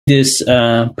this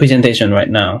presentation right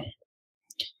now.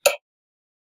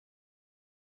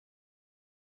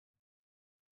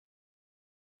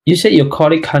 You said your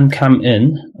colleague can't come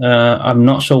in. I'm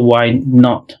not sure why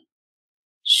not.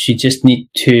 She just need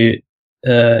to,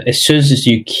 as soon as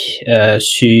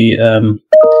she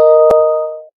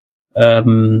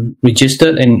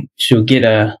registered, and she'll get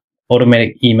a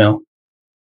automatic email.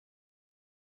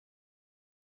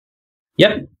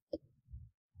 Yep.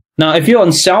 Now, if you're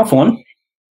on cell phone,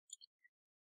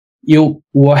 you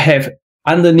will have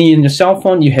underneath in your cell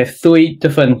phone, you have 3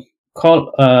 different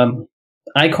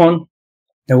icon.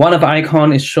 And one of the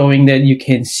icon is showing that you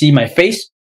can see my face,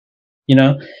 you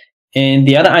know, and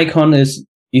the other icon is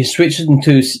you switch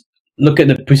into look at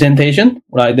the presentation,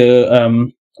 like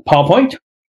the PowerPoint.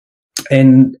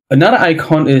 And another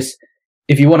icon is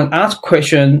if you want to ask a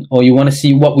question or you want to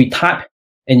see what we type,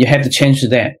 and you have to change to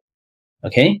that.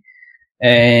 Okay.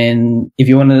 And if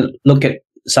you want to look at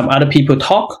some other people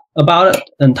talk about it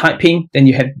and typing, then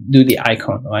you have to do the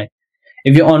icon, right?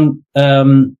 If you're on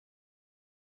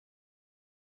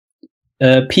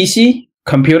PC,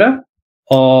 computer,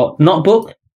 or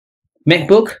notebook,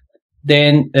 MacBook,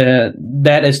 then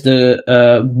that is the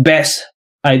best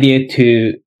idea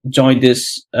to join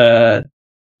this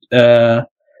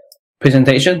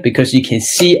presentation, because you can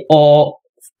see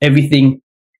everything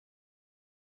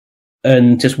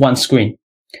in just one screen.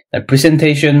 The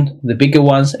presentation, the bigger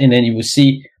ones, and then you will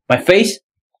see my face.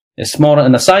 It's smaller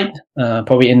on the side,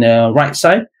 probably in the right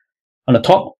side, on the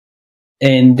top,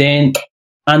 and then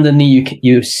underneath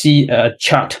you see a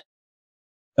chat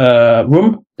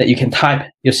room that you can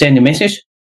type. You send your message.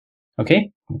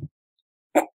 Okay.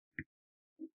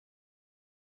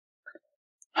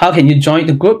 How can you join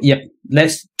the group? Yep.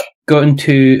 Let's go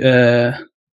into.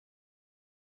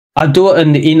 I'll do it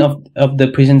in the end of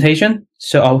the presentation.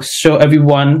 So I'll show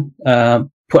everyone,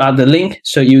 put out the link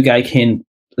so you guys can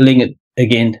link it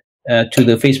again to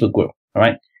the Facebook group. All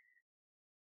right.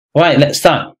 All right. Let's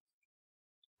start.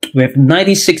 We have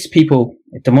 96 people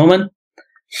at the moment.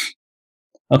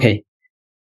 Okay.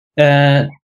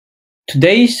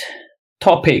 Today's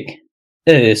topic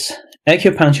is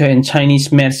acupuncture and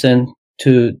Chinese medicine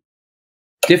to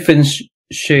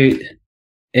differentiate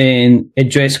and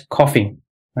address coughing.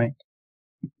 Right.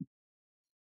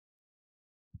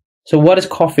 So what is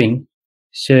coughing?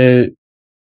 So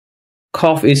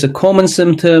cough is a common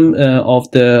symptom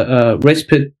of the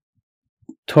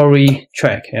respiratory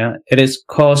tract. Yeah, it is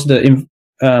caused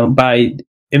by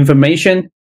inflammation,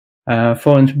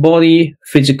 foreign body,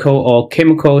 physical or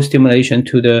chemical stimulation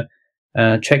to the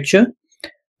structure,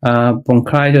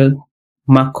 bronchial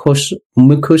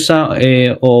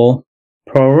mucosa or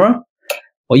pleura.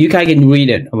 Or you guys can read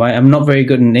it, right? I'm not very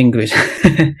good in English,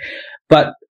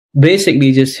 but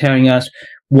basically just telling us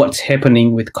what's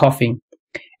happening with coughing.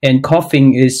 And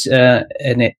coughing is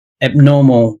an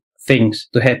abnormal things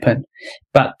to happen,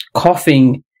 but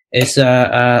coughing is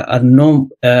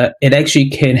it actually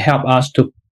can help us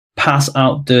to pass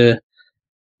out the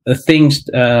things,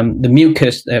 the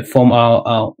mucus from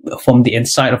the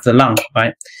inside of the lung,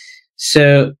 right?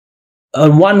 So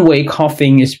one way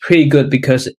coughing is pretty good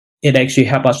because it actually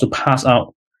helps us to pass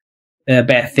out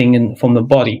bad thing from the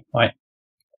body, right?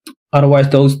 Otherwise,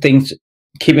 those things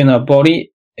keep in our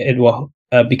body, it will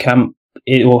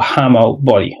harm our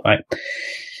body, right?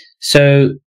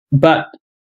 So, but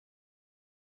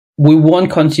we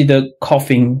won't consider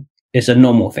coughing as a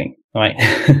normal thing, right?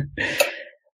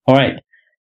 All right.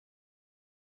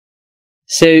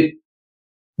 So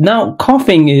now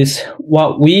coughing is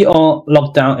what we are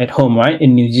locked down at home, right?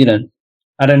 In New Zealand.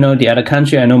 I don't know the other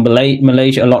country. I know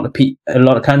Malaysia, a lot of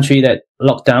country that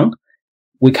locked down.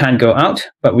 We can't go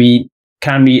out, but we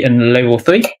can be in level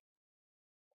 3.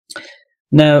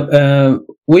 Now,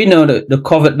 we know that the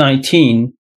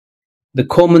COVID-19, the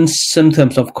common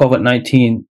symptoms of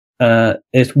COVID-19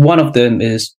 is one of them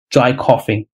is dry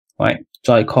coughing, right?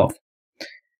 Dry cough.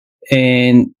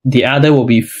 And the other will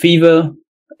be fever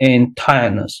and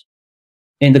tiredness.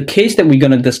 In the case that we're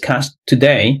going to discuss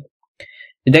today,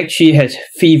 it actually has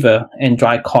fever and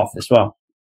dry cough as well.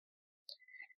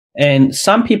 And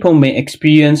some people may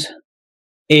experience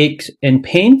aches and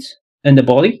pains in the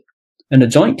body, in the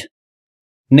joint,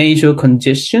 nasal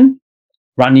congestion,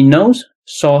 runny nose,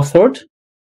 sore throat,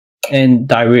 and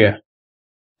diarrhea.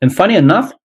 And funny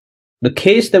enough, the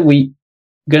case that we're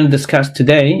going to discuss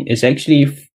today is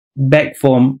actually back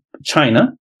from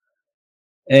China.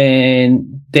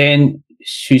 And then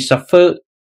she suffered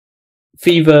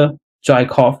fever, dry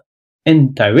cough,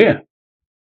 and diarrhea.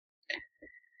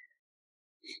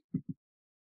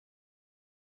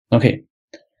 Okay,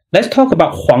 let's talk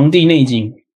about 黄帝内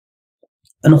经.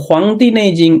 in 黄帝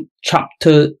内经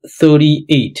chapter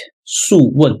 38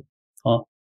 素问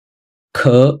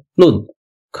咳论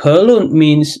咳论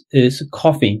means is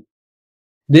coughing.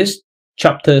 This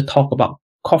chapter talk about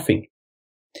coughing.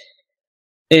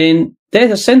 And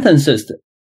there's a sentences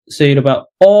say about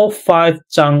all 5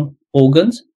 zhang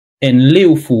organs and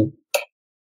 6 fu.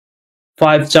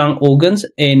 5 zhang organs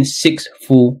and 6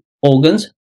 fu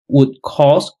organs would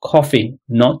cause coughing,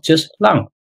 not just lung.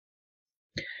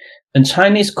 In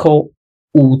Chinese called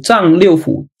五脏六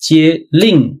腑皆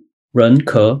令人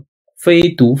咳，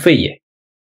非独肺也.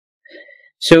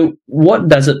 So what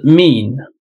does it mean?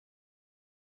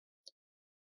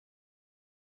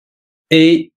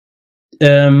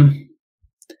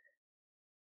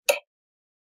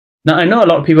 Now I know a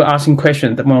lot of people are asking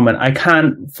questions at the moment. I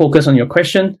can't focus on your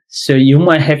question, so you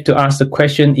might have to ask the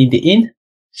question in the end.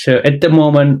 So at the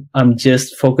moment, I'm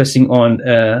just focusing on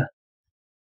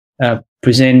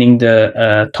presenting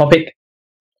the topic.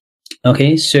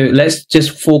 Okay, so let's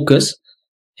just focus,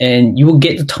 and you will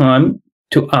get the time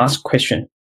to ask question.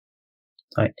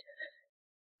 Right.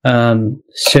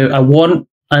 So I won't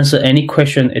answer any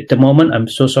question at the moment. I'm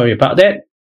so sorry about that.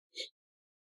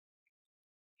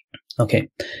 Okay.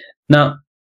 Now,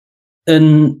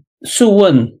 in 素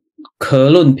问咳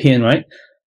论篇, right?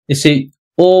 It says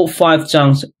all 5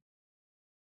 zhangs,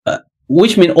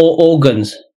 which mean all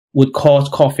organs, would cause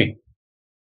coughing,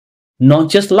 not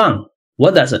just lung.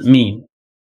 What does it mean?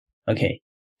 Okay,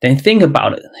 then think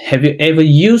about it. Have you ever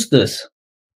used this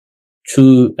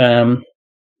to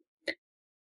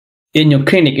in your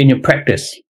clinic, in your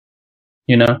practice?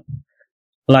 You know,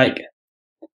 like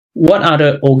what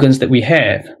other organs that we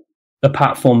have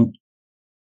apart from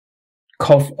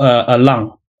cough, a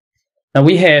lung? Now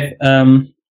we have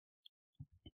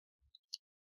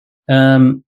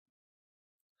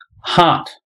heart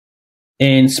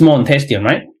and small intestine,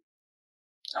 right?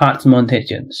 Heart, small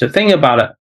intestine. So think about it.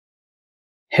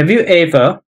 Have you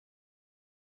ever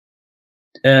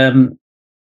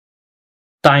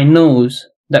diagnosed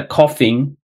that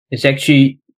coughing is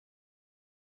actually,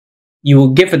 you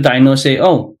will give a diagnosis, say,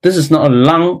 oh, this is not a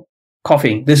lung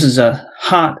coughing, this is a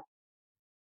heart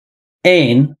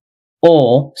and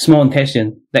or small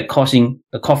intestine that causing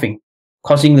the coughing,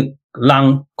 causing the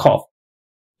lung cough,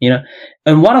 you know.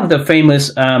 And one of the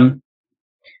famous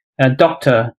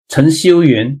Dr. Chen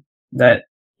Xiuyuan, that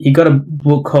he got a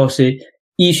book called say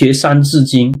医学三字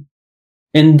经.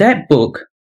 In that book,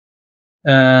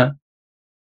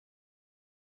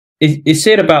 it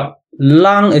said about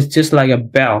lung is just like a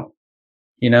bell,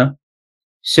 you know.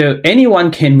 So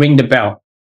anyone can ring the bell.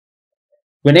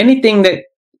 When anything that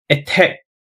attack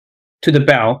to the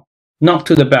bell, knock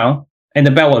to the bell, and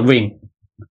the bell will ring.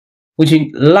 Which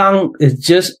means lung is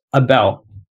just a bell.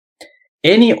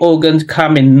 Any organs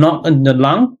come and knock on the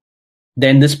lung,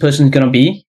 then this person is going to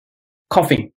be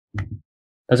coughing.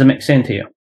 Does it make sense here?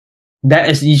 That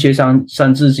is 医学三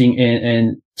字经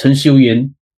and Chen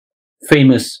Xiuyuan,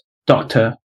 famous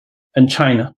doctor in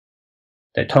China,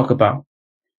 that talk about.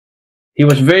 He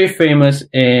was very famous,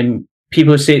 and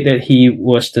people say that he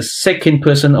was the second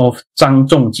person of Zhang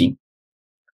Zhongjing,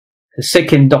 the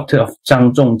second doctor of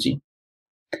Zhang Zhongjing,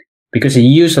 because he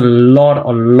used a lot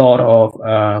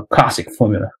of classic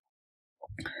formula.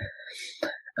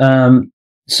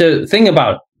 So think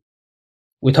about,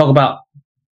 we talk about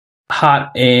heart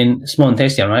and small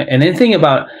intestine, right? And then think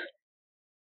about,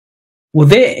 was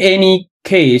there any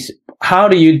case, how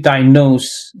do you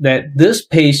diagnose that this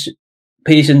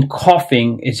patient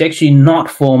coughing is actually not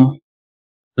from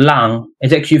lung,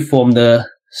 it's actually from the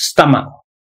stomach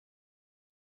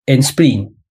and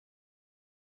spleen,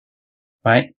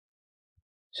 right?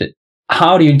 So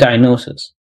how do you diagnose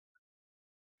this?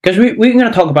 Because we're going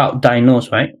to talk about diagnose,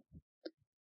 right?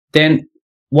 Then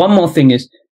one more thing is,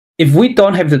 if we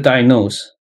don't have the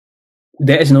diagnose,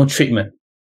 there is no treatment.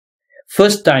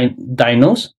 First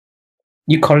diagnose,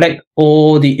 you collect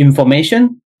all the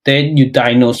information, then you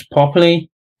diagnose properly,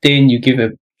 then you give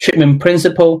a treatment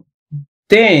principle,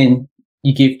 then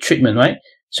you give treatment, right?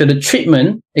 So the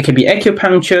treatment, it can be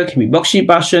acupuncture, can be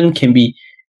moxibustion, can be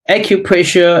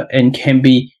acupressure, and can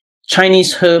be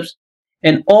Chinese herbs.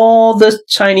 And all the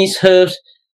Chinese herbs,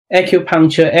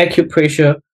 acupuncture,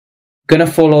 acupressure, gonna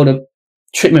follow the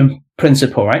treatment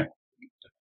principle, right?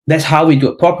 That's how we do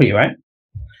it properly, right?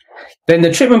 Then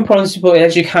the treatment principle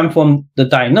actually comes from the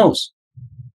diagnose.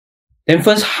 Then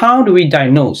first, how do we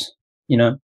diagnose? You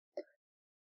know,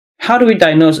 how do we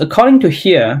diagnose? According to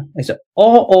here, is that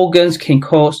all organs can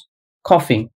cause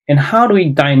coughing. And how do we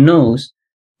diagnose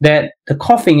that the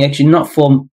coughing actually not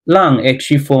from lung,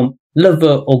 actually from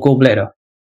liver or gallbladder,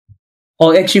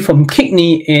 or actually from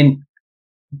kidney and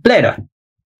bladder?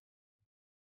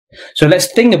 So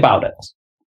let's think about it.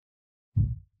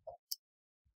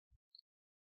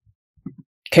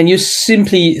 Can you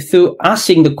simply, through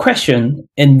asking the question,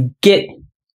 and get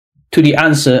to the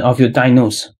answer of your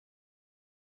diagnosis?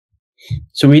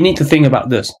 So we need to think about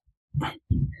this.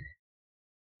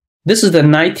 This is the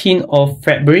 19th of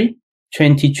February,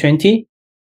 2020.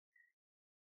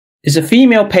 It's a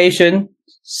female patient,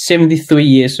 73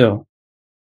 years old.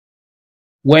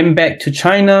 Went back to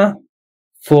China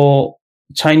for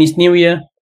Chinese New Year.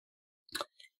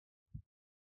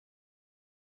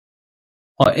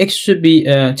 Or it should be,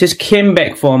 just came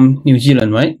back from New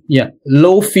Zealand, right? Yeah,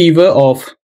 suffer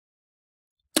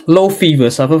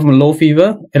from low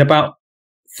fever at about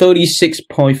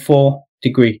 36.4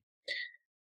 degree.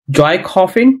 Dry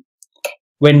coughing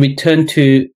when returned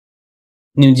to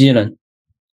New Zealand.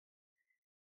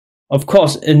 Of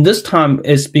course, in this time,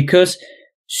 it's because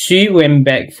she went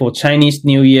back for Chinese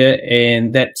New Year,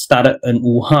 and that started in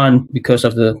Wuhan because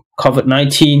of the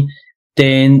COVID-19.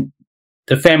 Then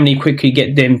the family quickly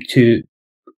get them to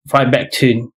fly back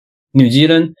to New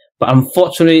Zealand. But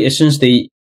unfortunately, as soon as they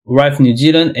arrived in New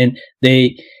Zealand, and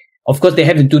of course, they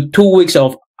have to do 2 weeks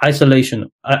of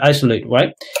isolate,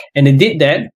 right? And they did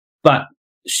that, but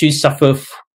she suffered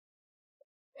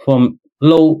from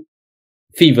low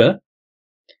fever,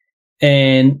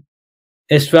 and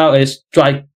as well as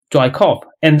dry cough.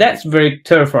 And that's very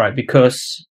terrifying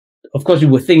because, of course, you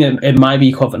would think it might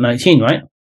be COVID-19, right?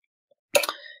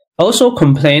 Also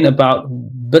complain about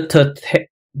bitter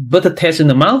taste in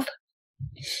the mouth,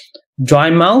 dry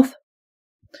mouth,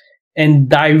 and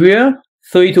diarrhea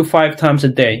 3 to 5 times a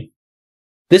day.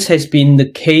 This has been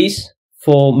the case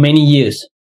for many years.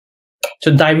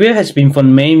 So diarrhea has been for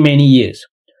many years.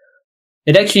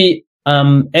 It actually,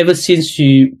 ever since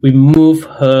she removed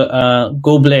her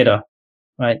gallbladder,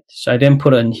 right? So I didn't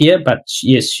put it in here, but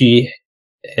yes, the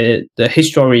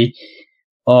history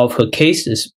of her case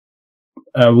is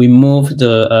removed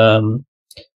the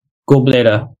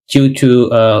gallbladder due to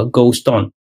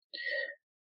gallstone.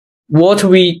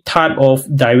 Watery type of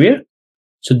diarrhea.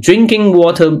 So drinking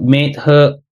water made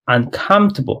her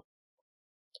uncomfortable.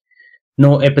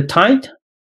 No appetite,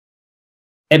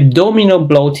 abdominal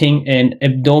bloating, and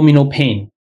abdominal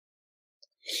pain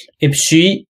if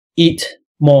she eat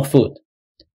more food.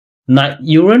 Night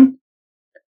urine.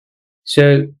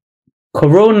 So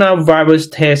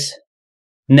coronavirus test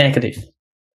negative.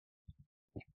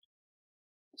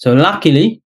 So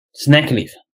luckily, it's negative.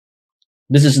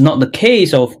 This is not the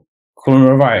case of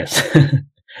coronavirus.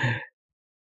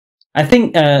 I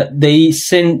think they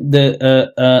sent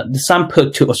the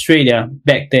sample to Australia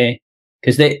back there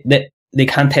because they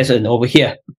can't test it over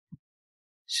here.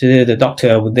 So the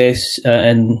doctor over there,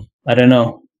 and I don't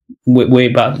know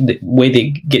where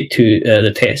they get to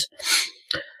the test.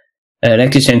 They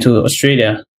actually sent to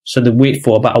Australia, so they wait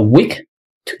for about a week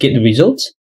to get the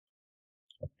results.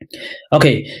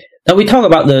 Okay, now we talk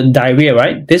about the diarrhea,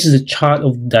 right? This is a chart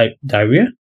of diarrhea.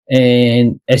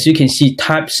 And as you can see,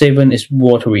 type 7 is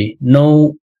watery,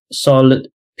 no solid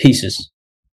pieces,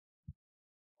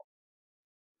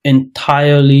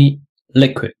 entirely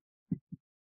liquid.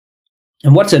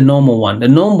 And what's a normal one? The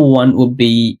normal one would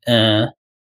be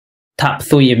type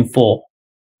 3 and 4.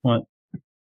 Right?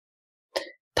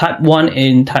 Type 1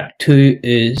 and type 2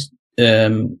 is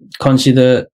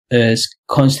considered as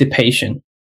constipation.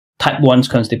 Type 1's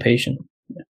constipation.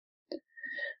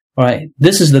 Alright,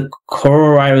 this is the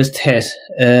coronavirus test.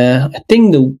 I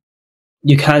think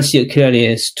you can't see it clearly.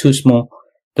 It's too small.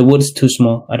 The word is too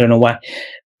small. I don't know why.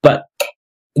 But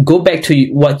go back to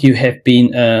what you have been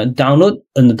download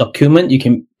in the document. You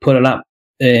can put it up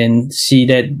and see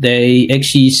that they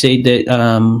actually say that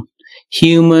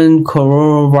human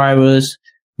coronavirus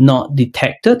not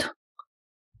detected.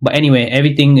 But anyway,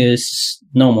 everything is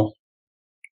normal.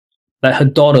 Like her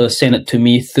daughter sent it to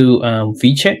me through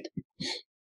WeChat.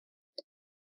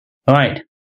 All right.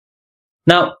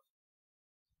 Now,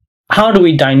 how do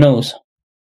we diagnose?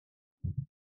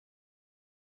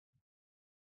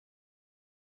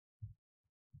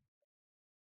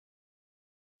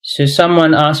 So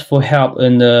someone asked for help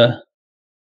in the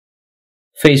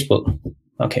Facebook.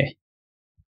 Okay.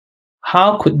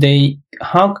 How come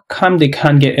they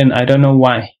can't get in? I don't know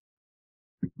why.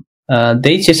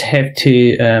 They just have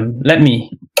to, let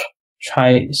me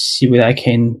try see whether I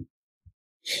can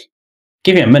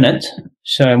give you a minute.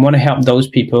 So I want to help those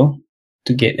people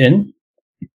to get in.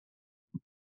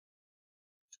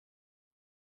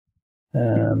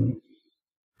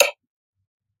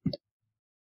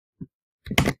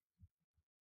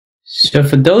 So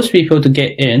for those people to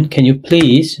get in, can you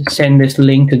please send this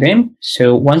link to them?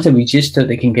 So once they register,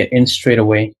 they can get in straight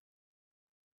away.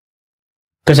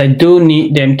 because I do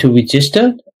need them to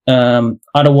register.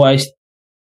 Otherwise,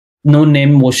 no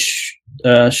name will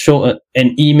show,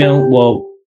 an email will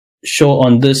show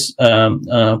on this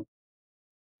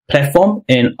platform,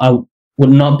 and I would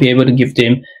not be able to give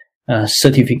them a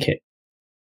certificate.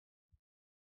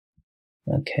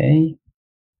 Okay.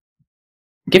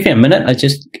 Give me a minute. I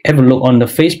just have a look on the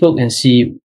Facebook and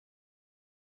see.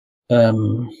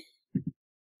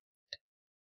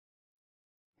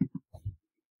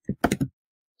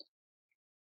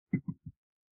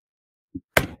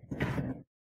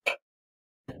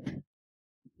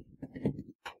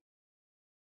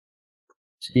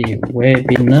 See,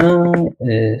 webinar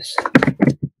is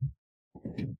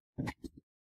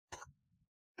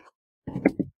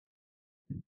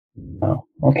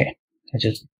okay. I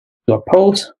just do a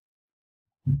post.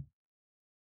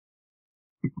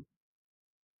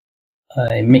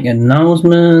 I make an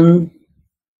announcement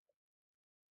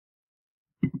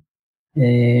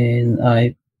and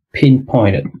I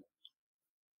pinpoint it.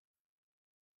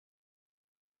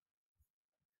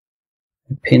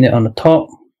 Pin it on the top.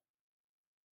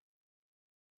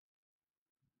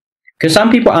 Because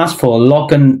some people ask for a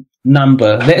login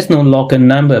number. There is no login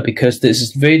number because this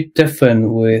is very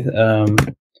different with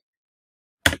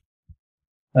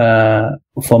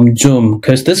from Zoom.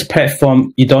 Because this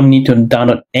platform, you don't need to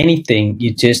download anything.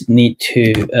 You just need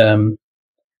to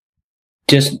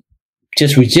just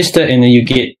register, and then you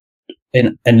get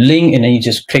a link, and then you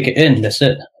just click it in. That's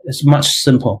it. It's much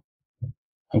simple.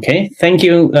 Okay. Thank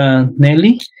you,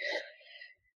 Nelly.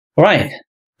 All right.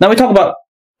 Now we talk about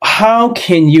how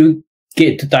can you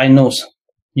get to diagnose.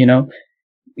 You know,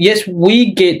 yes,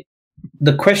 we get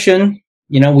the question.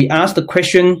 You know, we ask the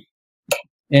question,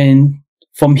 and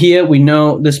from here we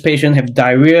know this patient have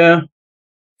diarrhea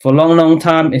for a long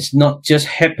time. It's not just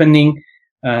happening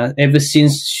ever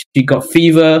since she got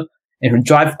fever and her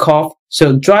dry cough.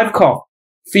 So dry cough,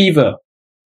 fever,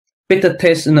 bitter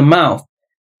taste in the mouth,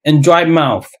 and dry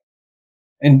mouth,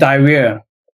 and diarrhea,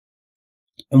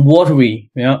 and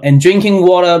watery, you know, and drinking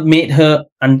water made her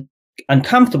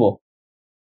uncomfortable,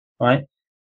 right?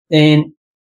 And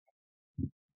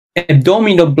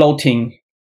abdominal bloating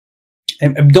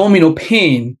and abdominal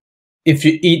pain if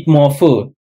you eat more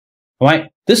food, right?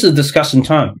 This is discussion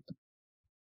time.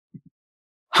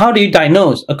 How do you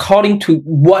diagnose? According to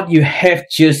what you have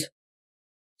just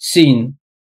seen,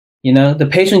 you know, the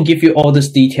patient give you all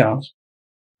these details,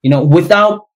 you know,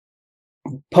 without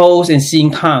pulse and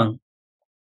seeing tongue.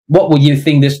 What would you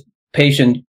think this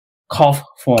patient cough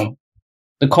from?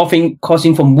 The coughing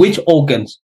causing from which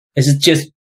organs? Is it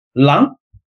just lung?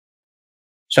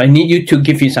 So I need you to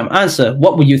give you some answer.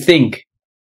 What would you think?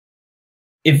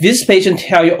 If this patient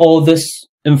tell you all this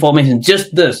information,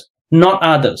 just this, not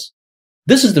others,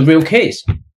 this is the real case.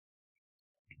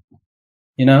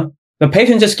 You know, the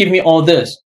patient just give me all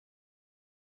this.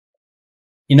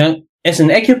 You know, as an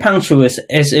acupuncturist,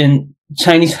 as in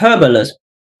Chinese herbalist,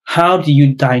 how do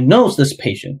you diagnose this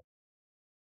patient?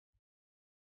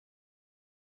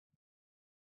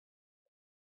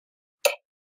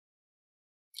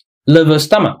 Liver,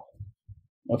 stomach.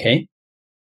 Okay.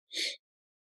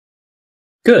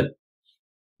 Good.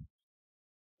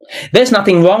 There's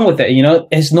nothing wrong with it, you know.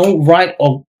 There's no right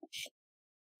or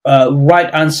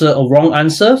right answer or wrong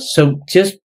answer. So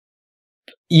just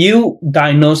you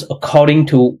diagnose according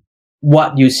to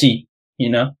what you see, you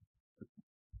know.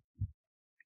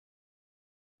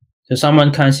 So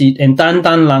someone can see, and Dan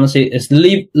Lang say it's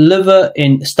liver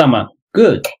and stomach.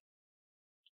 Good.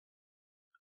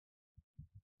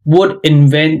 Wood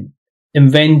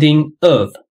inventing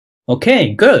earth.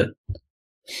 Okay, good.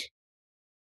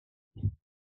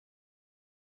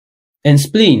 And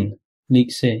spleen,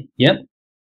 Nick say. Yep.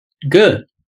 Good.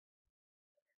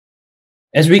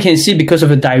 As we can see, because of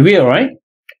the diarrhea, right?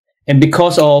 And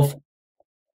because of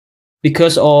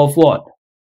what?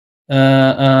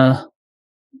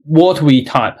 Watery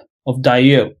type of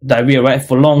diarrhea, right?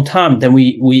 For a long time, then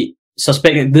we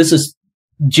suspect that this is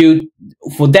due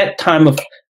for that time of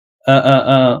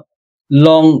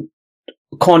long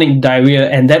chronic diarrhea,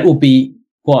 and that would be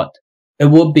what? It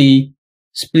would be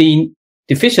spleen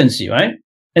deficiency, right?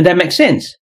 And that makes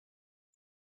sense.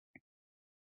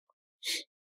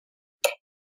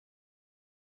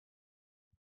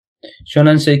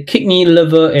 Szenan said kidney,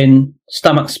 liver, and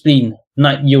stomach, spleen,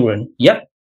 night urine. Yep,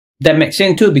 that makes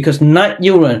sense too, because night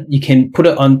urine you can put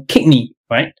it on kidney,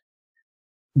 right?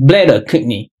 Bladder,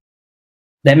 kidney.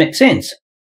 That makes sense.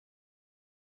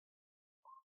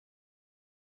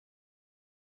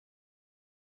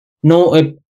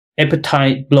 No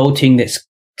appetite, bloating, that's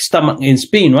stomach and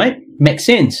spleen, right? Makes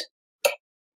sense.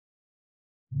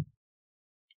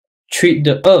 Treat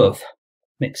the earth.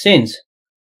 Makes sense.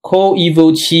 Cold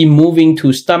evil qi moving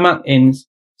to stomach and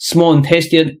small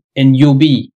intestine and UB.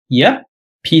 Yep.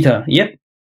 Peter. Yep.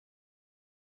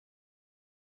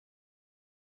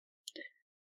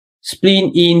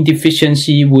 Spleen in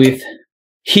deficiency with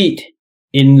heat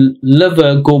in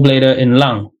liver, gallbladder, and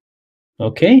lung.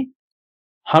 Okay.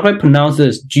 How do I pronounce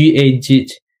this? G-A-G.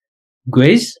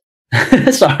 Grace?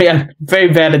 Sorry, I'm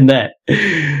very bad in that.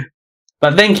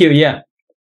 But thank you, yeah.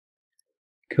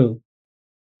 Cool.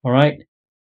 Alright.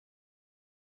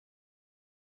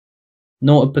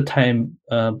 No appetite,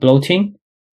 bloating.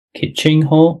 Kitchen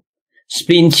hole.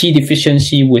 Spleen qi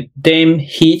deficiency with damp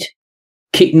heat.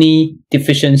 Kidney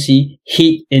deficiency,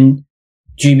 heat in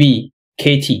GB,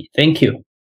 KT. Thank you.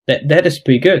 That is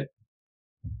pretty good.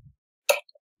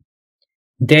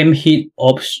 Damp heat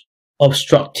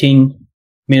obstructing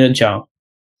middle jaw.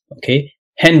 Okay.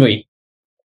 Henry.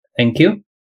 Thank you.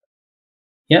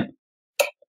 Yep.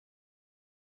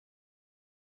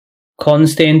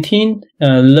 Constantine,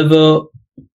 liver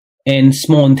and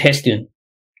small intestine.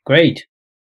 Great.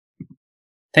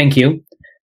 Thank you.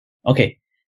 Okay.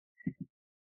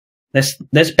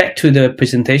 Let's back to the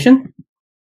presentation.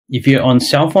 If you're on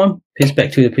cell phone, please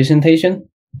back to the presentation.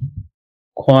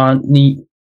 Quanita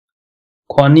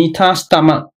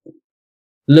stomach,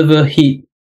 liver heat,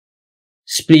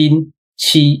 spleen,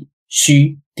 qi,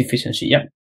 xu deficiency. Yep.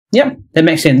 Yep, that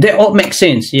makes sense. They all make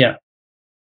sense. Yeah.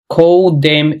 Cold,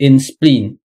 damp in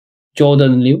spleen.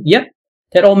 Jordan Liu. Yep.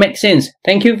 That all makes sense.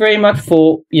 Thank you very much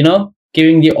for,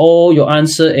 giving all your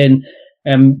answer and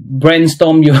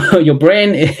brainstorm your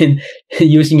brain and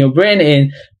using your brain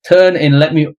and turn and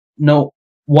let me know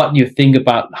what you think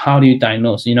about how do you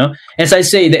diagnose. As I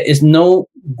say, there is no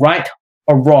right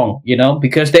or wrong,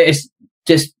 because there is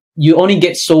just, you only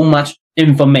get so much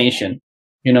information,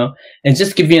 and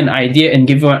just give you an idea and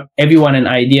give everyone an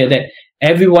idea that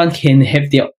everyone can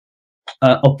have their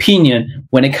opinion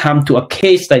when it comes to a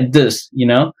case like this,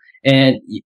 and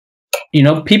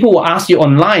people will ask you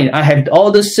online, I have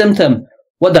all the symptoms.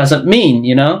 What does it mean,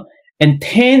 And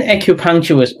 10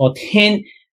 acupuncturists or 10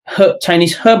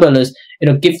 Chinese herbalists,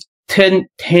 it'll give 10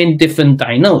 different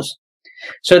diagnoses.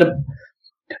 So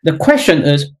the question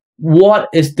is, what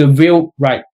is the real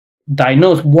right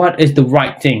diagnose? What is the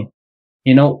right thing?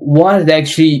 What is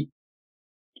actually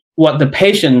what the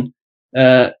patient,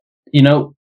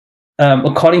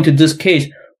 according to this case,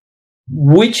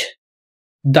 which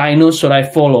diagnose should I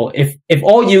follow? If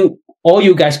all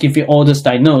you guys give me all this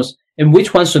diagnose, and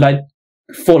which one should I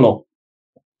follow?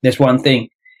 That's one thing.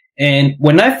 And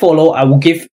when I follow, I will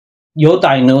give your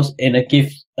diagnose and I give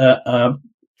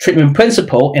treatment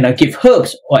principle and I give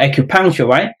herbs or acupuncture,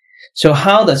 right? So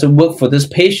how does it work for this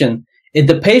patient? If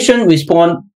the patient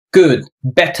respond good,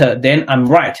 better, then I'm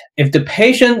right. If the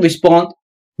patient respond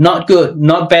not good,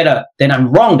 not better, then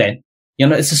I'm wrong then.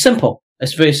 It's simple.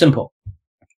 It's very simple.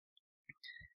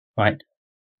 Right?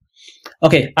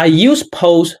 Okay, I use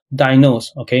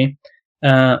post-diagnose, okay?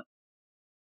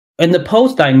 In the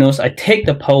post-diagnose, I take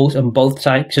the post on both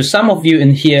sides. So some of you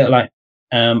in here,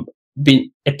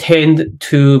 been attend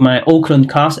to my Auckland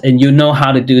class and you know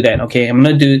how to do that, okay? I'm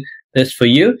going to do this for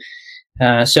you.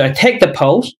 So I take the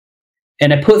post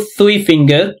and I put 3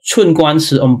 fingers, 寸关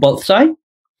尺 on both sides.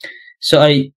 So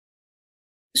I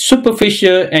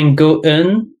superficial and go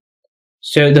in.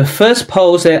 So the first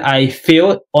pose that I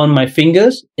feel on my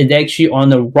fingers is actually on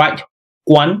the right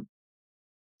guan.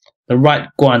 The right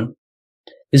guan.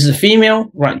 This is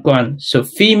female, right guan. So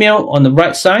female on the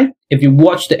right side. If you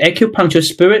watch the acupuncture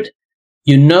spirit,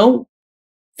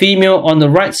 female on the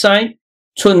right side,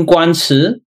 寸关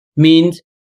尺 means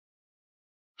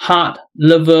heart,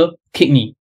 liver,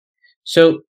 kidney.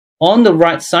 So on the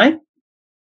right side,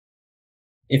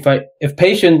 if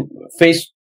patient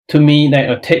face to me that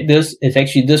I take this, it's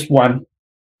actually this one.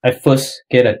 I first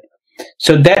get it.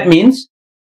 So that means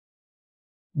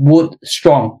wood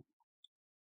strong.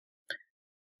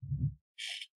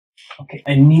 Okay,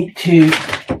 I need to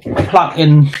plug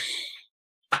in.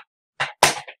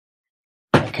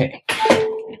 Okay.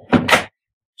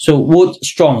 So wood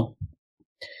strong.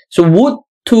 So wood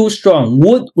too strong.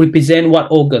 Wood represent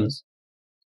what organs?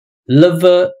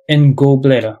 Liver and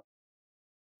gallbladder.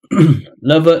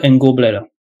 Liver and gallbladder.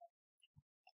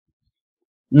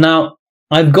 Now,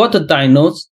 I've got the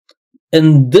diagnosis.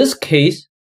 In this case,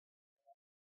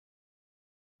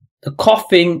 the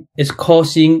coughing is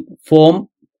causing from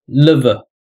liver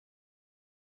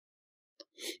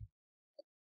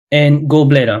and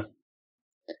gallbladder.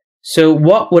 So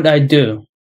what would I do?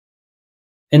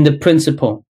 In the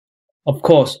principle, of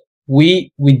course,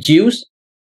 we reduce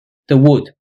the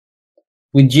wood.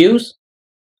 Reduce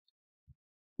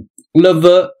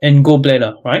liver, and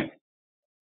gallbladder, right?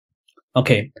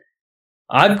 Okay,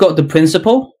 I've got the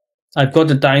principle, I've got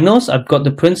the diagnose, I've got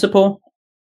the principle.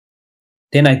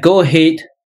 Then I go ahead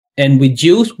and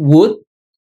reduce wood,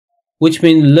 which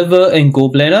means liver and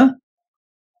gallbladder,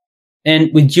 and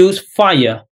reduce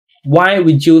fire. Why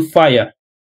reduce fire?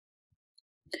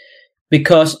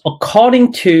 Because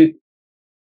according to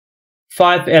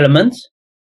 5 elements,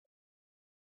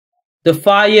 the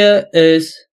fire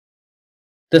is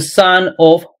the son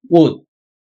of wood.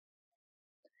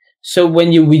 So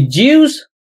when you reduce,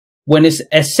 when it's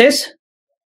excess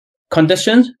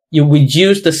conditions, you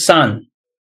reduce the sun.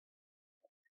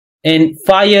 And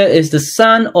fire is the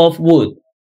son of wood.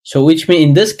 So which means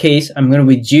in this case, I'm going to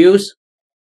reduce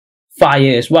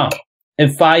fire as well.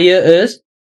 And fire is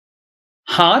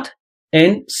heart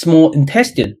and small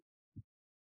intestine.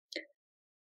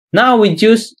 Now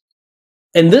reduce,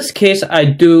 in this case, I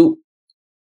do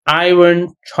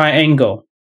iron triangle.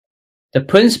 The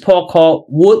principle called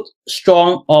wood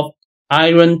strong of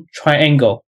iron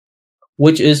triangle,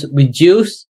 which is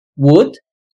reduce wood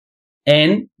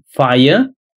and fire,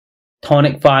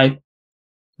 tonic 5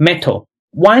 metal.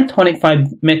 Why tonic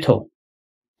 5 metal?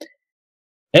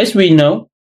 As we know,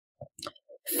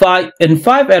 in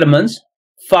 5 elements,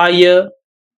 fire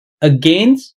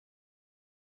against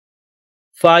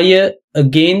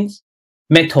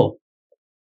metal.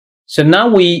 So now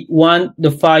we want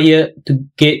the fire to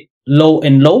get low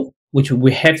and low, which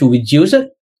we have to reduce it.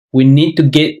 We need to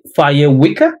get fire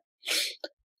weaker.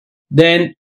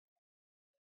 Then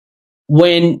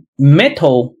when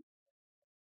metal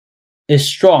is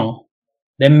strong,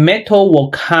 then metal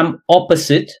will come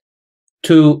opposite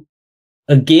to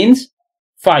against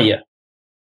fire.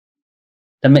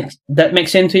 That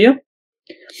makes sense to you?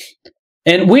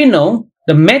 And we know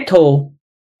the metal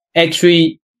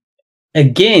actually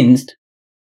against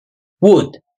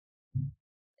wood.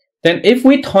 Then if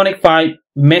we tonify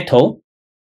metal,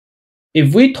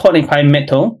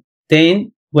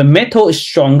 then when metal is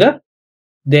stronger,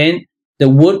 then the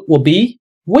wood will be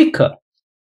weaker.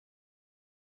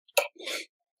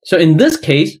 So in this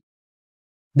case,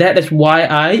 that is why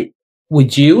I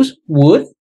reduce wood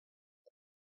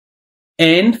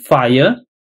and fire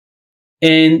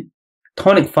and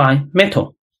tonify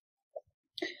metal.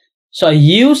 So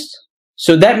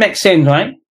so that makes sense,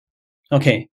 right?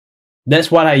 Okay,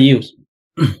 that's what I use.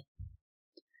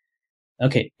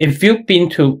 Okay, if you've been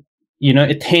to,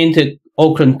 attended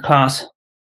Auckland class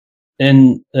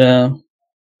in a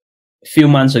few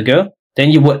months ago, then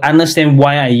you would understand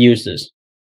why I use this.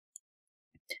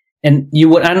 And you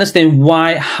would understand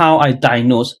how I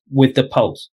diagnose with the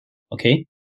pulse. Okay?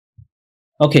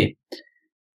 Okay.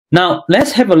 Now,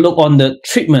 let's have a look on the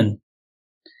treatment.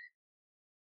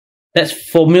 That's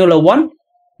Formula 1,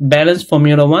 Balance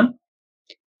Formula 1.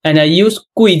 And I use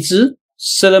桂枝,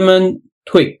 cinnamon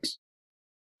twigs,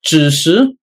 枳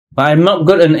实, but I'm not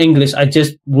good in English. I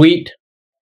just read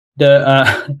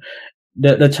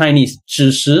the Chinese,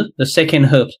 枳实, the second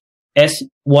herb,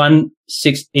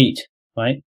 S168,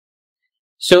 right?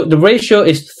 So the ratio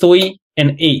is 3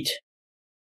 and 8.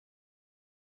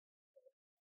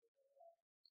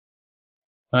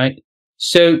 Right?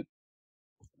 So,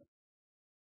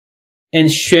 and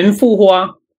玄复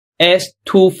花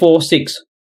S246.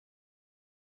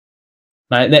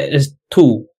 Right? That is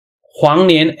 2. 黄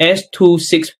连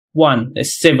S261.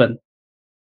 That's 7.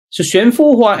 So 玄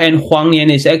复花and 黄连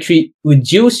is actually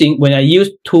reducing, when I use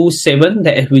 2-7,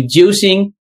 that is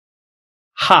reducing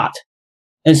heart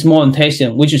and small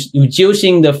intestine, which is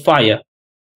reducing the fire.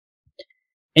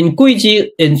 And 桂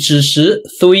枝 and 枳实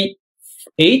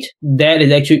 3-8, that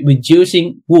is actually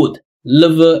reducing wood,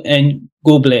 liver, and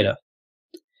gallbladder.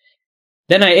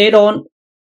 Then I add on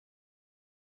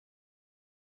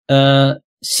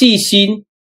细辛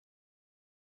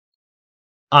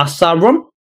asarum,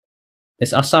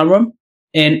 that's asarum,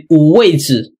 and 五味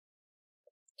子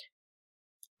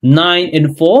 9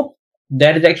 and 4,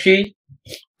 that is actually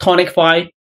tonify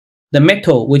the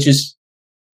metal, which is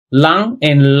lung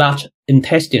and large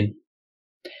intestine.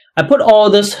 I put all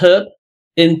this herb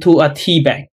into a tea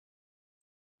bag,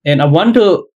 and I want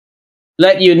to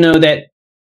let you know that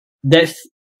that's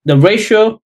the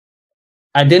ratio.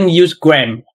 I didn't use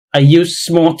gram, I used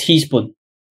small teaspoon,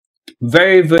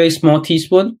 very, very small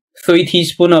teaspoon, 3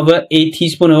 teaspoon of it, 8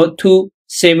 teaspoon of it, 2,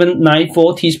 7, 9,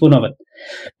 4 teaspoon of it.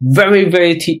 Very,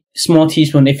 very small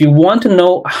teaspoon. If you want to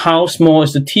know how small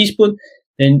is the teaspoon,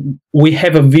 then we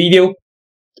have a video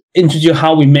introduce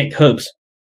how we make herbs.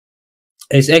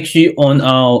 It's actually on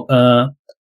our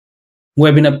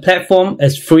webinar platform.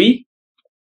 It's free,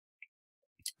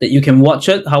 that you can watch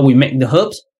it, how we make the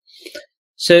herbs.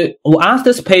 So we'll ask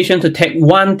this patient to take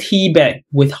 1 tea bag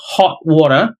with hot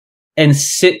water and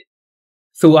sit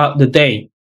throughout the day.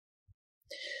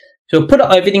 So put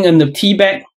everything in the tea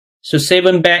bag, so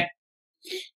 7 bag,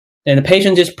 and the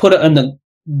patient just put it in the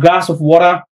glass of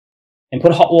water and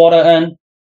put hot water in.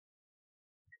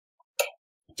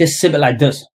 Just sip it like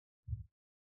this,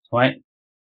 right?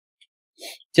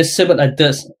 Just sip it like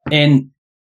this, and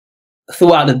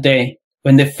throughout the day,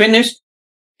 when they finish,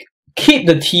 keep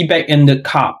the tea bag in the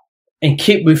cup and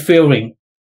keep refilling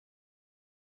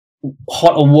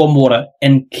hot or warm water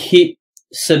and keep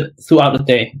sip throughout the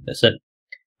day. That's it.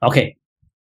 Okay.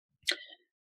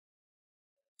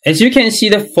 As you can see,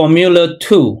 the formula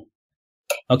 2.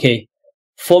 Okay.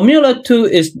 Formula 2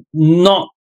 is not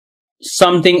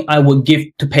something I would give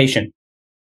to patient.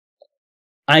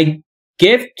 I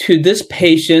give to this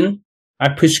patient, I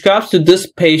prescribe to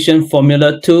this patient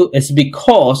formula 2 is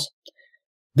because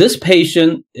this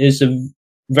patient is a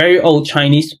very old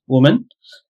Chinese woman,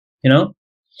 you know,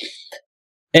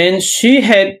 and she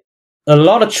had a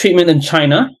lot of treatment in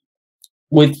China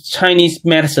with Chinese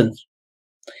medicines.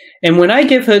 And when I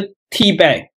give her tea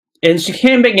bag, and she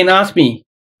came back and asked me,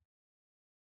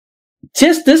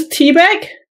 just this tea bag?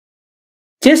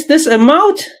 Just this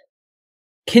amount?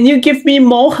 Can you give me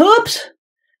more herbs?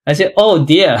 I said, oh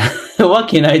dear, what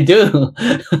can I do?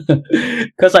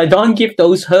 Because I don't give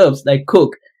those herbs I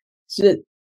cook. She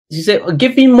said, oh,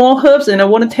 give me more herbs and I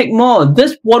want to take more.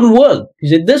 This won't work. She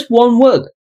said, this won't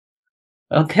work.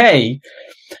 Okay.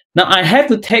 Now I have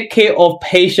to take care of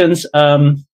patients.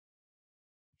 I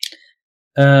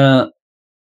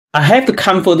have to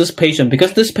comfort this patient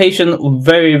because this patient was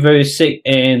very, very sick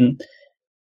and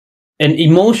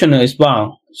emotional as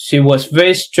well. She was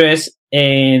very stressed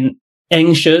and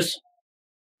anxious,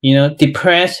 you know,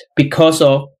 depressed because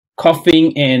of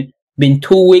coughing and been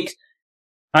 2 weeks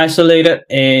isolated,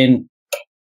 and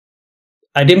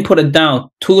I didn't put it down.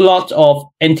 2 lots of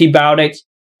antibiotics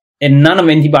and none of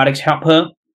antibiotics help her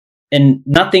and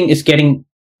nothing is getting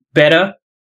better.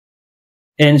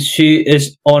 And she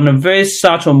is on a very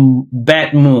such a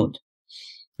bad mood.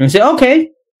 And I said, okay,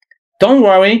 don't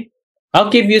worry. I'll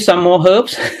give you some more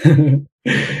herbs.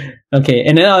 Okay.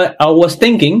 And then I was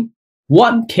thinking,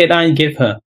 what can I give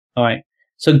her? All right.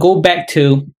 So go back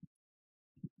to,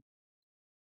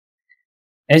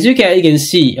 as you can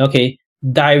see, okay,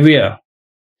 diarrhea.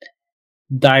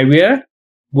 Diarrhea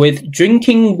with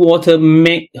drinking water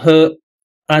make her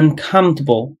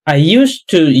uncomfortable. I used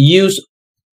to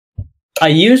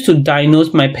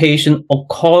diagnose my patient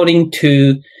according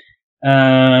to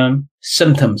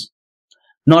symptoms,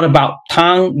 not about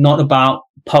tongue, not about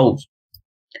pulse,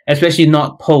 especially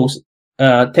not pulse,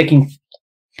 taking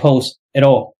pulse at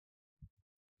all.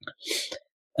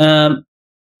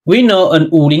 We know in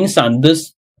Wu-Ling-San,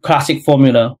 this classic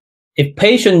formula, if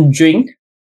patient drink,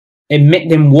 it make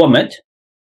them vomit,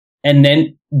 and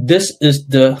then this is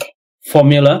the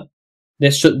formula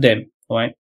that suit them,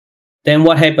 right? Then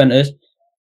what happened is,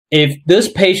 if this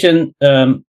patient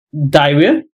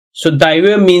diarrhea, so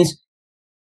diarrhea means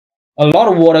a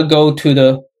lot of water go to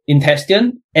the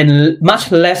intestine and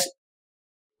much less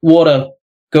water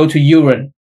go to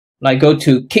urine, like go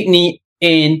to kidney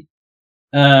and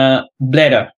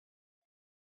bladder.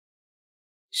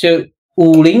 So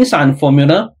Wu-Ling-San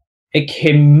formula, it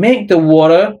can make the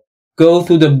water go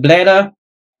through the bladder,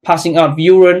 passing out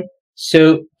urine,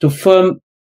 so to firm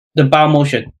the bowel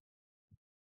motion.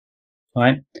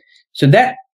 Right? So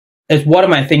that is what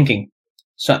am I thinking.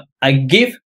 So I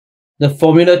give the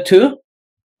formula 2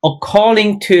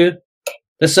 according to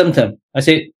the symptom. I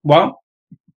say, well,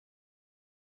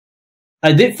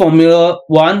 I did formula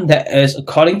 1 that is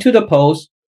according to the pulse,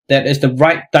 that is the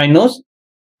right diagnosis.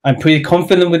 I'm pretty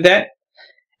confident with that.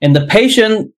 And the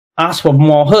patient asks for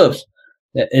more herbs.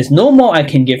 There is no more I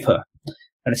can give her.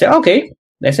 And I say, okay,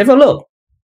 let's have a look.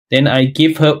 Then I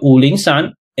give her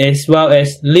Wu-Ling-San as well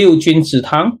as Liu Jun Zi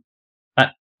Tang.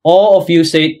 All of you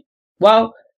say,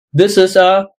 well, this is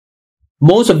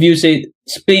most of you say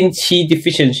spleen qi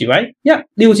deficiency, right? Yeah,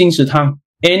 Liu Jun Zi Tang.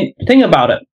 And think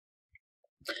about it.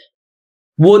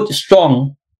 Wood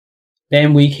strong,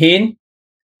 then we can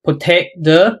protect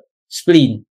the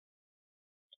spleen.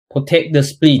 Protect the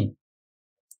spleen.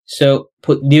 So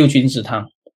put Liu Jun Zi Tang.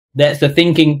 That's the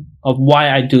thinking of why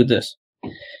I do this.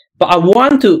 But I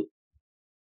want to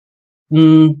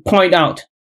point out,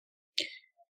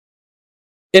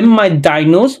 in my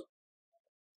diagnosis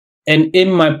and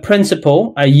in my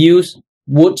principle, I use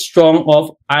wood strong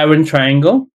of iron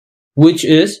triangle, which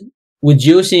is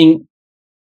reducing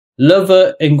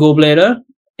liver and gallbladder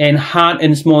and heart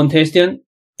and small intestine,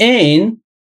 and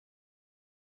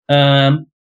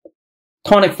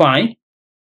tonify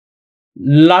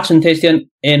large intestine,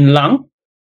 and lung.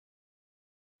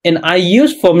 And I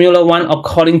use Formula 1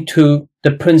 according to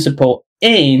the principle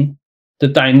and the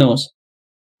diagnose,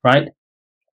 right?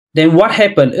 Then what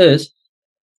happened is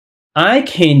I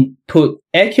can put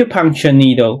acupuncture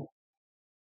needle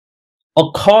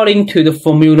according to the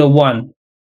Formula 1,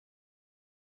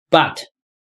 but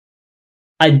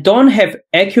I don't have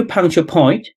acupuncture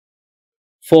point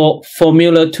for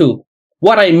Formula 2.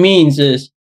 What I mean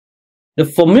is the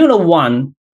Formula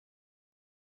 1,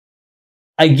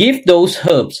 I give those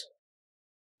herbs,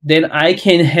 then I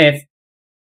can have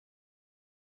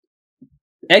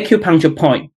acupuncture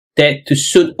point that to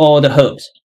suit all the herbs.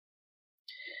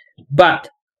 But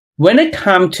when it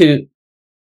comes to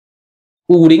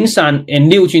Szenan and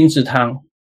六君子汤,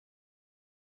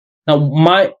 now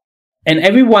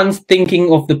everyone's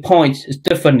thinking of the points is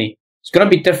differently. It's gonna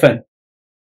be different.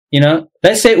 You know,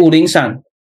 let's say Szenan,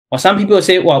 or some people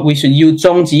say, well, we should use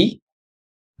中极.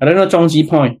 I don't know 中极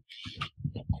point.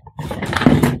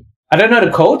 I don't know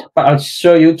the code, but I'll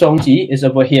show you 中极is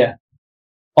over here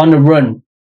on the run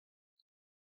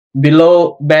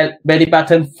below belly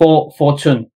button for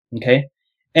fortune. Okay,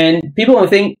 and people will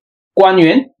think 关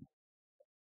元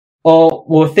or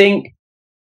will think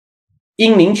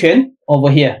阴陵泉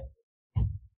over here,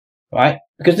 right?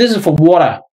 Because this is for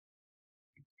water.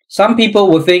 Some people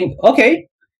will think, okay,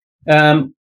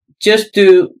 just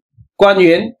do 关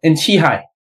元 and 气海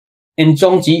and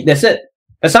中极, that's it.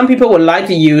 But some people would like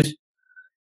to use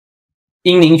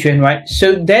阴陵泉, right?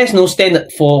 So there's no standard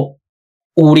for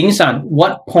五苓散,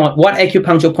 what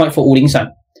acupuncture point for 五苓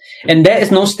散. And there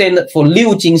is no standard for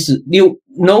六君子,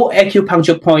 no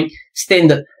acupuncture point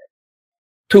standard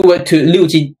toward to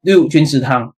六君子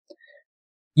汤.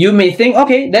 You may think,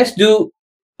 okay, let's do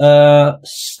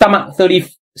stomach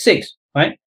 36,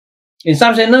 right? And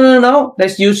some say, no,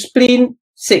 let's use spleen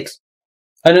 6.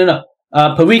 I don't know,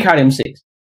 pericardium 6.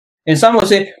 And some will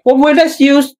say, well, let's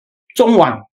use 中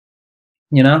脘,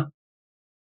 you know?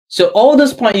 So all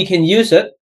this point you can use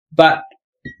it, but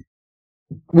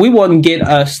we won't get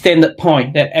a standard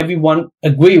point that everyone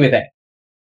agree with that.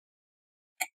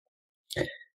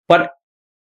 But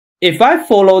if I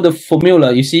follow the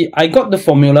formula, you see, I got the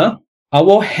formula, I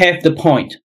will have the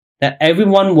point that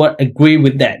everyone will agree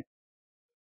with that.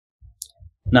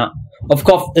 Now, of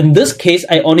course, in this case,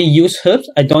 I only use herbs.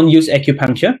 I don't use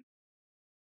acupuncture.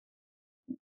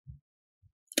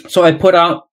 So I put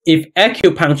out, if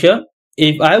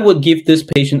I would give this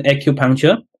patient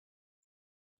acupuncture,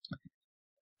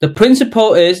 the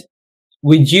principle is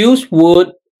reduce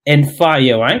wood and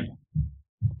fire, right?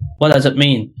 What does it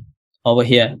mean over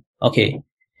here? Okay.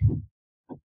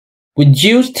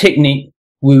 Reduce technique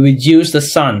will reduce the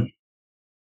sun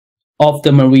of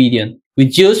the meridian.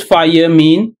 Reduce fire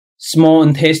mean small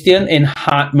intestine and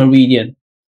heart meridian.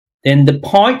 Then the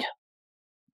point,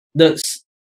 the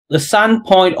sun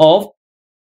point of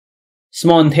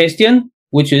small intestine,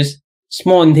 which is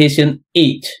small intestine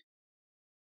 8.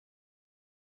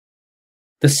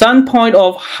 The sun point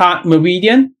of heart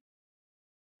meridian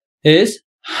is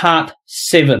heart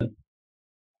 7.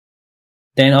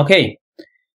 Then, okay,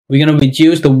 we're going to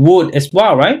reduce the wood as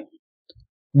well, right?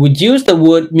 Reduce the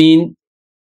wood mean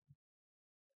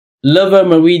liver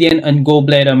meridian and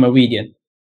gallbladder meridian.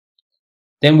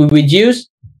 Then we reduce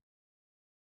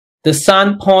the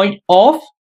sun point of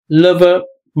liver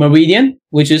meridian,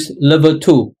 which is liver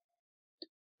 2.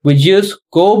 Reduce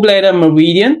gallbladder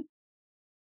meridian,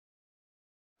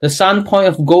 the sun point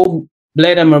of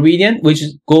gallbladder meridian, which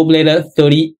is gallbladder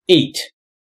 38.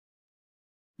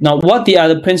 Now, what the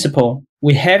other principle?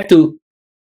 We have to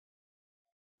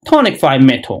tonify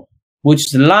method, which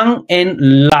is lung and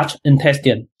large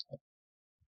intestine.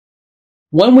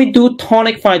 When we do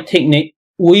tonify technique,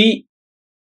 we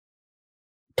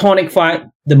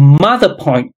tonify the mother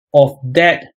point of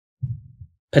that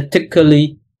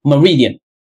particularly meridian.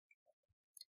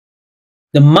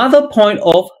 The mother point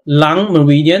of lung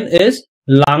meridian is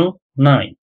lung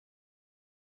 9.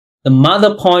 The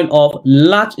mother point of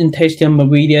large intestine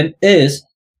meridian is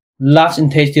large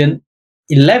intestine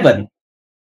 11.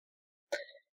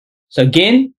 So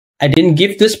again, I didn't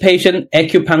give this patient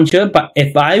acupuncture, but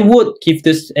if I would give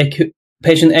this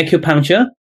patient acupuncture,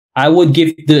 I would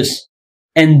give this.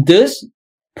 And this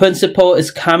principle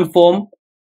is come from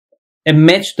and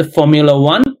match the Formula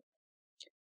 1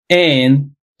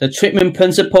 and the treatment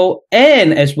principle,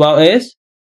 and as well as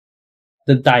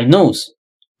the diagnose,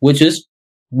 which is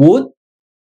wood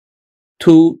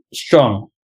too strong.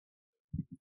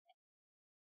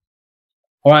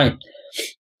 Alright.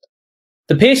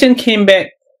 The patient came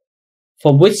back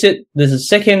for visit. This is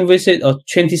second visit of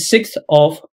 26th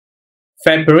of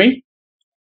February.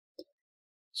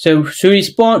 So she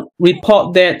report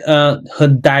that her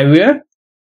diarrhea,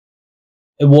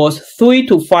 it was 3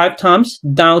 to 5 times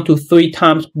down to 3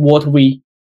 times watery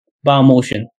bowel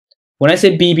motion. When I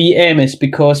say BBM, it's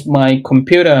because my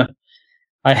computer,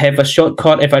 I have a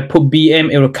shortcut. If I put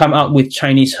BM, it will come out with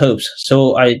Chinese herbs.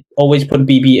 So I always put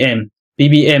BBM.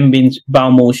 BBM means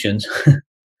bowel motions.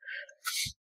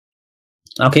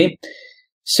 Okay.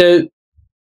 So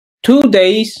 2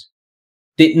 days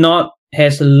did not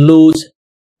has loose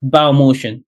bowel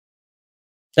motion.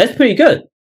 That's pretty good.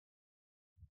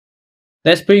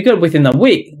 That's pretty good within a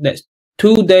week. That's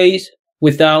 2 days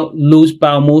without loose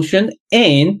bowel motion,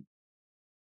 and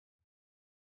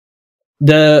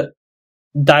the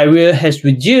diarrhea has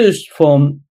reduced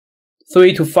from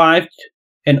 3 to 5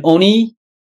 and only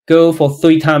go for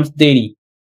 3 times daily,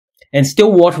 and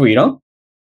still watery, you know.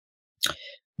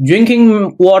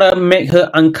 Drinking water make her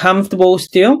uncomfortable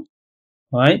still,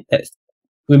 right? That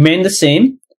remain the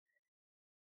same.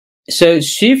 So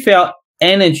she felt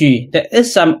energy. There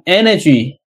is some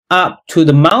energy up to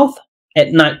the mouth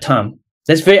at night time.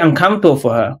 That's very uncomfortable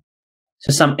for her.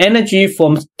 So some energy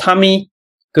from tummy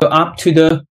go up to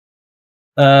the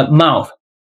mouth.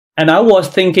 And I was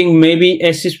thinking maybe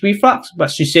acid reflux, but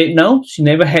she said no, she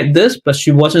never had this, but she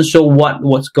wasn't sure what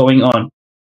was going on.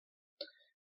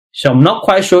 So I'm not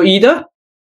quite sure either.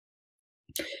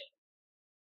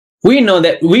 We know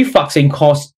that refluxing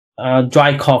causes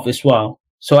dry cough as well.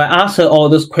 So I asked her all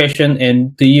those questions,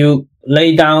 and do you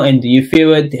lay down and do you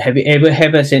feel it? Have you ever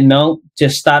had it? I said no,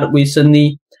 just started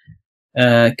recently.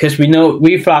 Because we know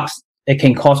reflux, it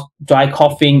can cause dry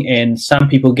coughing, and some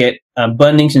people get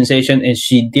burning sensation, and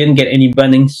she didn't get any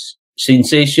burning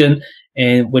sensation.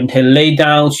 And when she lay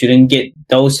down, she didn't get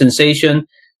those sensations.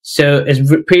 So it's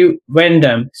pretty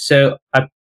random. So I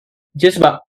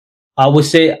would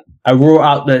say I rule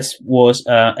out this was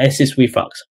acid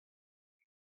reflux.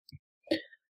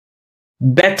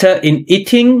 Better in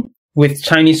eating with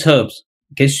Chinese herbs.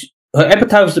 Because her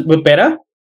appetite was better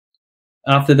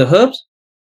after the herbs.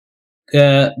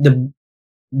 The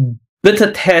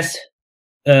bitter taste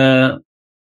better.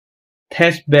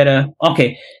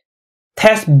 Okay,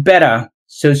 taste better.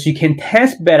 So she can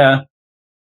taste better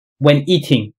when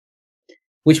eating,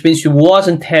 which means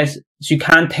she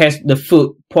can't taste the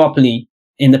food properly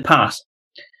in the past.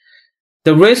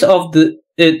 The rest of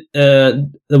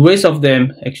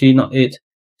them, actually not it,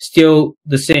 still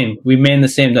the same, remain the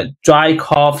same. The dry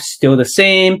cough still the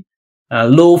same,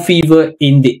 low fever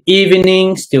in the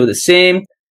evening still the same,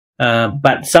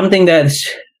 but something that's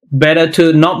better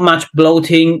too, not much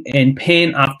bloating and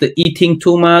pain after eating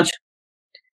too much.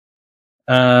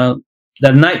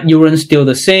 The night urine still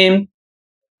the same.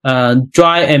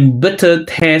 Dry and bitter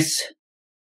taste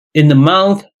in the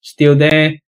mouth still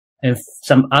there, and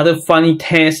some other funny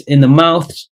taste in the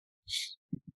mouth.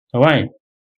 All right.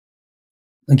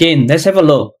 Again, let's have a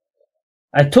look.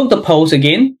 I took the pulse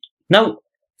again. Now,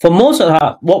 for most of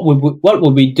her, what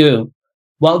would we do?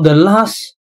 Well, the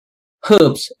last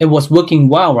herbs, it was working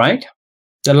well, right?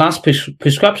 The last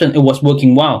prescription, it was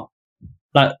working well.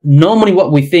 Like normally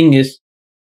what we think is,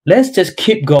 let's just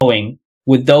keep going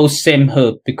with those same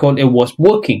herbs because it was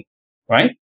working,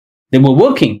 right? They were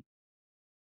working.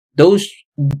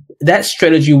 That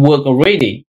strategy worked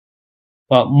already.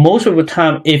 But most of the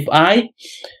time, if I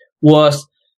was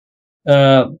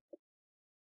the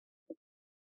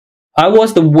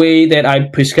way that I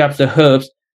prescribe the herbs,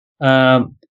 I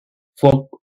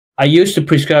used to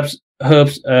prescribe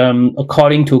herbs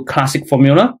according to classic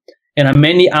formula, and I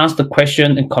mainly ask the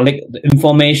question and collect the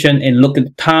information and look at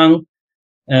the tongue,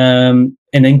 and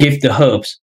then give the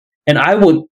herbs. And I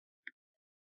would,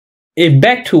 if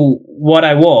back to what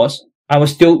I would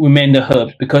still remain the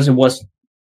herbs because it was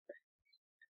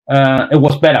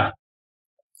better,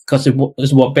 because it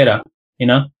was better, you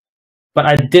know. But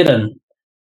I didn't,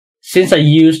 since I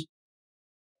used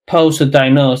pulse to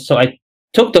diagnose. So I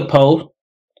took the pulse,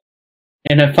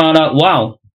 and I found out,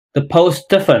 wow, the pulse is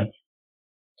different.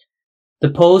 The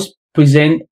pulse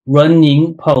present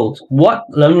running pulse. What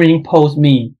running pulse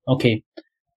mean? Okay,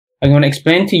 I'm going to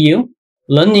explain to you.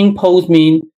 Running pulse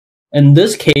mean, in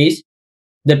this case,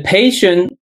 the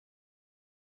patient,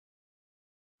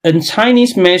 in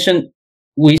Chinese medicine,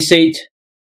 we say,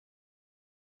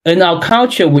 in our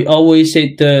culture, we always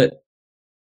say the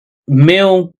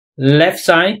male left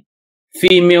side,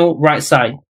 female right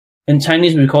side. In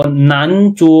Chinese, we call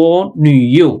男左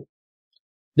女右.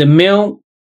 The male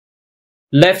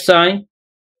left side,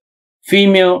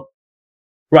 female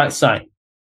right side.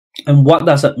 And what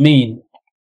does it mean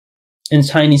in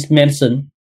Chinese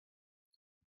medicine?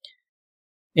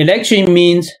 It actually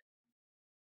means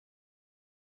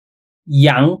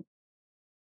yang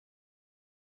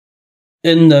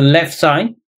in the left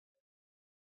side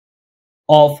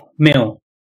of male,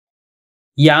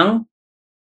 yang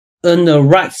in the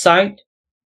right side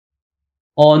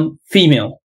on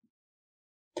female.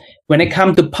 When it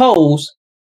comes to pose,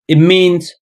 it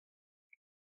means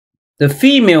the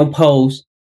female pose,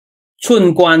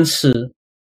 寸关尺,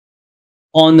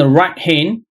 on the right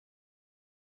hand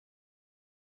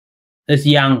is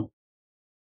yang.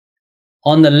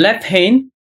 On the left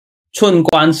hand, 寸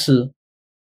关尺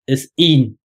is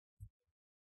yin.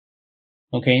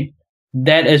 Okay,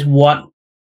 that is what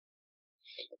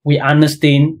we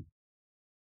understand.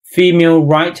 Female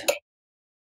right,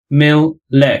 male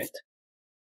left.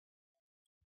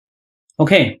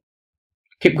 Okay,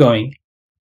 keep going.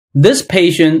 This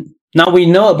patient, now we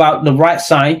know about the right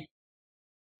side,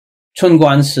 寸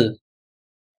关尺.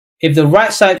 If the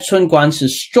right side 寸关尺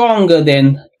is stronger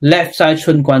than left side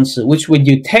寸关尺, which when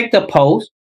you take the pose,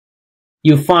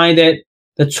 you find that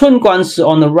the 寸关尺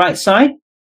on the right side,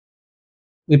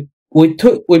 we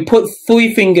put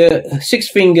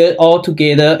 6 fingers all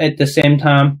together at the same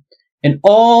time, and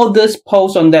all this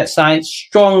pose on that side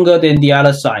stronger than the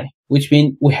other side, which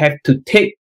means we have to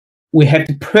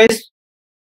press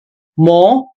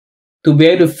more to be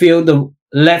able to feel the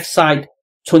left side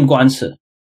寸关尺.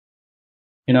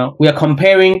 You know, we are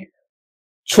comparing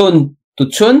寸 to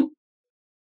寸,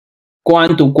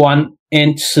 关 to 关,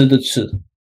 and 尺 to 尺.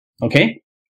 Okay?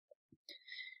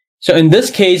 So in this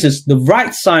case, it's the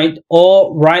right side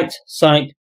or right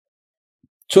side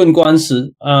寸关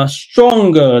尺 are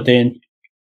stronger than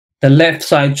the left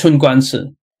side 寸关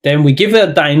尺. Then we give it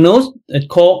a diagnosis. It's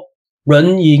called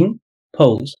人形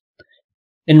pose.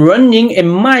 And 人形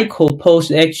and Michael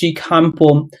pose actually come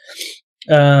from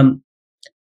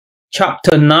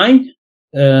chapter 9,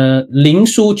 灵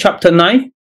书 chapter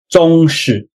 9, 中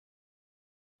史.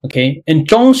 Okay, and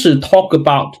中史 talk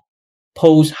about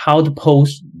pose, how to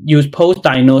pose, use pose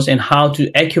diagnose, and how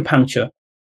to acupuncture.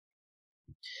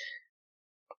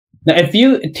 Now, if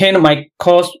you attend my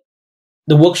course,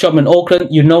 the workshop in Auckland,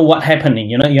 you know what's happening.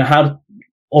 You know, you have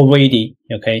already.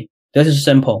 Okay, this is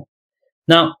simple.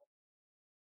 Now,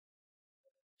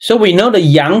 so we know the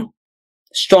yang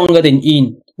stronger than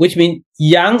yin, which means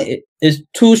yang is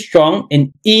too strong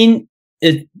and yin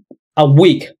is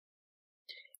weak.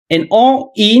 And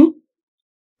all yin,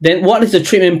 then what is the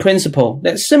treatment principle?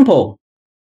 That's simple.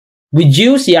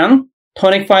 Reduce yang,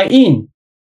 tonify yin.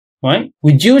 Right?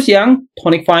 Reduce yang,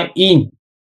 tonify yin.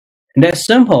 And that's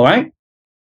simple, right?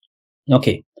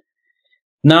 Okay.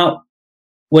 Now,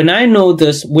 when I know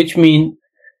this, which means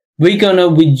we're going to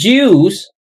reduce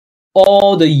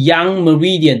all the yang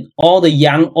meridian, all the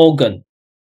yang organ.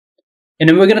 And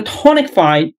then we're going to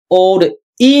tonify all the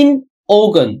yin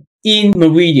organ, yin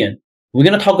meridian. We're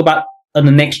going to talk about on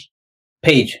the next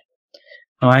page.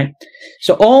 All right.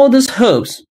 So all these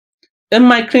herbs in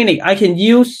my clinic, I can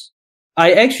use,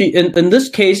 I actually, in this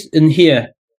case in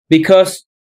here, because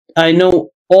I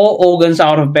know all organs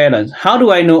out of balance. How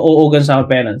do I know all organs out of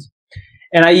balance?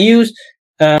 And I use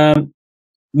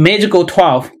Magical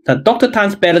 12. The Dr.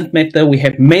 Tan's balance method, we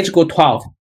have Magical 12.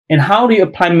 And how do you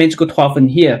apply Magical 12 in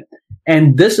here?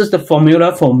 And this is the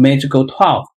formula for Magical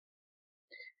 12.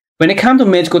 When it comes to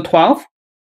Magical 12,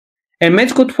 and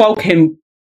Magical 12 can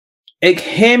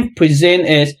present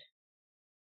as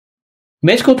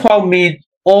Magical 12 means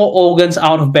all organs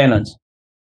out of balance.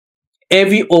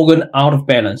 Every organ out of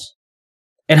balance.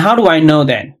 And how do I know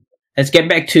that? Let's get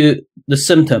back to the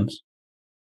symptoms.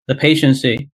 The patient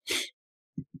say,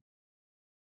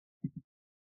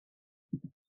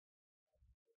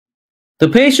 the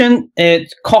patient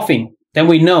is coughing. Then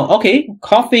we know, okay,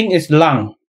 coughing is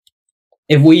lung.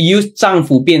 If we use 脏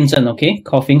腑辩证, okay,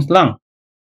 coughing is lung.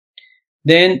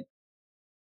 Then,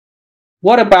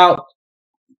 what about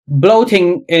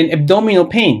bloating and abdominal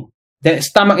pain? That's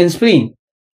stomach and spleen.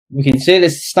 We can say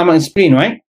that's stomach and spleen,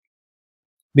 right?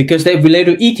 Because they relate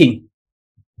to eating.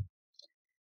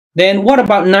 Then what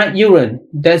about night urine?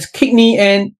 That's kidney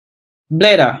and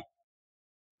bladder.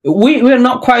 We're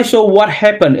not quite sure what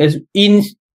happened. Is in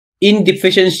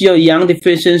deficiency or yang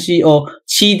deficiency or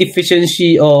qi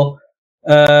deficiency or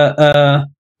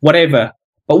whatever.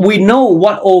 But we know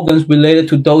what organs related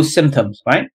to those symptoms,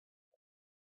 right?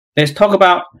 Let's talk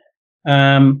about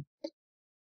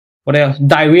what else?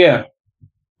 Diarrhea.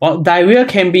 Well, diarrhea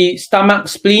can be stomach,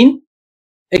 spleen.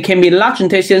 It can be large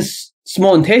intestine,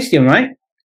 small intestine, right?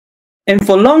 And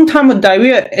for a long time with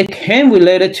diarrhea, it can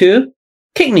relate to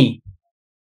kidney,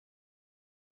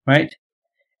 right?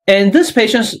 And this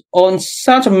patient's on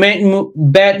such a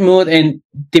bad mood and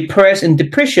depressed and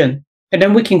depression, and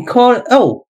then we can call it,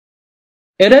 oh,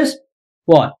 it is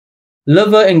what?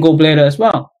 Liver and gallbladder as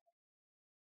well.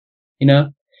 you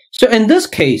know. So in this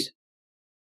case,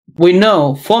 we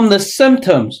know from the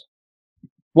symptoms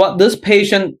what this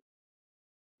patient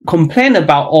complained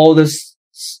about, all these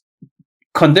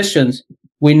conditions.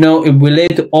 We know it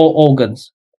relates to all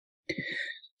organs.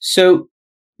 So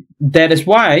that is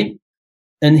why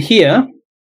in here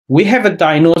we have a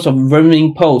diagnosis of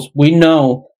running pulse. We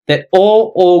know that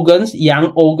all organs,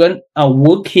 young organs, are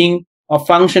working or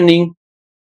functioning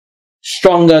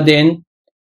stronger than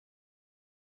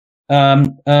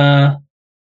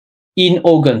in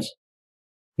organs.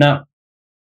 Now,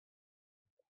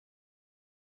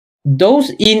 those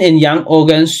in and young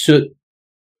organs should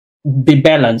be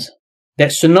balanced.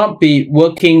 That should not be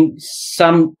working,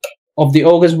 some of the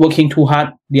organs working too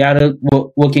hard, the other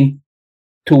working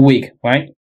too weak, right?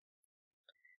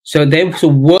 So they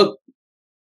should work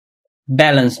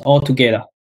balanced all together.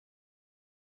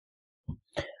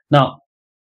 Now,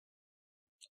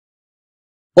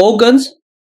 organs.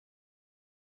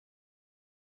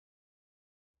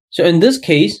 So in this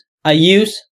case, I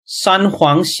use 三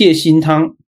黄泻心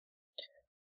汤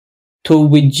to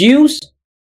reduce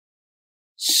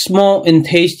small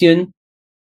intestine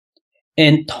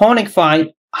and tonify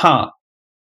heart.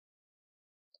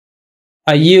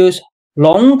 I use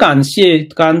龙胆泻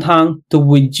肝汤 to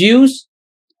reduce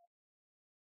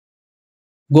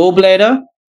gallbladder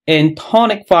and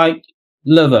tonify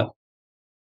liver.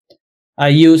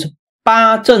 I use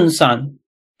八正散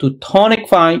to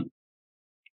tonify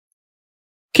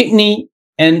kidney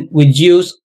and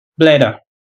reduce bladder.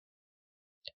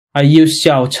 I use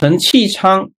小承气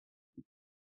汤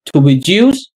to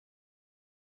reduce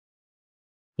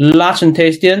large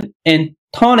intestine and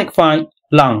tonify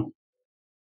lung.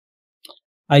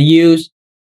 I use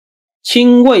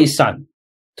清胃散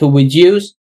to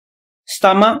reduce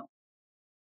stomach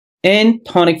and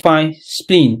tonify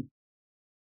spleen.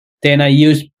 Then I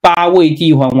use 八味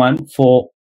地黄丸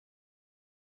for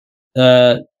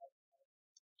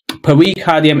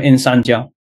pericardium and 三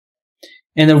焦.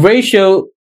 And the ratio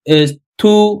is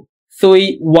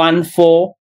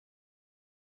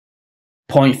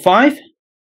 2314.5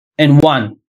 and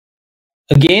 1.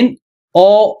 Again,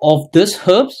 all of these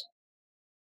herbs,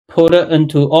 put it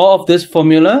into all of this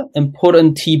formula and put it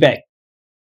in tea bag.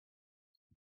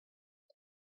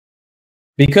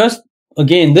 Because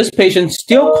again, this patient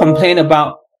still complain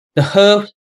about the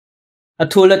herbs are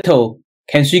too little.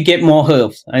 Can she get more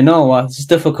herbs? I know it's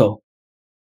difficult.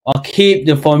 I'll keep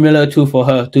the formula too for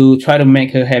her to try to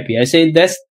make her happy. I say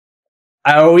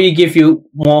I already give you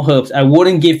more herbs. I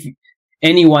wouldn't give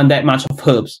anyone that much of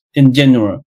herbs in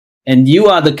general. And you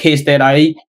are the case that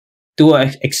I do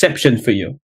an exception for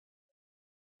you.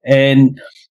 And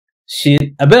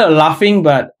she a bit of laughing,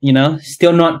 but you know,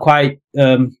 still not quite,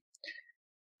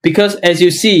 because as you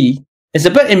see, it's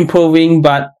a bit improving,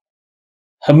 but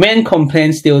her main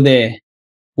complaint still there.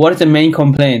 What is the main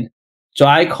complaint?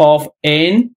 Dry cough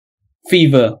and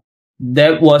fever.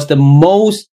 That was the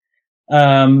most,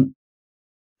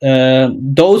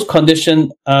 those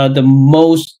conditions are the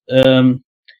most,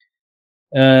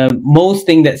 most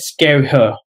thing that scare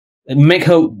her, make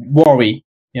her worry,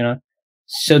 you know.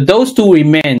 So those two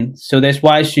remain. So that's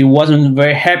why she wasn't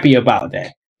very happy about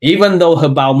that, even though her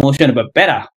bowel motion was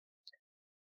better.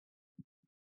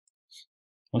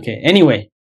 Okay, anyway.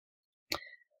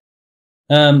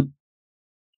 If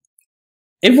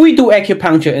we do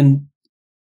acupuncture and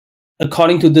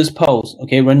according to this pose,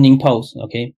 okay, running pose,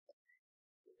 okay,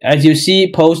 as you see,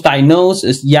 pose diagnosed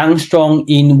is young, strong,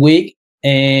 in, weak,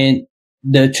 and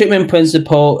the treatment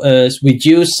principle is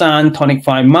reduce sun,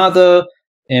 tonify mother,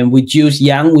 and reduce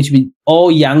yang, which means all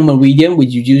yang meridian,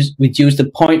 which reduce the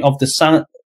point of the sun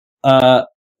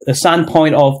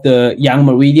point of the yang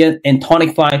meridian, and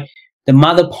tonify the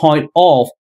mother point of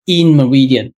yin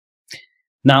meridian.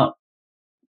 Now,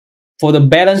 for the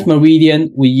balanced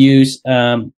meridian, we use,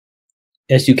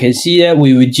 as you can see there,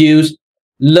 we reduce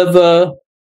liver,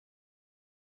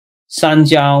 三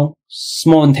焦,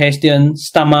 small intestine,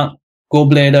 stomach,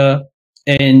 gallbladder,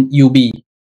 and UB.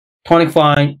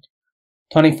 Tonify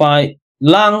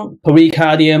lung,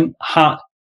 pericardium, heart,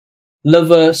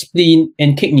 liver, spleen,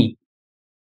 and kidney.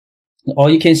 All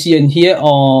you can see in here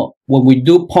are when we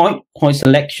do point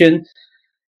selection,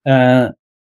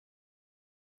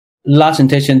 large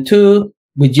intestine 2,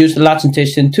 reduce large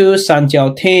intestine 2, 三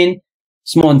焦 10,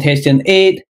 small intestine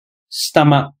 8,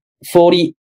 stomach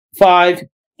 45,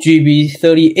 GB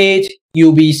 38,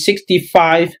 UB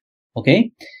 65,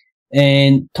 okay,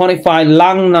 and tonify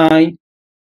lung 9,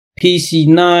 PC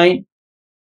 9,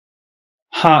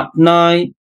 heart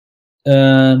 9,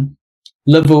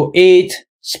 liver 8,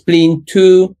 spleen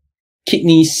 2,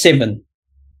 kidney 7.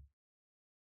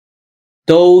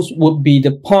 those would be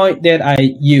the point that I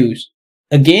use.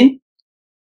 Again,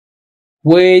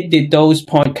 where did those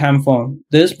points come from?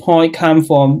 This point come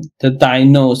from the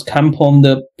diagnose, come from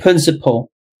the principle,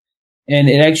 and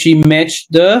it actually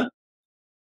matched the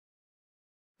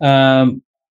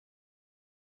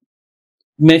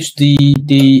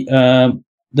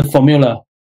formula.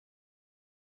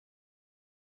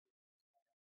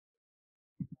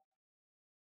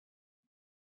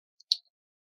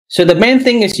 So the main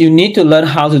thing is you need to learn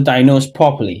how to diagnose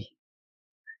properly.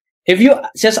 If you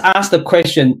just ask the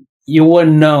question, you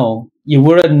wouldn't know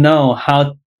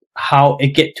how it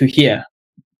get to here,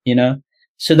 you know.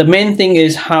 So the main thing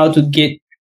is how to get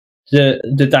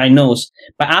the diagnose.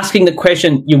 By asking the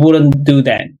question, you wouldn't do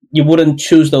that. You wouldn't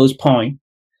choose those points.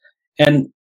 And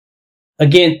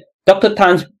again, Dr.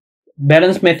 Tan's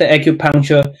balance method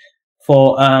acupuncture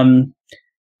for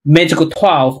medical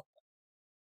 12,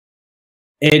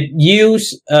 it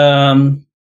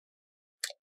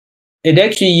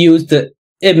actually used the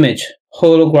image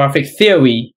holographic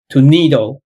theory to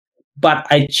needle, but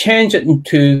I changed it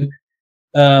into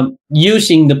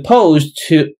using the pose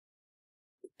to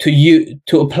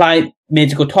apply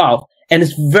medical 12, and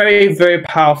it's very, very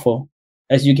powerful,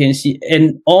 as you can see.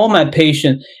 And all my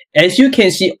patients, as you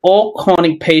can see, all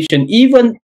chronic patients,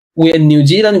 even we're in New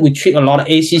Zealand, we treat a lot of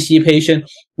ACC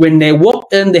patients. When they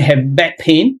walk in, they have back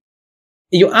pain.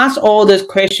 You ask all these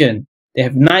questions. They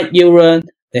have night urine,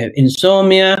 they have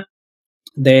insomnia,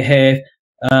 they have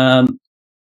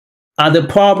other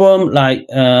problems like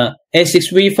acid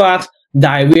reflux,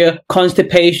 diarrhea,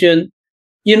 constipation.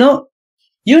 You know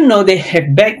they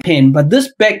have back pain, but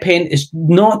this back pain is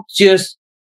not just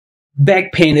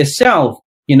back pain itself,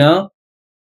 you know.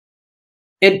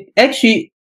 It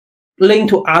actually linked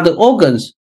to other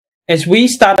organs. As we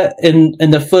started in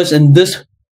this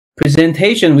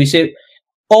presentation, we said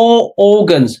all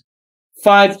organs,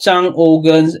 5 Zhang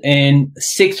organs and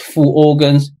 6 Fu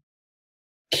organs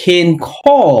can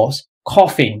cause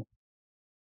coughing,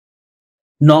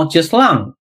 not just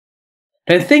lung.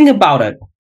 Then think about it.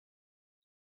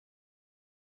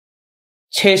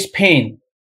 Chest pain,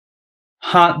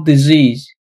 heart disease,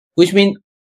 which means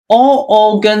all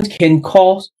organs can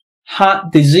cause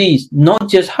heart disease, not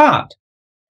just heart.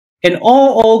 And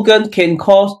all organs can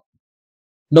cause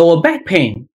lower back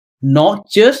pain, not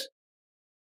just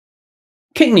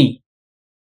kidney,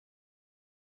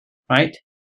 right?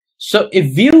 So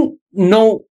if you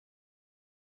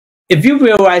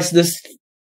realize this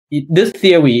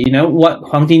theory, you know, what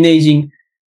Huang Nejing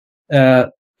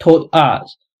taught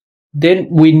us, then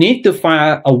we need to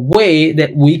find a way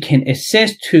that we can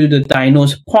access to the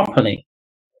diagnosis properly.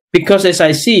 Because as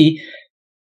I see,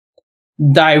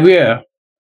 diarrhea,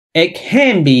 it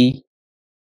can be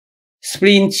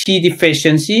spleen qi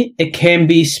deficiency, it can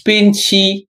be spleen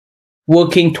qi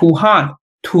working too hard,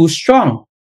 too strong,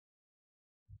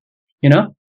 you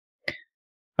know.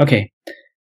 Okay,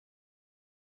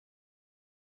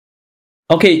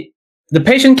 the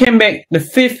patient came back the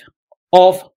 5th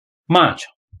of March.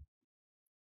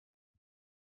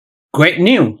 Great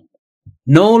news,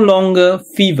 no longer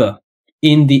fever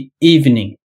in the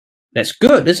evening. That's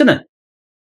good, isn't it?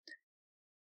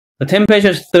 The temperature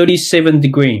is 37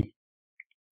 degrees.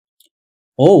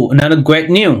 Oh, another great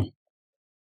news.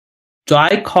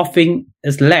 Dry coughing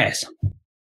is less.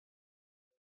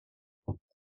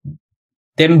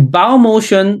 Then bowel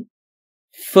motion,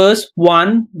 first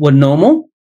one were normal,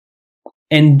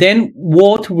 and then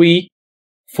watery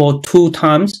for 2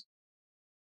 times.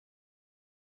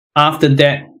 After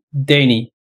that,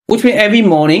 daily, which means every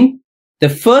morning, the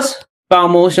first bowel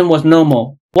motion was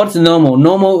normal. What's normal?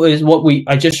 Normal is what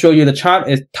I just showed you the chart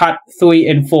is type 3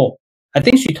 and 4. I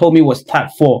think she told me it was type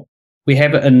 4. We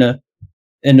have it in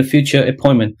the future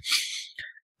appointment.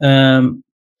 Then,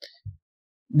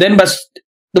 but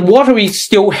the watery is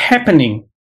still happening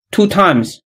 2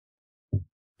 times.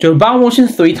 So bowel motion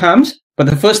 3 times, but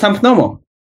the first time normal.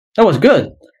 That was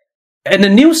good. And the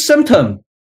new symptom,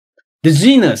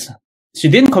 dizziness. She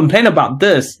didn't complain about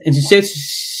this, and she said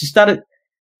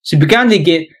she began to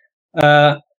get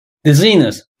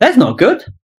dizziness. That's not good.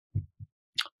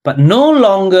 But no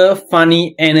longer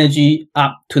funny energy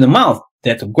up to the mouth.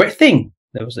 That's a great thing.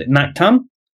 That was at night time.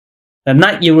 The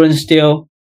night urine still,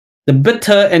 the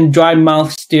bitter and dry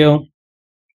mouth still.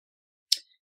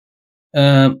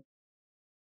 I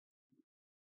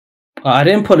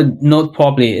didn't put a note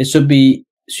properly. It should be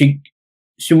she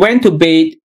went to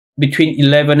bed between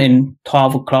 11 and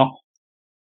 12 o'clock.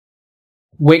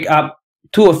 Wake up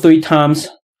 2 or 3 times.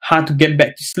 Hard to get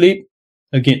back to sleep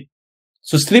again.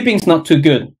 So sleeping is not too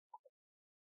good.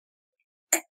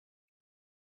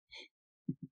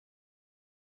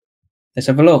 Let's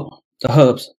have a look. The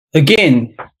herbs.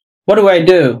 Again, what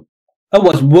do? It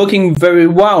was working very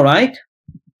well, right?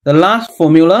 The last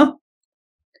formula,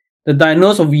 the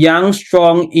diagnosis of young,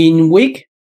 strong, in, weak,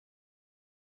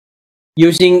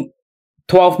 using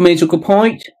 12 magical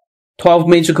point, 12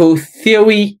 magical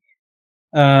theory,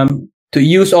 to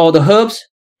use all the herbs,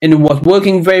 and it was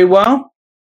working very well.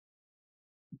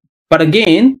 But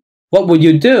again, what would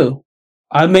you do?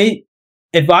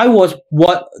 If I was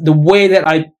the way that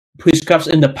I prescribed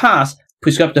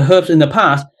the herbs in the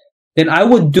past, then I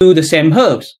would do the same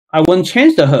herbs. I wouldn't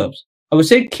change the herbs. I would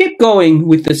say keep going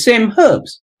with the same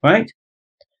herbs, right?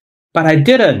 But I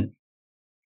didn't.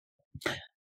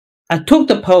 I took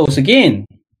the pose again,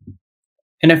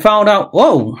 and I found out,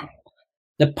 whoa,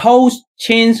 the pose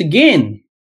changed again.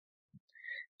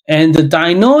 And the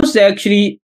diagnosis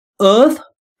actually earth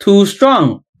too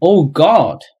strong. Oh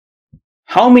God.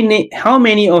 How many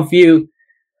of you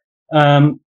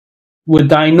would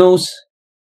diagnose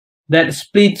that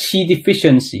split chi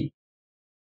deficiency?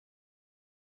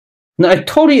 Now, I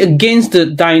totally against the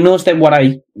diagnosis that what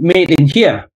I made in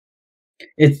here.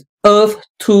 It's earth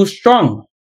too strong.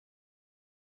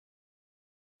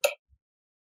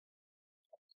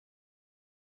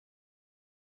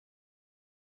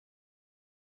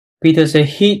 Peter said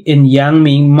heat in yang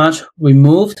mean much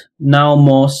removed, now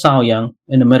more sao yang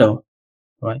in the middle,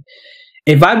 right?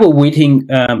 If I were waiting,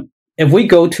 if we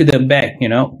go to the back, you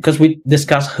know, because we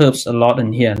discuss herbs a lot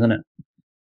in here, isn't it?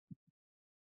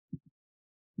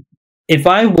 If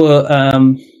I were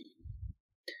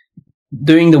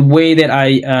doing the way that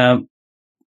I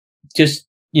just,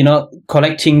 you know,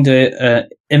 collecting the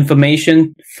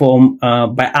information from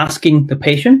by asking the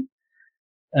patient,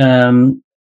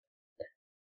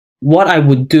 what I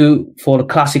would do for the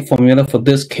classic formula for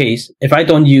this case, if I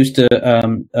don't use the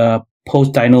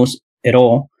post-diagnose at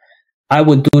all, I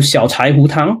would do 小柴胡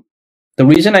汤. The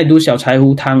reason I do 小柴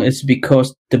胡汤 is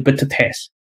because the bitter taste,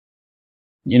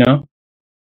 you know,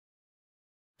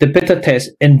 the bitter taste.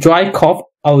 And dry cough,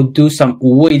 I would do some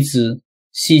五味子,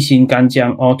 细辛干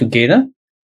姜 all together.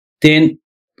 Then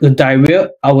the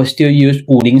diarrhea, I will still use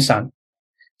五苓散.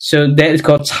 So that is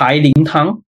called 柴苓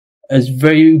汤. It's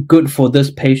very good for this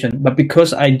patient. But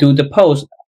because I do the post,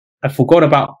 I forget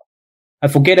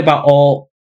about all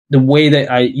the way that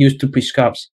I used to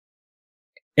prescribe.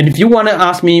 And if you want to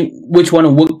ask me which one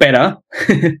will work better,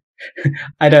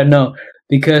 I don't know.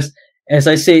 Because as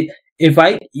I say, if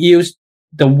I use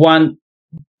the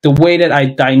way that I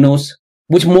diagnose,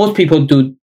 which most people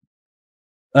do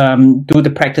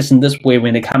the practice in this way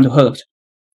when they come to herbs,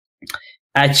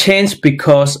 I change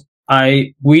because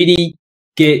I really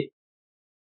get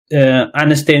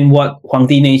understand what Huang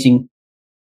Di Neijing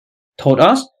told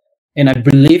us, and I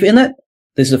believe in it.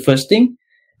 This is the first thing.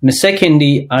 And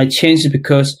secondly, I changed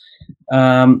because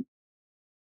when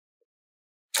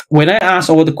I ask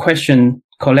all the questions,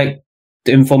 collect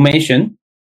the information,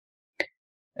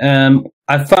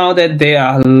 I found that there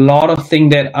are a lot of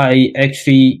things that I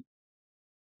actually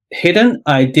hidden.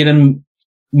 I didn't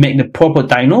make the proper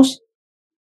diagnosis.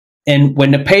 And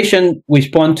when the patient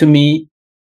respond to me,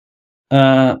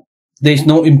 there's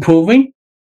no improving,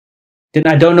 then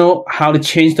I don't know how to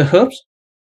change the herbs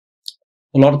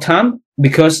a lot of time,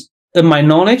 because in my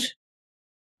knowledge,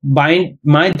 my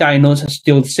diagnosis is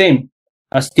still the same,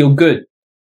 are still good.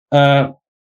 And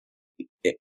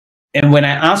when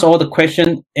I ask all the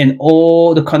questions and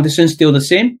all the conditions still the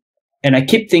same, and I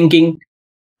keep thinking,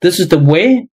 this is the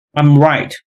way, I'm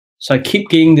right. So I keep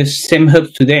giving the same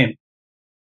herbs to them.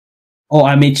 Or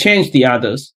I may change the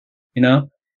others, you know.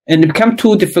 And it becomes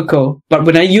too difficult. But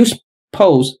when I use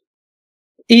pose,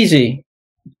 easy.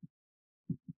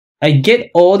 I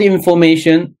get all the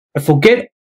information. I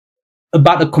forget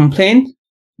about the complaint,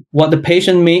 what the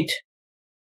patient made.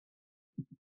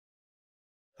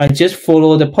 I just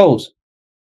follow the pose.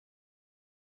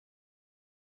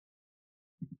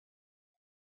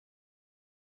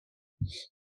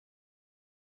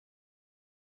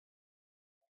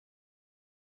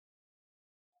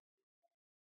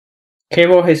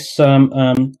 Carol has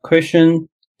some question.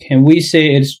 Can we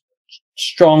say it's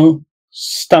strong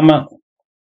stomach,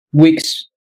 weak?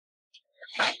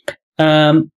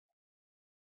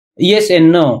 Yes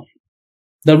and no.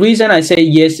 The reason I say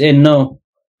yes and no,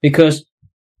 because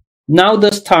now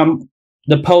this time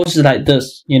the pose is like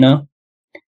this, you know.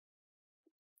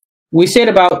 We said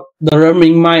about the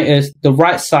learning mind is the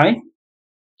right side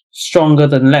stronger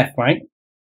than left, right?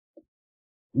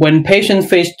 When patient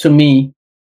face to me,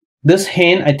 this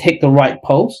hand I take the right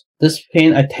pose, this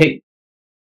hand I take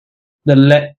the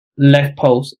left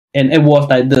pose, and it was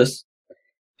like this.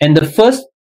 And the first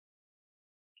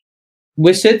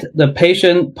visit, the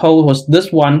patient pose was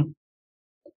this one.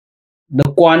 The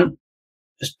guan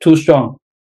is too strong.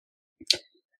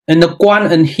 And the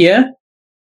guan in here,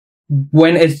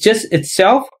 when it's just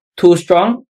itself too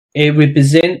strong, it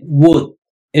represents wood.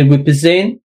 It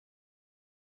represents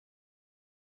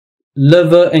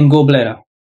liver and gallbladder.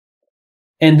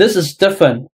 And this is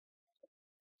different.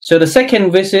 So the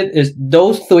second visit is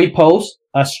those 3 poles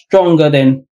are stronger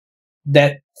than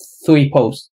that 3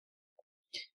 poles.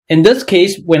 In this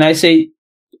case, when I say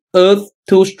earth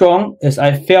too strong, is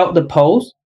I felt the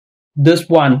poles. This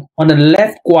one on the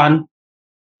left guan,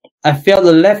 I felt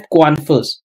the left guan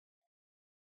first.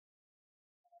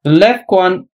 The left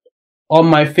guan on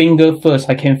my finger first.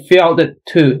 I can feel it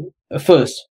too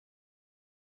first.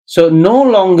 So no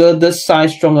longer this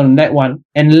side stronger than that one.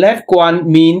 And left guan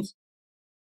means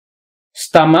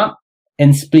stomach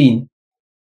and spleen.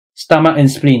 Stomach and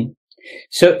spleen.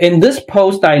 So in this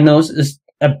post diagnosis is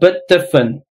a bit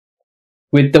different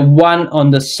with the one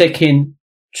on the second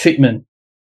treatment.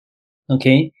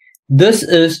 Okay, this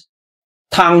is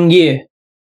汤液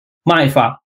脉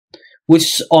法, which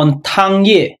is on 汤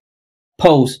液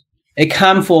pose. It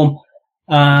comes from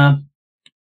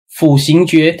辅行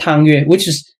诀汤液, which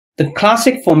is the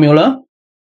classic formula.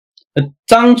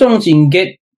 Zhang Zhongjing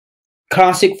get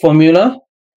classic formula,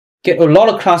 get a lot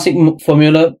of classic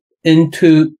formula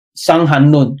into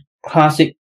Sanghan Nun,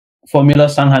 classic formula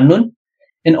Sanghan Nun.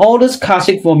 And all this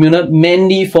classic formula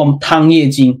mainly from Tang Ye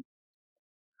Jing,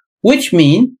 which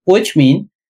mean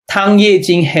Tang Ye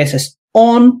Jing has its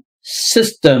own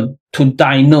system to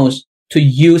diagnose, to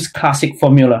use classic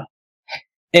formula,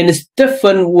 and it's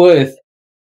different with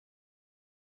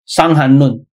Sanghan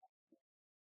Nun.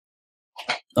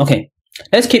 Okay,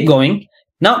 let's keep going.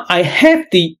 Now I have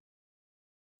the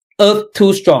earth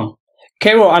too strong.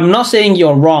 Carol, I'm not saying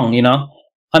you're wrong, you know.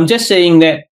 I'm just saying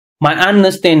that my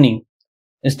understanding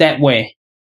is that way.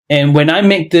 And when I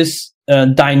make this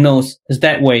diagnose is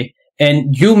that way.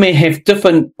 And you may have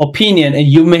different opinion and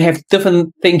you may have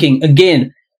different thinking.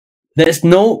 Again, there's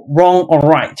no wrong or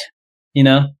right. You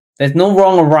know, there's no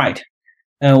wrong or right.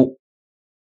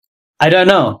 I don't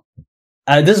know.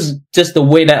 This is just the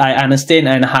way that I understand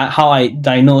and how I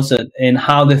diagnose it and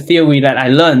how the theory that I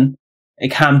learned it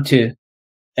come to.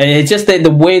 And it's just that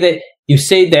the way that you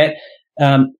say that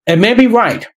it may be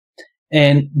right,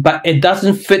 but it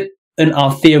doesn't fit in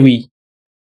our theory.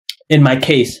 In my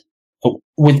case,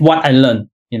 with what I learned,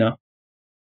 you know.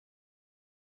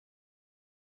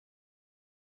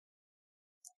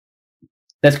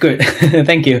 That's good.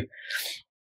 Thank you.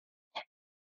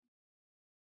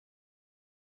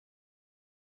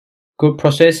 Good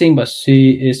processing, but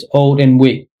she is old and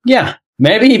weak. Yeah,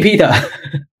 maybe Peter.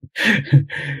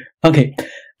 Okay,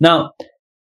 now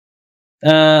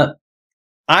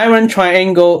iron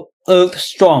triangle, earth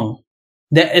strong.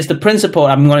 That is the principle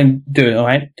I'm going to do. All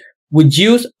right,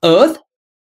 reduce earth,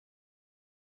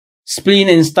 spleen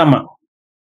and stomach,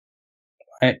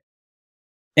 right,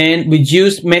 and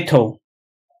reduce metal,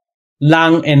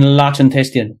 lung and large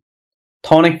intestine,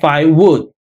 tonify wood,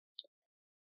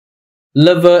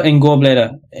 liver and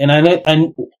gallbladder. And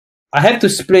I have to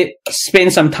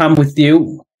spend some time with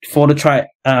you for the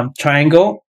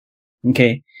triangle.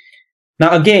 Okay,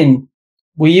 now again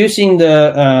we're using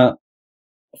the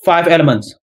 5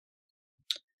 elements.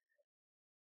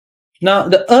 Now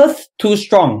the earth too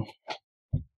strong.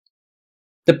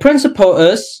 The principle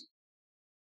is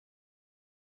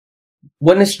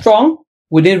when it's strong,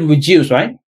 we need to reduce,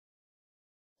 right?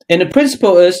 And the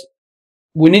principle is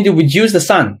we need to reduce the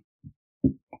sun.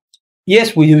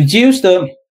 Yes, we reduce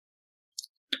the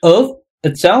earth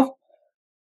itself.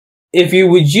 If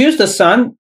you reduce the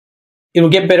sun, it will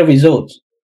get better results.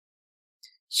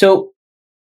 So,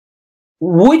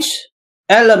 which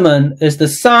element is the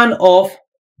son of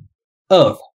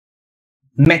earth?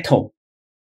 Metal.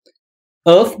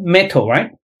 Earth, metal,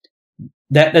 right?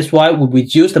 That's why we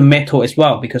reduce the metal as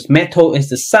well, because metal is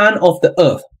the son of the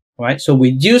earth, right? So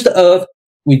reduce the earth,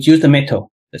 reduce the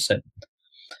metal. That's it.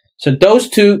 So those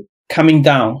two coming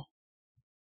down.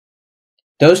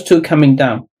 Those two coming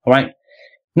down, all right?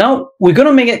 Now we're going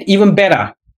to make it even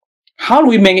better. How do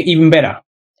we make it even better?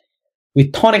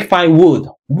 We tonify wood.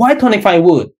 Why tonify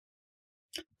wood?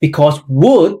 Because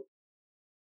wood,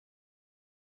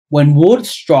 when wood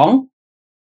is strong,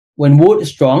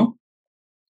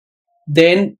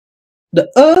 then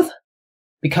the earth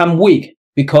become weak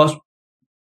because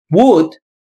wood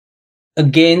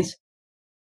against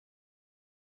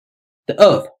the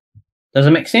earth. Does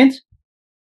it make sense?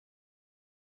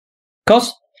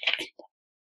 Because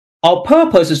our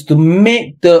purpose is to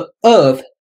make the earth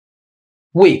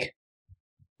weak.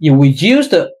 You reduce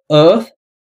the earth,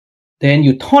 then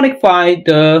you tonify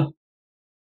the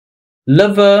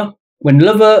liver. When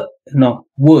the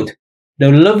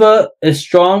liver is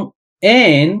strong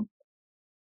and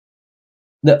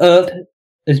the earth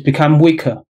has become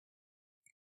weaker.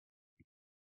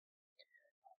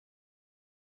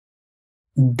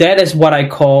 That is what I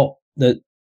call the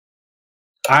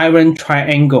iron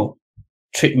triangle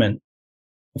treatment.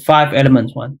 5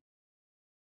 elements one.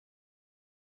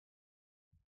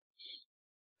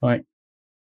 All right.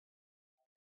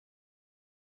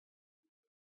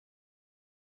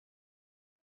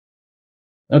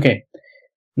 Okay.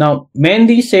 Now,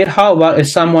 Mandy said, how about if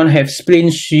someone have spleen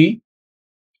Xu,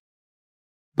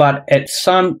 but at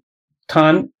the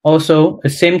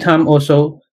same time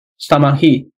also stomach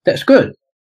heat? That's good.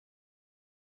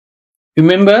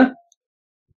 Remember,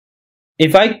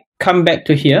 if I come back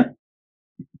to here,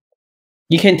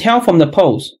 you can tell from the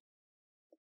pose.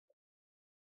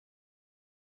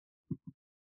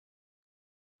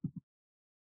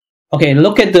 Okay,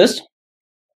 look at this.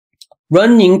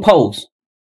 Running pose.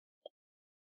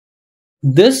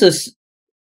 This is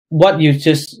what you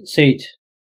just said.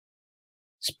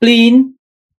 Spleen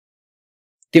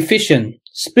deficient.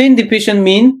 Spleen deficient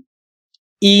mean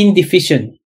yin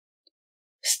deficient.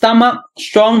 Stomach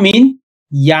strong mean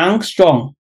yang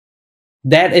strong.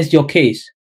 That is your case.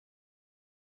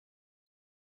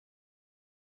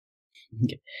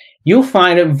 Okay. You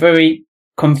find it very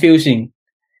confusing.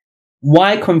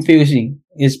 Why confusing?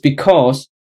 Is because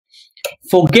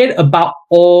forget about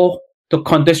all the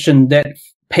condition that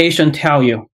patient tell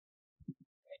you.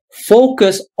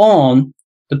 Focus on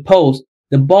the pose.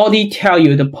 The body tell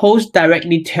you, the pose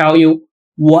directly tell you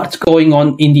what's going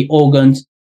on in the organs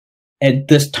at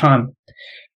this time.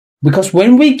 Because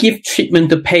when we give treatment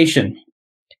to patient,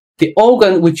 we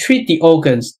treat the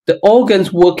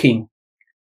organs working.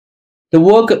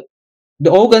 The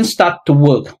organs start to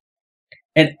work.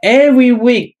 And every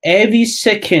week, every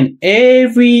second,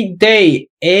 every day,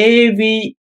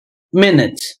 every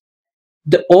minute,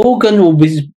 the organ will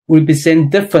represent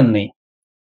differently.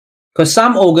 Because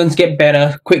some organs get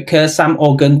better quicker, some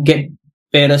organs get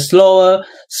better slower,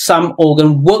 some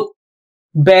organs work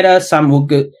better, some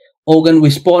organ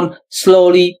respond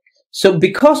slowly. So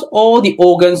because all the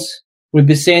organs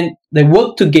they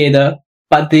work together,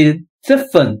 but they're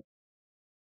different.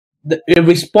 They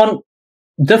respond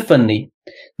differently.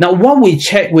 Now, what we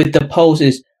check with the pose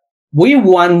is we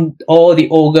want all the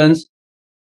organs,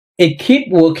 it keep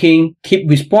working, keep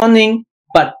responding,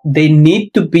 but they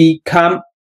need to become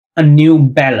a new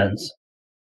balance.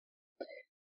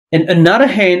 On the other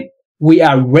hand, we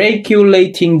are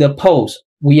regulating the pose.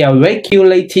 We are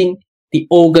regulating the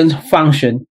organ's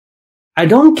function. I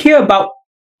don't care about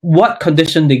what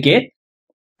condition they get.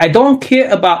 I don't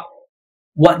care about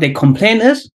what their complaint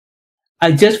is.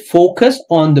 I just focus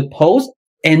on the pose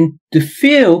and to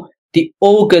feel the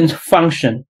organ's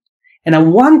function. And I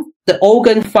want the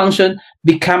organ function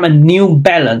become a new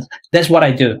balance. That's what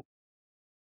I do.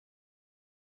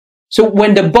 So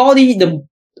when the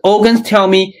organs tell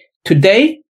me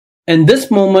today, in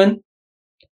this moment,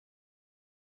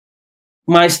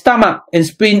 my stomach and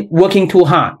spleen working too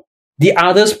hard, the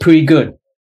others pretty good,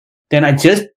 then I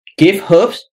just give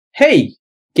herbs. Hey,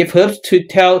 give herbs to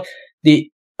tell the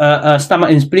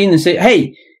stomach and spleen and say,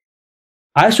 hey,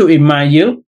 I should remind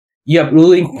you, you are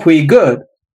doing pretty good.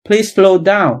 Please slow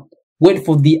down. Wait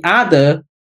for the other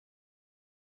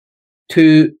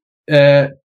to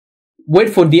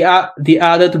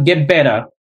get better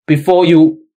before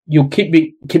you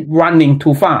keep running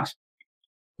too fast.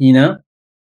 You know.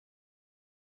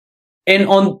 And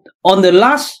on the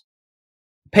last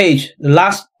page, the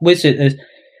last visit is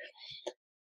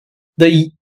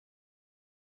the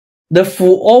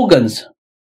full organs.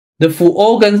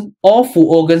 All full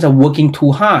organs are working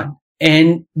too hard,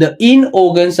 and the in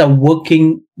organs are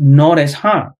working not as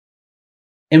hard.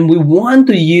 And we want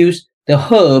to use the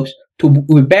herbs to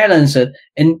rebalance it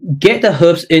and get the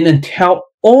herbs in and tell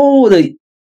all the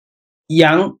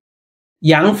yang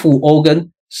full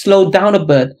organ slow down a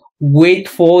bit, wait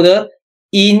for the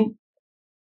in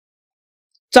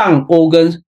zhang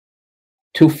organs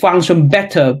to function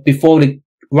better before the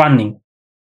running.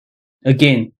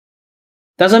 Again,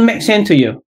 doesn't make sense to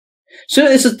you. So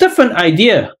it's a different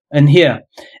idea in here.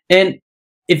 And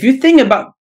if you think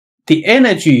about the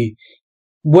energy,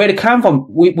 where it comes from,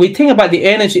 we think about the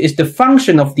energy is the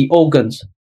function of the organs,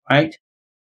 right?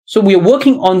 So we're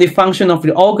working on the function of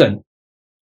the organ.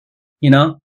 You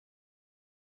know,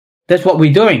 that's what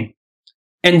we're doing.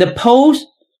 And the pose,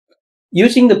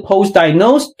 using the pose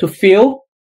diagnose to feel,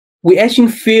 we're actually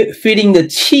feeling the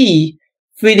qi,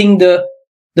 feeling the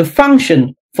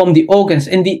function from the organs.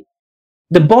 And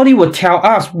the body will tell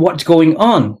us what's going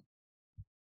on.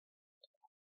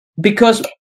 Because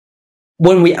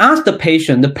when we ask the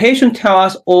patient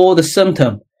tells us all the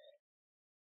symptoms.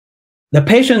 The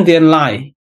patient didn't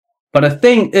lie. But the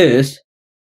thing is,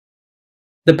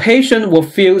 the patient will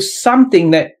feel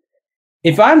something that,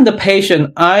 if I'm the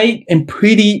patient, I am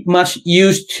pretty much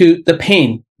used to the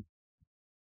pain.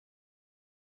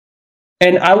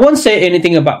 And I won't say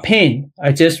anything about pain.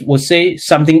 I just will say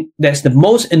something that's the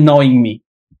most annoying me.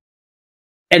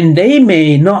 And they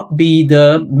may not be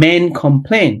the main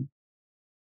complaint.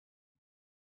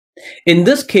 In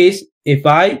this case, if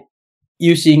I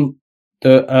using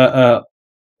the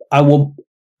I will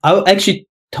actually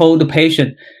tell the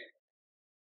patient,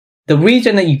 the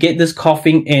reason that you get this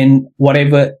coughing and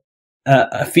whatever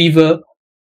fever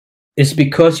is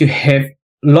because you have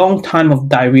long time of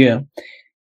diarrhea.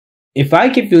 If I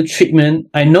give you treatment,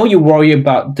 I know you worry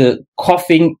about the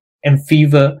coughing and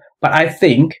fever, but I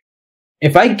think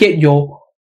if I get your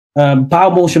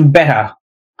bowel motion better,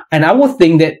 and I would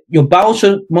think that your bowel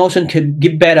motion should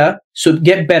get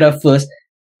better first,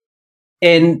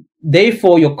 and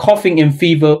therefore your coughing and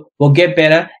fever will get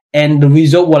better, and the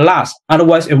result will last.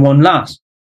 Otherwise, it won't last.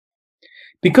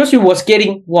 Because you was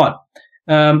getting what?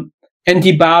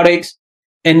 Antibiotics,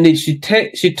 and she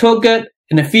took it,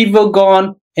 and the fever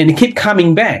gone, and it keep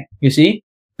coming back, you see?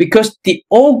 Because the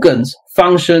organs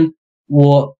function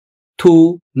were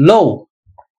too low.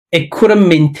 It couldn't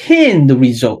maintain the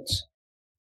results.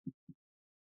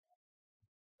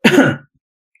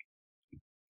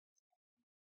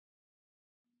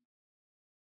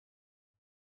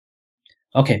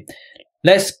 Okay,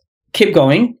 let's keep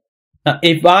going. Now,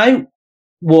 if I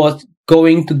was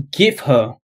going to give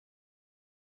her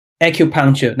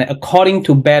acupuncture, now, according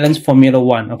to Balance Formula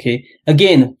 1, okay,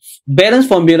 again, Balance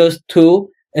Formula 2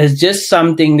 is just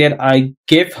something that I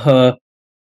give her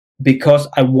because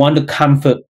I want to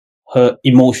comfort her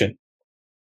emotion.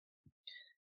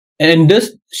 And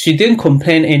this, she didn't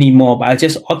complain anymore, but I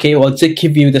just, okay, well, just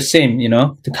give you the same, you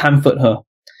know, to comfort her.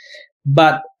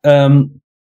 But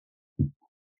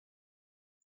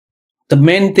the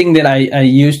main thing that I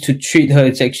use to treat her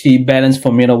is actually Balance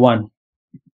Formula 1.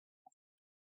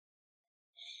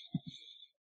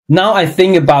 Now I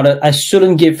think about it, I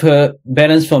shouldn't give her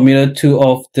Balance Formula 2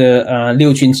 of the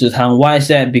Liu Qun Zhi Tang. Why is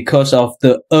that? Because of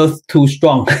the earth too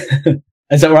strong.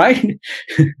 Is that right?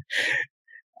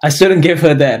 I shouldn't give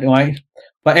her that, right?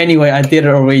 But anyway, I did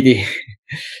it already.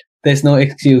 There's no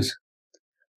excuse.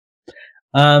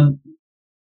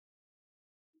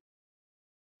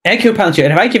 Acupuncture,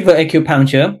 if I give her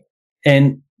acupuncture,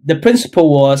 and the principle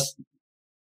was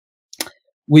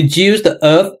reduce the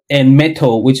earth and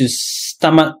metal, which is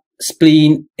stomach,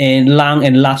 spleen, and lung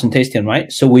and large intestine,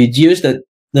 right? So we reduce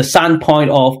the sun point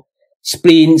of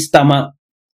spleen, stomach,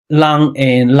 lung,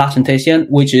 and large intestine,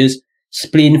 which is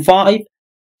spleen 5,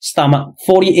 stomach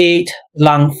 48,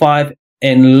 lung 5,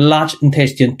 and large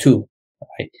intestine 2.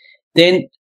 Right? Then,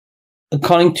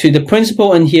 according to the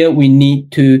principle in here, we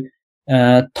need to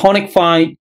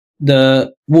tonicify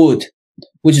the wound,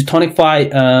 which is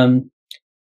tonicify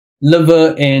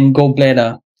liver and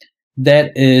gallbladder.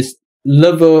 That is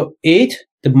liver 8,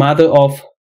 the mother of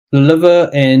the liver,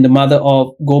 and the mother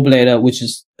of gallbladder, which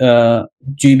is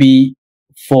GB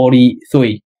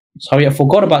 43. Sorry, I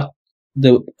forgot about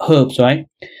the herbs, right?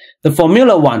 The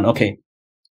Formula 1, okay.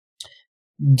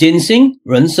 Ginseng,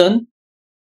 Rensen,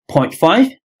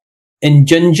 0.5, and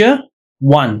ginger,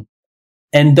 1.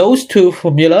 And those two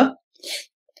formula,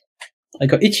 I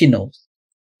got itchy nose,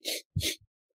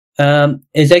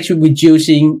 is actually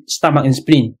reducing stomach and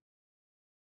spleen.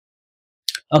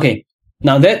 Okay,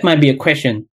 now that might be a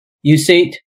question. You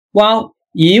said, well,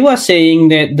 you are saying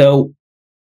that the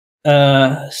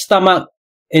stomach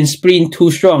and spleen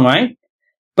too strong, right?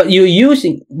 But you're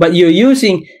using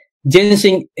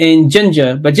ginseng and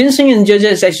ginger. But ginseng and ginger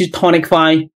is actually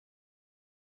tonicify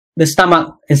the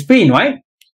stomach and spleen, right?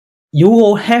 You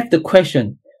will have the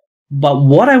question. But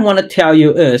what I want to tell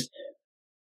you is,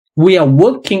 we are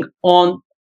working on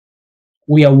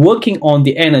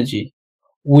the energy.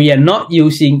 We are not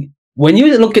using, when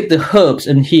you look at the herbs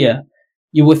in here,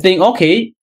 you would think,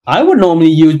 okay, I would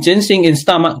normally use ginseng and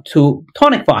stomach to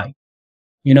tonify,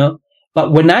 you know.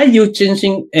 But when I use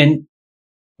ginseng and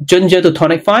ginger to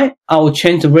tonify, I will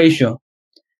change the ratio.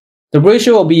 The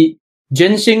ratio will be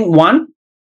ginseng 1,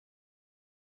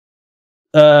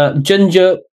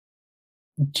 ginger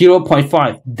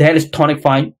 0.5. That is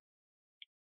tonify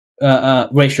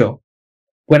ratio.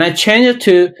 When I change it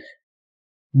to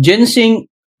ginseng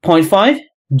 0.5,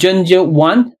 ginger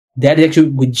 1, that actually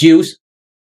reduce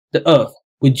the earth,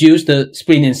 reduce the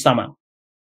spleen and stomach.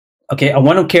 Okay, I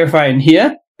want to clarify in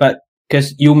here, but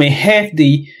because you may have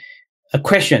a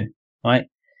question, right?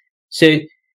 So,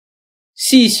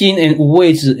 细心 and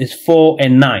位置 is 4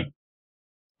 and 9,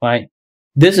 right?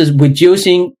 This is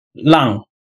reducing lung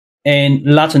and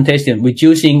large intestine,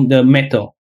 reducing the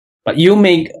metal. But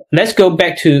let's go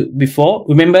back to before.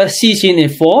 Remember, 细心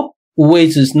is 4, 位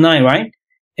置 is 9, right?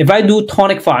 If I do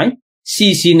tonify,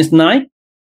 细心 is 9,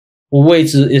 位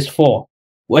置 is 4.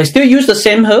 I still use the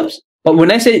same herbs, but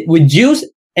when I say reduce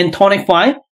and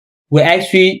tonify, we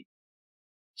actually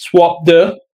swap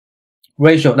the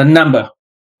ratio, the number.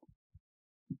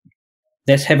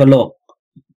 Let's have a look.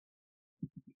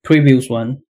 Previous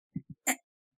one.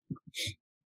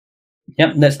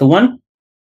 Yep, that's the one.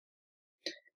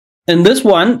 And this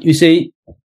one, you see,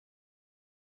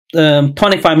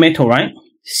 tonify metal, right?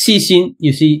 细心,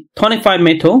 you see, tonify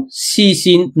metal, 细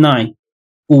心 9,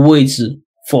 位置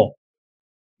 4.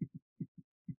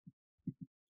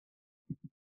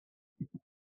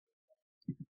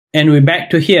 And we're back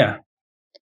to here.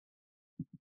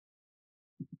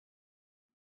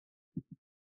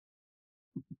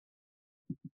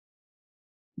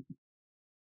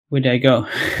 Where did I go?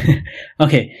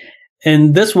 Okay,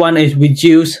 and this one is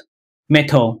reduce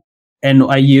metal, and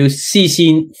I use 细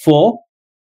心 4,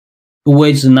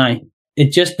 位置 9.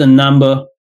 It's just the number,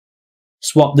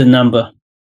 swap the number.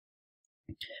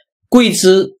 桂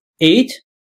枝 8,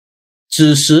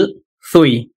 枳实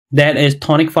 3. That is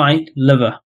tonified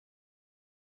liver.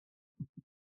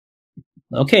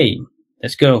 Okay,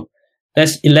 let's go.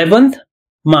 That's 11th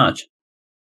March.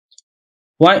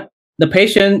 Right? The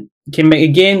patient came back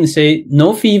again and say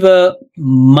no fever,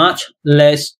 much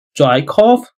less dry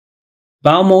cough.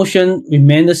 Bowel motion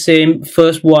remained the same.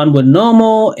 First one was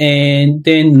normal and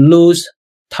then loose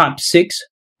type 6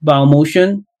 bowel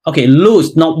motion. Okay,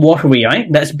 loose, not watery, right?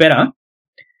 That's better.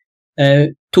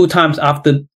 2 times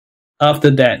after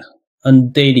that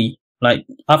on daily. Like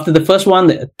after the first one,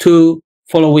 the 2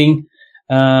 following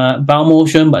bowel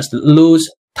motion, but loose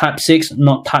type 6,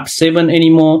 not type 7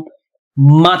 anymore.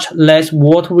 Much less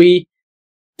watery.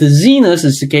 Dizziness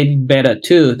is getting better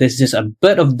too. There's just a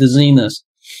bit of dizziness.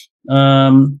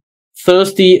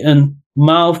 Thirsty and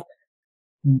mouth,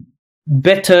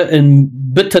 better and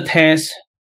bitter taste.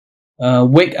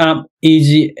 Wake up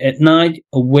easy at night,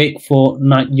 awake for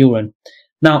night urine.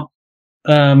 Now,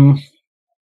 I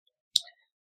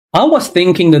was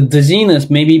thinking the dizziness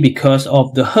maybe because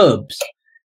of the herbs.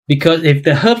 Because if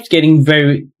the herbs getting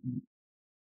very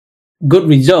good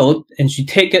result and she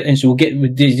take it and she will get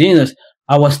with dizziness,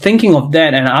 I was thinking of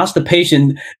that and I asked the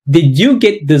patient, did you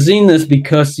get dizziness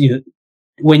because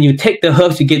when you take the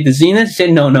herbs you get dizziness? He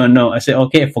said, no. I said,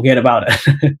 okay, forget about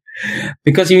it.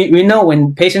 Because we know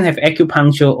when patients have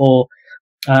acupuncture or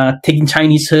taking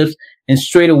Chinese herbs and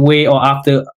straight away or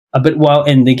after a bit while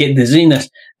and they get dizziness,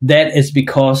 that is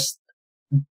because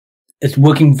it's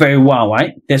working very well,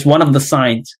 right? That's one of the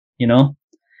signs, you know.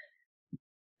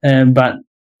 But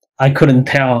I couldn't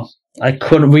tell. I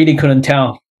really couldn't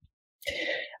tell.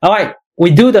 All right, we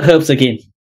do the herbs again.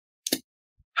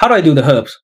 How do I do the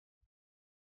herbs?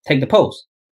 Take the pose.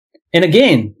 And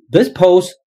again, this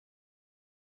pose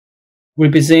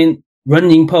represent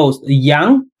running pose. The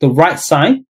yang, the right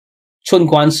side, 春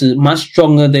关是 much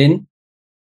stronger than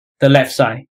the left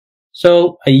side.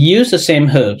 So I use the same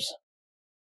herbs.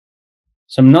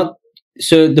 So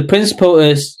the principle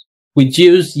is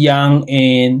reduce yang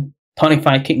and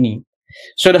tonify kidney.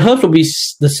 So the herbs will be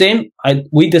the same.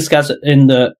 We discussed it in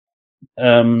the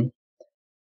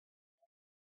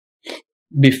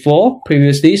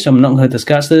previously, so I'm not going to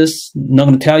discuss this. I'm not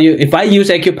going to tell you. If I use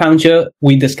acupuncture,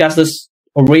 we discussed this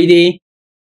already.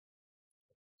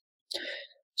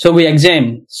 So we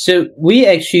examine. So we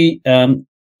actually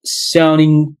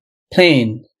selling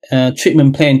plan,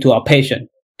 treatment plan to our patient,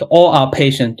 to all our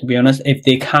patients. To be honest, if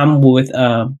they come with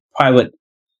private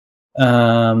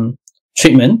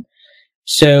treatment,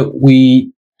 so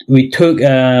we took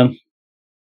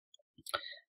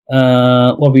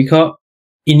what we call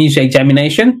initial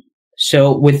examination.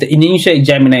 So with the initial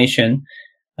examination,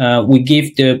 we give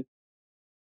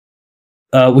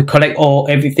we collect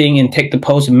everything and take the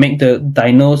pulse and make the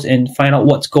diagnose and find out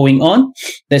what's going on.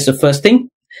 That's the first thing.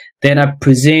 Then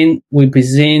we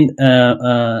present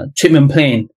treatment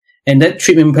plan, and that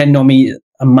treatment plan normally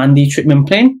a monthly treatment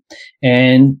plan,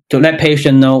 and to let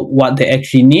patient know what they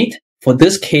actually need. For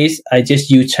this case, I just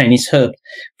use Chinese herbs.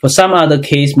 For some other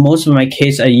case, most of my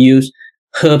case, I use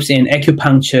herbs and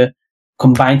acupuncture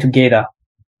combined together.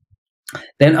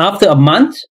 Then after a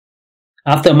month,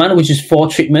 which is 4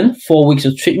 weeks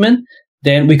of treatment,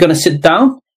 then we're going to sit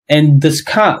down and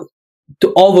discuss to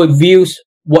overview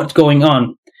what's going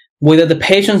on. whether the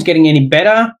patient's getting any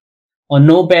better or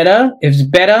no better. If it's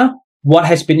better, what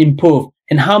has been improved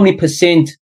and how many percent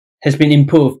has been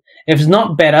improved. If it's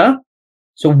not better,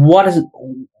 so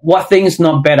what thing is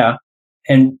not better?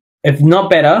 And if not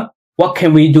better, what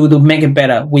can we do to make it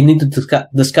better? We need to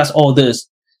discuss all this.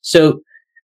 So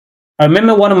I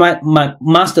remember one of my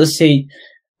masters said,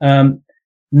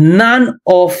 none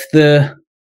of the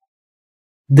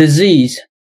disease,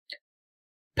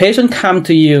 patient come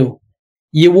to you,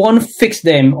 you won't fix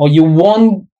them or you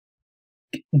won't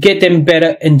get them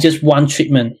better in just one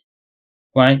treatment,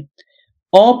 right?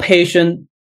 All patients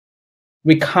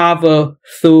recover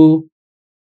through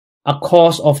a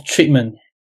course of treatment.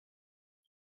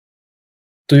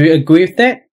 Do you agree with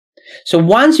that? So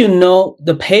once you know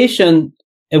the patient,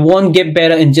 it won't get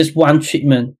better in just one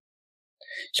treatment.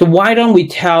 So why don't we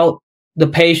tell the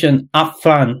patient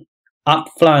upfront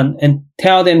and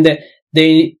tell them that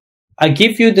I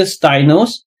give you this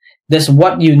diagnosis, that's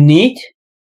what you need,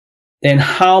 then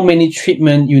how many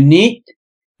treatment you need.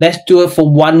 Let's do it for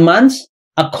 1 month,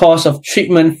 a course of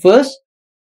treatment first,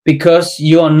 because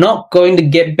you are not going to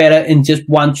get better in just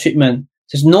one treatment.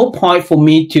 There's no point for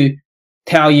me to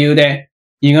tell you that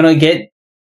you're going to get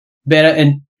better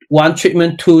in 1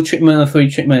 treatment, 2 treatment, or 3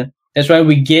 treatment. That's why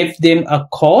we give them a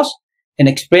course and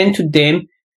explain to them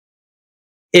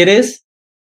it is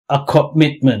a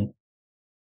commitment.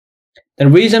 The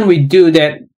reason we do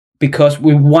that, because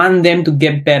we want them to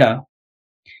get better.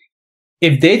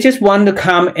 If they just want to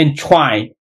come and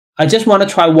try, I just want to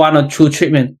try 1 or 2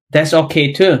 treatment, that's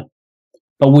okay too.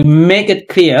 But we make it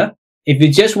clear, if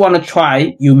you just want to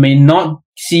try, you may not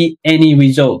see any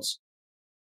results.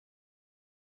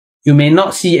 You may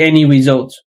not see any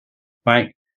results,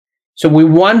 right? So we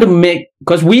want to make,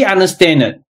 because we understand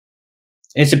it.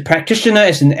 As a practitioner,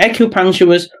 as an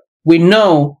acupuncturist, we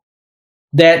know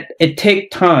that it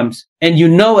takes time. And you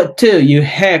know it too. You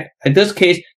have, in this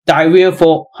case, diarrhea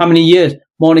for how many years?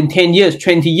 More than 10 years,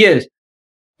 20 years.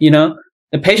 You know,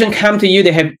 the patient come to you,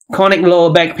 they have chronic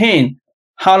lower back pain.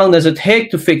 How long does it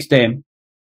take to fix them?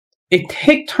 It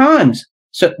takes time.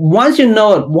 So once you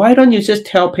know it, why don't you just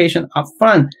tell patient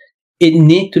upfront? It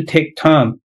needs to take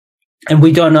time. And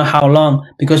we don't know how long,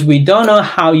 because we don't know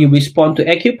how you respond to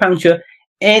acupuncture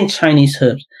and Chinese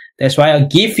herbs. That's why I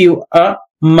give you a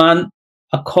month,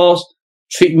 a course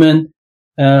treatment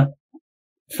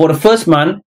for the first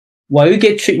month. While you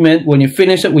get treatment, when you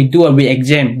finish it, we do a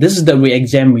re-exam. This is the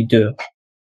re-exam we do.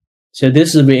 So this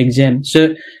is a re-exam.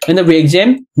 So in the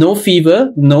re-exam, no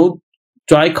fever, no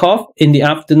dry cough in the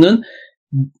afternoon.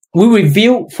 We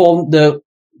review for the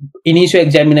initial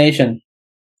examination.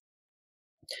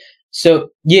 So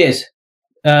yes,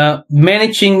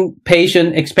 managing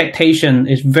patient expectation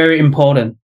is very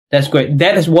important. That's great.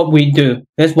 That is what we do.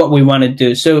 That's what we want to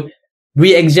do. So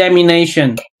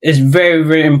re-examination is very,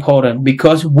 very important,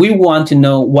 because we want to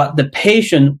know what the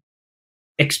patient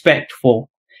expect for.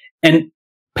 And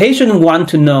patient want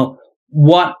to know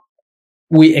what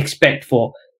we expect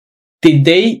for. Did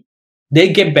they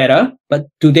get better, but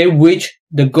do they reach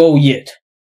the goal yet?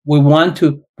 We want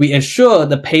to reassure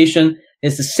the patient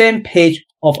is the same page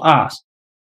of us.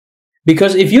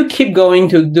 Because if you keep going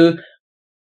to do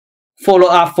follow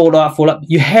up,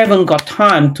 you haven't got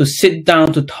time to sit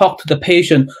down to talk to the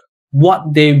patient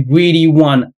what they really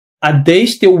want. Are they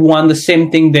still want the same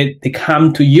thing that they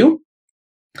come to you?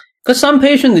 Because some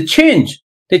patients,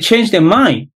 they change their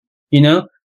mind, you know,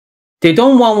 they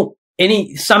don't want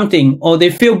something, or they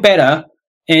feel better,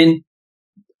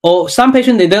 or some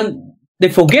patients, they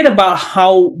forget about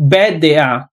how bad they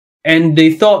are, and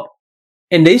they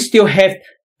still have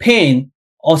pain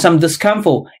or some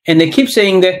discomfort, and they keep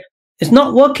saying that it's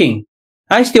not working.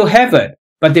 I still have it,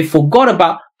 but they forgot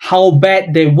about how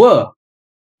bad they were,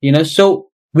 you know. So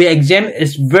re-exam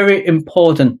is very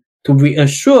important to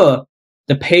reassure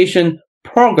the patient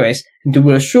progress, and to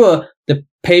reassure the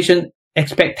patient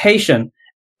expectation,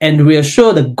 and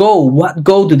reassure the goal. What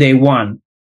goal do they want?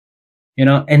 You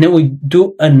know, and then we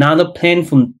do another plan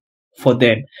for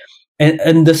them.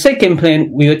 And the second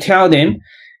plan, we will tell them,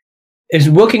 it's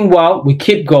working well, we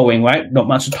keep going, right? Not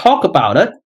much to talk about it.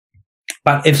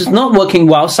 But if it's not working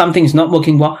well, something is not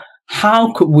working well,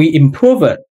 how could we improve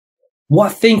it?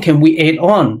 What thing can we add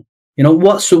on? You know,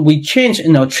 what should we change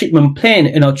in our treatment plan,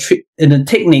 in the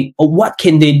technique, or what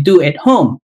can they do at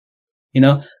home? You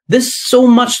know, there's so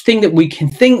much thing that we can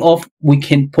think of, we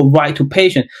can provide to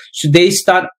patients. Should they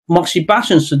start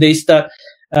moxibustion? Should they start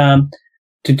to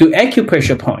do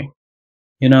acupressure point?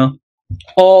 You know,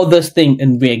 all this thing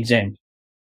in re-exam.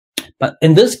 But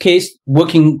in this case,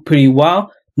 working pretty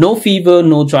well. No fever,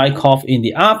 no dry cough in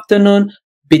the afternoon,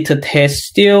 bitter taste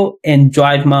still, and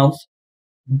dry mouth.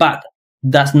 but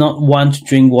does not want to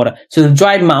drink water. So the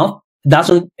dry mouth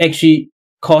doesn't actually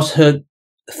cause her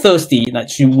thirsty, like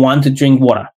she wants to drink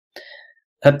water.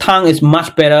 Her tongue is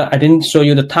much better. I didn't show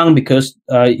you the tongue because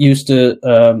I used to,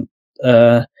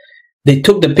 they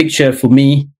took the picture for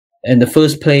me in the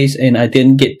first place and I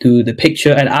didn't get to the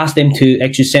picture. I asked them to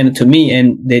actually send it to me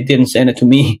and they didn't send it to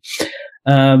me.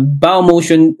 Bowel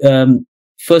motion,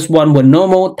 first one were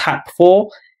normal, type 4,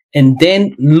 and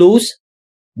then loose.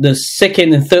 The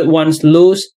second and third ones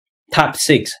loose, type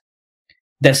 6.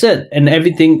 That's it. And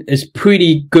everything is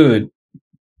pretty good.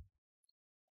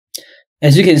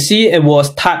 As you can see, it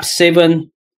was type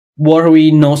 7,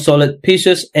 watery, no solid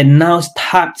pieces, and now it's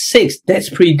type 6. That's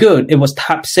pretty good. It was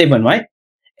type 7, right?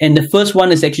 And the first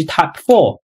one is actually type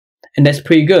 4, and that's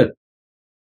pretty good.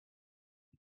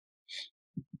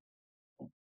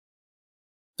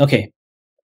 Okay.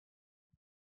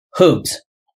 Herbs.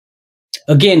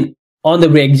 Again, on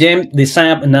the re-exam, they sign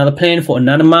up another plan for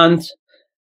another month.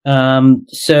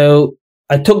 So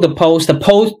I took the post. The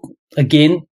post,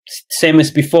 again, same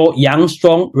as before, young,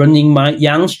 strong, running mind,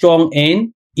 young, strong,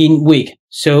 and in weak.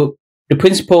 So the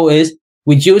principle is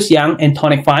reduce young and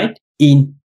tonified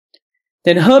in.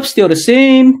 Then herbs still the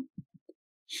same.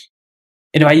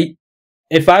 And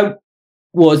if I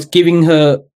was giving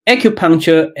her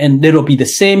acupuncture, and it'll be the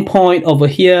same point over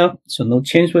here. So no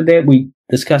change with that. We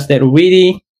discussed that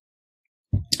already.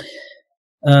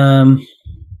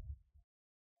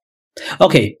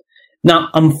 Okay. Now,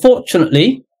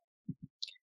 unfortunately,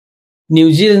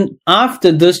 New Zealand,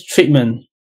 after this treatment,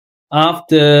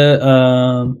 after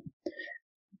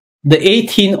the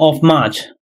 18th of March,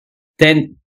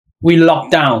 then we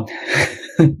locked down.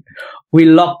 We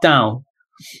locked down.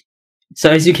 So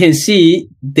as you can see,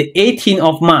 the 18th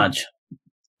of March,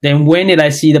 then when did I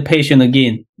see the patient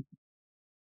again?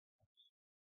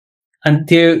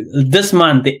 Until this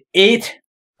month, the 8th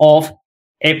of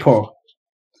April.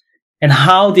 And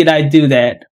how did I do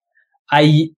that?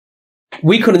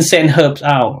 We couldn't send herbs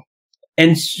out.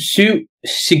 And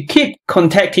she kept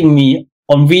contacting me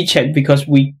on WeChat because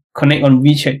we connect on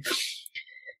WeChat.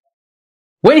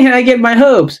 When can I get my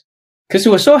herbs? Because she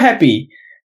was so happy.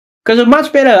 Because it's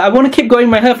much better. I want to keep going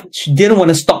my herbs. She didn't want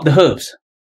to stop the herbs.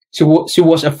 She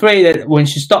was afraid that when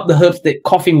she stopped the herbs, the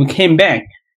coughing would come back,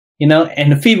 you know,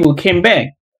 and the fever would come back.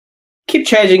 Keep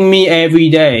charging me every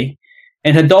day.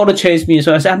 And her daughter chased me.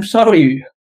 So I said, I'm sorry.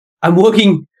 I'm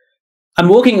working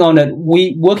on it.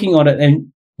 We working on it,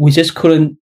 and we just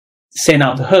couldn't send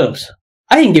out the herbs.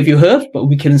 I can give you herbs, but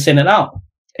we couldn't send it out.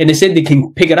 And they said they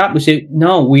can pick it up. We said,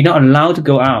 no, we're not allowed to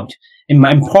go out. And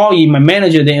my employee, my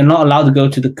manager, they are not allowed to go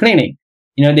to the clinic.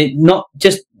 You know, they not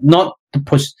to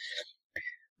push.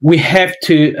 We have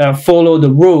to follow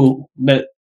the rule, the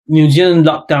New Zealand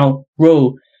lockdown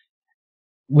rule.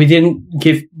 We didn't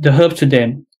give the herbs to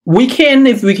them. We can,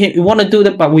 if we want to do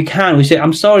that, but we can't. We say,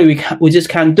 I'm sorry, we just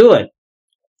can't do it.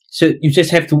 So you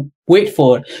just have to wait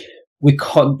for it. We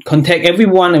contact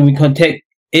everyone, and we contact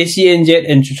ACNZ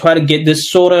and to try to get this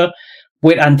sorted.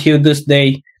 Wait until this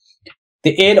day.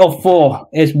 The 8th of 4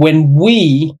 is when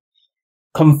we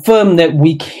confirm that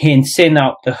we can send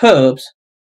out the herbs.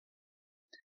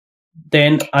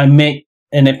 Then I make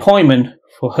an appointment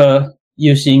for her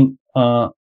using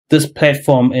this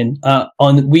platform and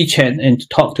on WeChat and to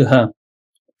talk to her.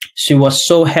 She was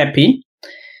so happy.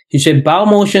 She said bowel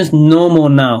motions normal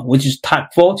now, which is type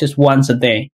 4, just once a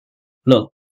day.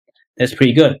 Look, that's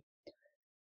pretty good.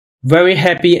 Very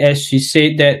happy, as she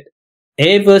said that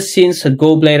ever since her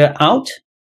gallbladder out,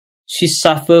 she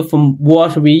suffered from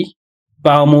watery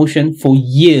bowel motion for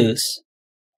years.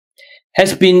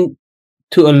 Has been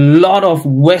to a lot of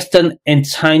Western and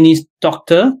Chinese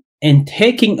doctor and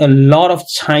taking a lot of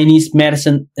Chinese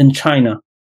medicine in China.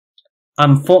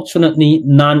 Unfortunately,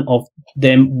 none of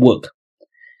them work.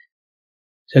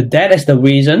 So that is the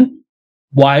reason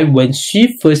why when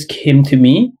she first came to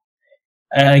me,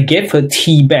 I gave her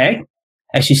tea bag,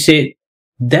 and she said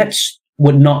that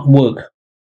would not work.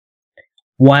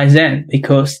 Why is that?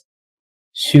 Because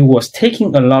she was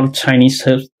taking a lot of Chinese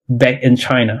herbs back in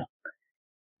China.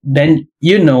 Then,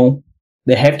 you know,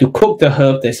 they have to cook the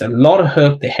herb. There's a lot of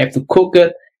herb. They have to cook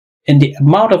it. And the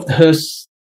amount of herbs,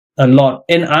 a lot.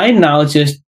 And I now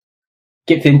just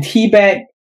give them tea bag,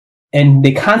 and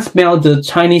they can't smell the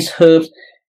Chinese herbs.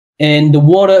 And the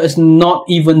water is not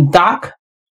even dark.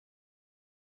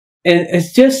 And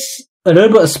it's just a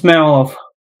little bit of smell of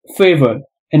flavor.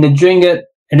 And they drink it,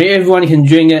 and everyone can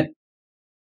drink it.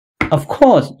 Of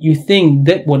course, you think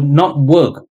that would not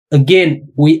work. Again,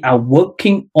 we are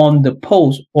working on the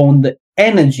pulse, on the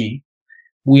energy.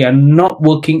 We are not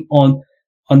working on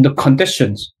the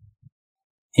conditions.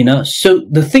 You know, so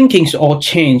the thinking's all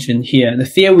changed in here. The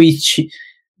theory,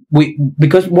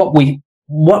 because what we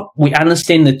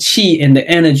understand, the qi and the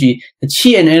energy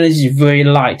is very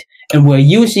light, and we're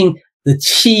using the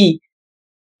qi,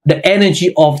 the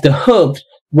energy of the herbs,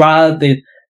 rather than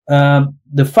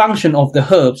the function of the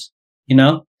herbs. You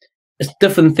know, it's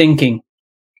different thinking.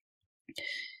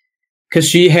 Because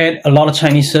she had a lot of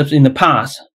Chinese herbs in the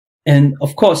past, and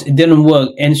of course it didn't work,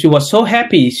 and she was so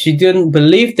happy. She didn't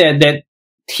believe that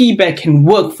tea bag can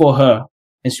work for her,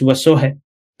 and she was so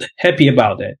happy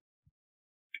about it.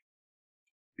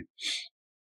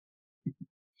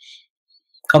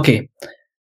 Okay,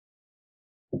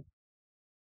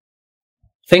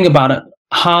 think about it.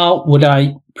 How would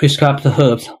I prescribe the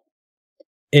herbs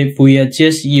if we are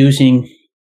just using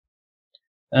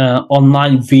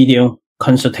online video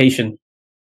consultation?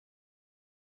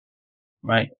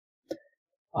 Right?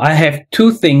 I have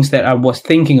two things that I was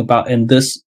thinking about in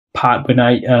this part when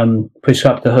I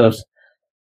prescribe the herbs.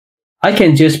 I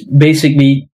can just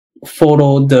basically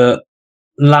follow the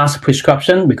last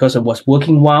prescription because it was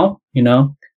working well, you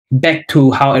know, back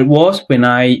to how it was when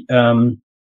I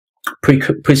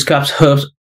prescribed herbs,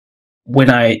 when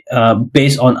I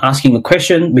based on asking a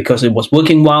question because it was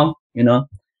working well, you know.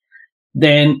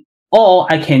 Then, or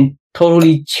I can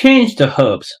totally change the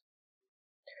herbs.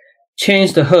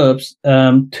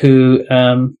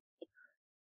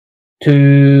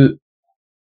 To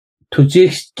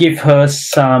just give her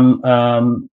some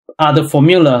other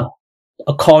formula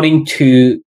according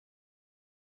to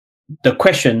the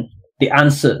question, the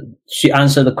answer. She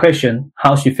answered the question,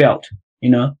 how she felt, you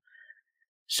know.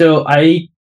 So I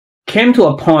came to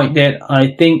a point that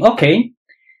I think, okay,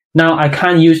 now I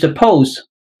can't use the pose,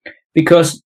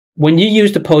 because when you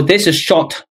use the pose, there's a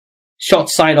short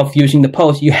side of using the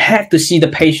pose. You have to see the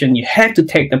patient, you have to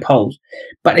take the pose.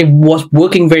 But it was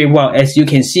working very well, as you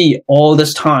can see all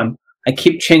this time. I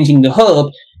keep changing the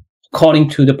herb according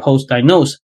to the pose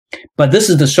diagnose. But this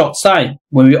is the short side.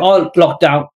 When we all locked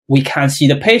out, we can't see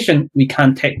the patient, we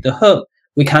can't take the herb,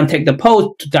 we can't take the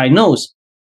pose to diagnose.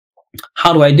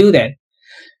 How do I do that?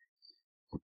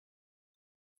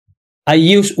 I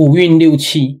use 五运六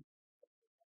气.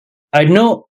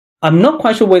 I'm not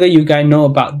quite sure whether you guys know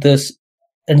about this.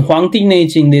 In 黄帝内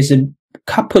经, there's a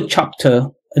couple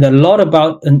chapter and a lot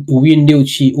about 五运六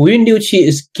气. 五运六气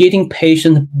is getting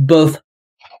patient birth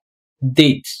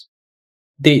date.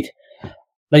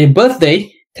 Like your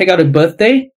birthday, take out a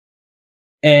birthday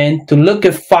and to look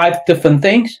at 5 different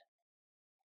things,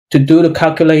 to do the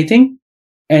calculating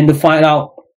and to find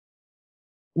out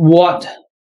what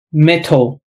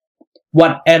metal,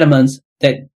 what elements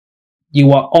that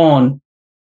you are on,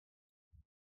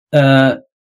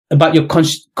 about your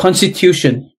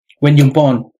constitution when you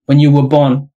were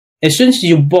born. As soon as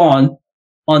you're born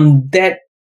on that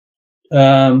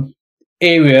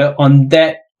area, on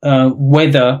that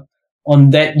weather,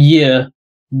 on that year,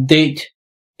 date,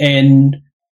 and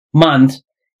month,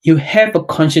 you have a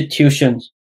constitution.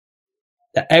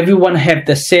 That everyone have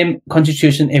the same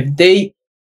constitution if they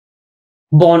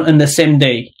born on the same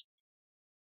day.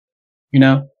 You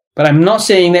know, but I'm not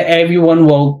saying that everyone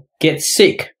will get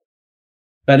sick,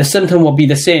 but the symptom will be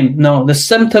the same. No, the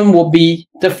symptom will be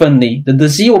differently. The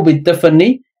disease will be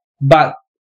differently, but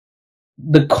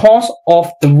the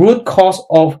root cause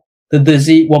of the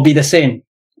disease will be the same,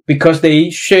 because they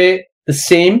share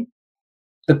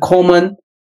the common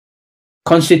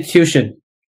constitution.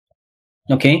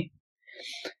 Okay.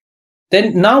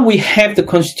 Then now we have the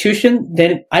constitution,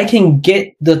 then I can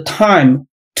get the time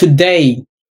today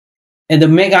and to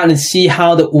make out and see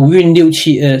how the 五运六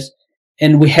气 is.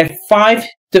 And we have 5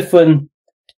 different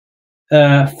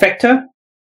factor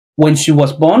when she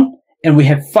was born, and we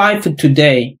have 5 for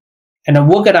today. And I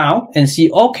work it out and see,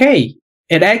 okay,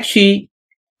 it actually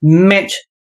matched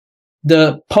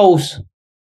the post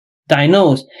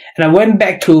diagnose. And I went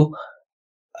back to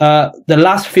the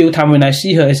last few times when I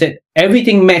see her, I said,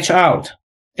 everything matched out,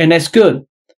 and that's good.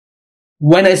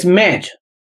 When it's matched,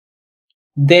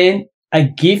 then I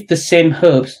give the same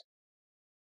herbs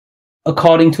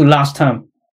according to last time,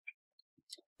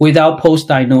 without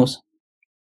post-diagnose.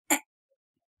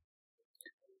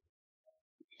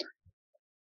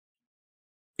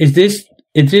 Is this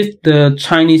the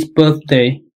Chinese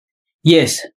birthday?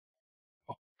 Yes,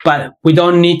 but we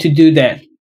don't need to do that.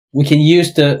 We can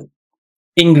use the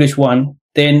English one,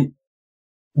 then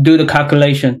do the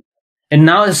calculation. And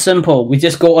now it's simple. We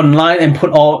just go online and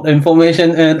put all the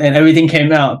information in, and everything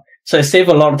came out. So it saved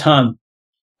a lot of time.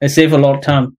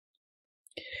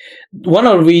 One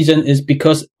of the reasons is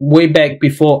because way back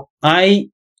before I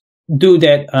do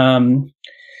that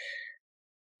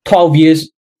 12 years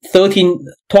 12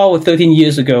 or 13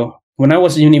 years ago, when I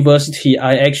was in university,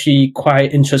 I actually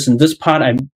quite interested in this part.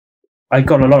 I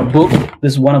got a lot of books.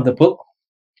 This is one of the books.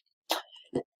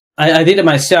 I did it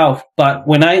myself, but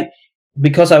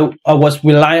because I was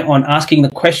relying on asking the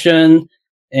question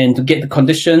and to get the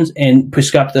conditions and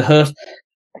prescribe the herbs.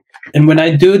 And when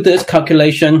I do this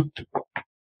calculation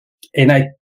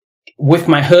and with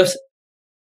my herbs,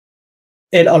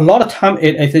 and a lot of time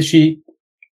it actually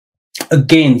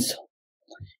against,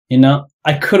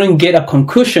 I couldn't get a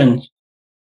conclusion,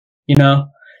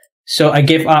 so I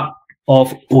gave up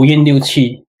of Wu Yin Liu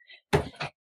Qi.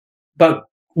 But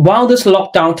while this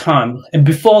lockdown time, and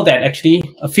before that, actually,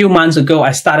 a few months ago,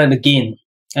 I started again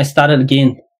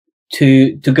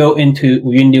to go into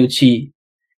Wu Yin Liu Qi.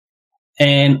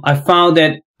 And I found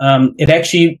that it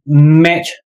actually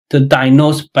matched the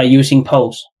diagnose by using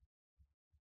pulse.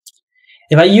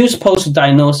 If I use pulse to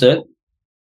diagnose it,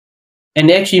 and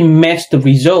it actually match the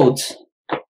results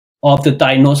of the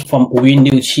diagnosis from Wu Yin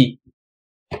Liu Qi.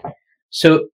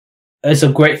 So it's a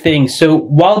great thing. So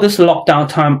while this lockdown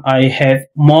time, I have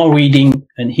more reading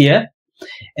in here,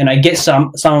 and I get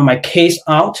some of my case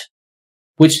out,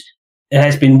 which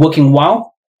has been working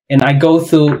well. And I go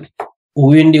through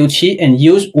Wu Yin Liu Qi and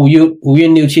use Wu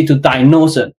Yin Liu Qi to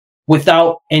diagnose it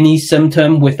without any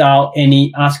symptom, without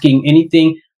any asking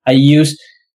anything. I use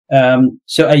Wu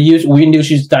Yin Liu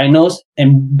Qi to diagnose,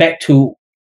 and back to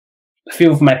a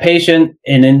few of my patients,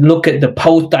 and then look at the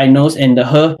post diagnose and the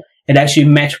herb. It actually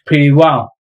matched pretty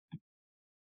well.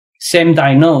 Same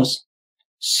diagnose.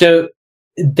 So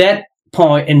in that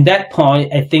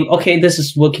point, I think, okay, this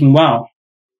is working well.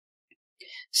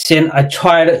 Then I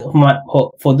tried it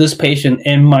for this patient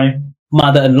and my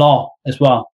mother-in-law as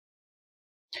well.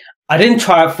 I didn't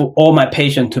try it for all my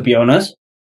patients, to be honest.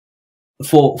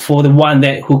 For the one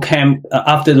who came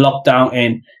after the lockdown,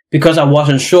 and because I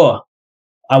wasn't sure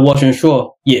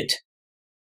yet.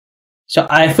 So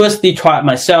I firstly tried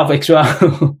myself as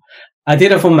well. I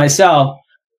did it for myself,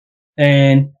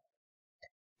 and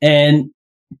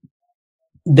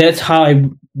that's how I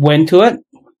went to it.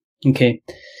 Okay.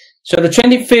 So the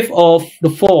 25th of the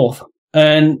 4th,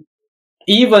 and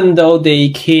even though they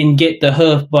can get the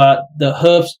herb, but the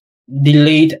herbs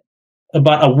delayed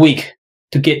about a week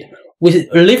to get. We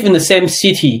live in the same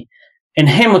city, and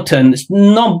Hamilton is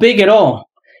not big at all,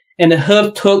 and the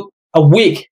herb took a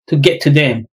week to get to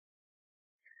them.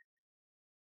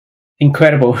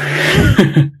 Incredible.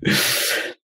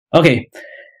 Okay.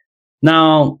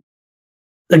 Now,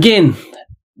 again,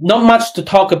 not much to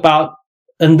talk about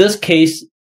in this case.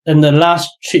 In the last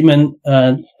treatment,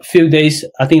 few days,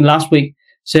 I think last week,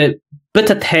 said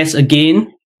bitter test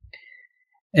again,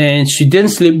 and she didn't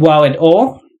sleep well at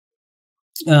all.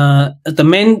 The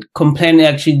main complaint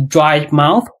actually dry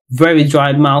mouth, very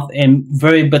dry mouth, and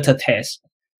very bitter taste.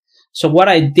 So what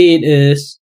I did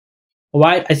is,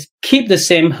 I keep the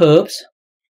same herbs,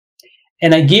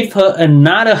 and I give her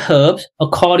another herbs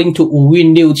according to Wu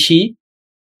Yin Liu Qi.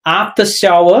 After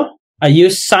shower, I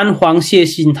use San Huang Xie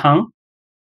Xin Tang.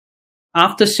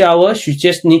 After shower, she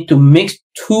just need to mix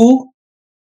 2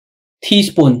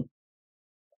 teaspoons,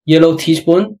 yellow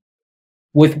teaspoon,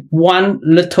 with 1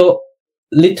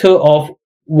 liter of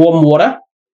warm water.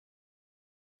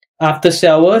 After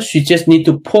shower, she just need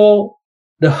to pour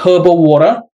the herbal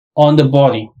water on the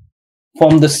body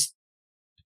from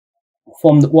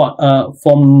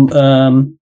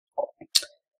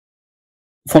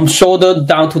shoulder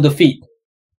down to the feet.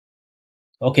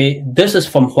 Okay, this is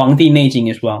from Huangdi Neijing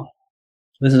as well.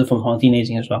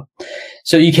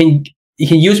 So you can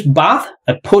use bath.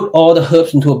 I put all the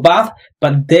herbs into a bath,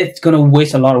 but that's gonna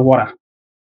waste a lot of water.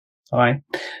 All right.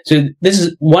 So this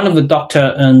is one of the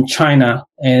doctor in China,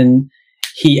 and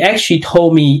he actually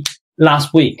told me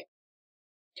last week.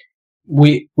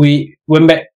 We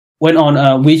went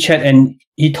on WeChat, and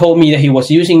he told me that he was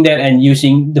using that and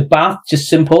using the bath, just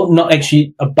simple, not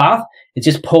actually a bath. It's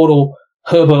just pour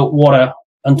herbal water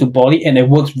onto body, and it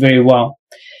works very well.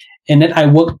 And then I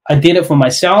did it for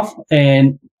myself,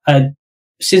 and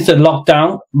since the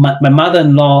lockdown, my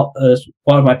mother-in-law is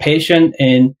one of my patients,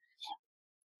 and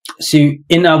she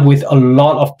ended up with a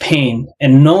lot of pain.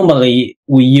 And normally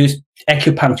we use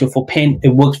acupuncture for pain. It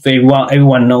works very well.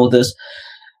 Everyone knows this.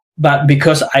 But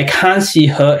because I can't see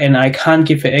her and I can't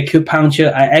give her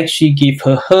acupuncture, I actually give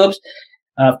her herbs,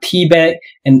 tea bag,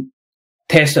 and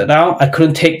test it out. I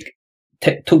couldn't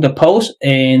took the pulse,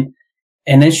 and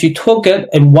then she took it,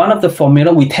 and one of the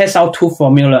formula, we test out 2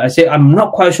 formula. I said, I'm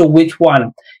not quite sure which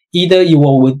one. Either you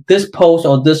were with this pulse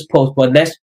or this pulse, but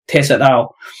let's test it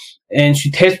out. And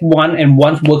she tests one, and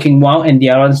one's working well and the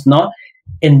other one's not.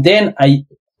 And then I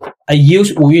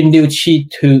use Wu Yin Liu Qi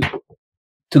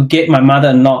to get my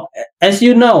mother-in-law. As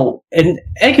you know, in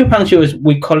acupuncture,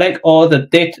 we collect all the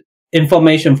date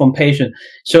information from patient.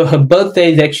 So her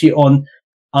birthday is actually on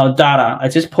our data. I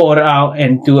just pull it out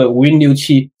and do a Wu Liu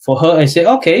Qi for her. I say,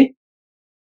 okay.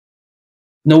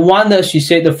 No wonder she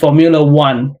said the Formula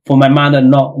 1 for my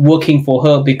mother-in-law working for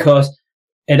her, because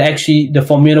it actually, the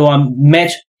Formula 1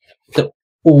 matched the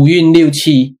Wu Liu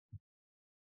Qi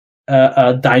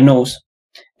diagnose.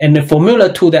 And the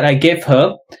Formula 2 that I gave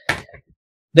her,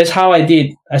 that's how I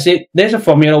did. I said, there's a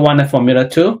Formula 1 and Formula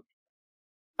 2.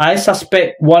 I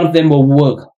suspect one of them will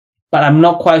work, but I'm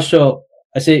not quite sure.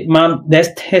 I said, Mom, let's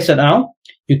test it out.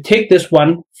 You take this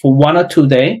one for 1 or 2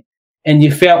 days, and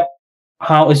you feel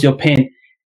how is your pain.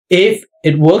 If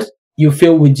it works, you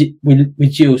feel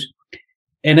reduced.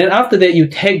 And then after that, you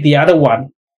take the other one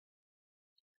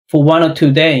for 1 or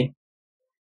 2 days.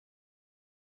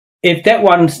 If that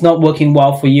one's not working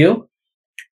well for you,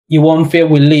 you won't feel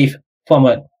relief from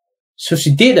it. So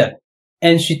she did it,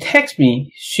 and she texted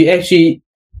me. She actually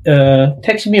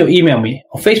text me or email me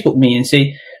or Facebook me and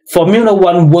say, Formula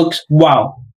 1 works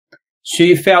well.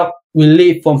 She felt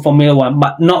relief from Formula 1,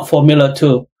 but not Formula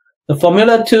 2. The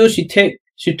Formula 2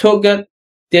 she took it,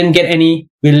 didn't get any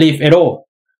relief at all.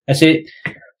 I said,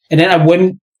 and then I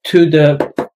went to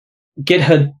get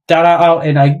her data out,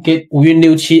 and I get Wu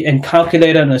Liu Qi and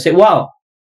calculator, and I said, wow,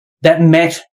 that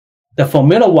matched the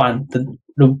Formula 1,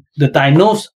 the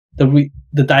diagnose, the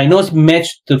diagnose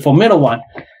matched the Formula 1.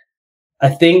 I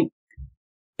think,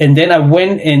 and then I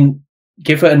went and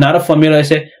gave her another formula. I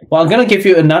said, well, I'm going to give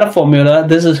you another formula.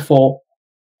 This is for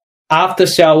after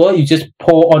shower. You just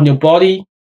pour on your body,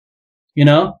 you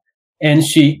know, and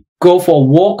she go for a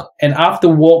walk. And after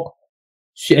walk,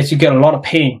 she actually get a lot of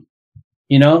pain,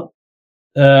 you know,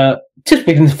 just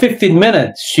within 15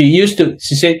 minutes. She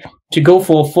said to go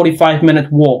for a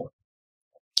 45-minute walk,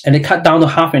 and it cut down to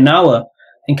half an hour,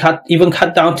 and even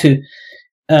cut down to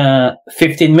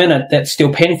 15 minutes. That's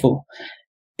still painful.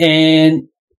 And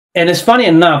it's funny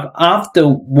enough, after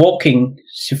walking,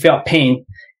 she felt pain.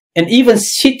 And even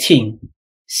sitting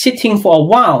for a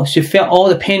while, she felt all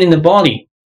the pain in the body,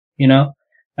 you know.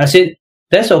 I said,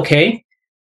 that's okay.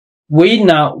 We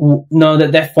now know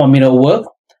that formula works.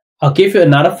 I'll give you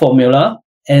another formula.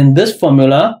 And this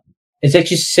formula is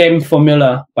actually the same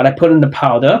formula, but I put in the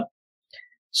powder.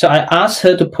 So I asked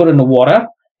her to put in the water.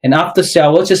 And after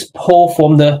shower, just pour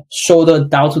from the shoulder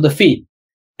down to the feet.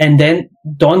 And then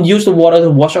don't use the water to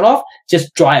wash it off.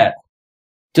 Just dry it.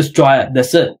 Just dry it.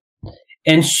 That's it.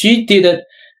 And she did it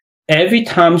every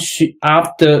time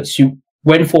after she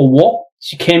went for a walk.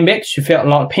 She came back. She felt a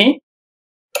lot of pain.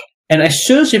 And as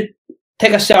soon as she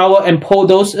take a shower and pour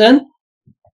those in,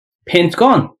 pain's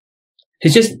gone.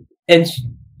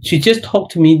 She just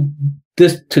talked to me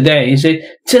this today. She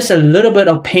said, just a little bit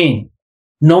of pain.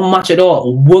 Not much at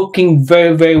all. Working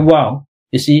very, very well.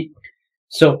 You see?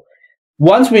 So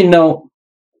once we know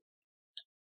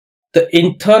the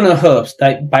internal herbs,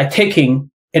 like by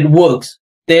taking it works,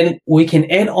 then we can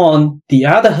add on the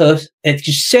other herbs at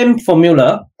the same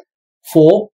formula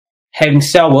for having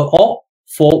shower or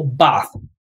for bath.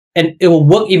 And it will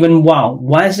work even well.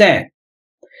 Why is that?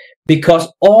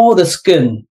 Because all the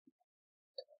skin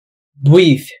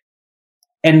breathe,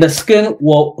 and the skin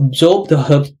will absorb the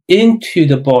herbs into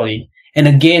the body. And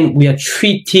again, we are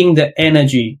treating the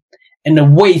energy. And the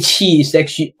Wei Qi is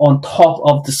actually on top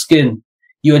of the skin.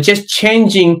 You are just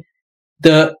changing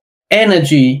the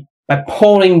energy by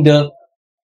pouring the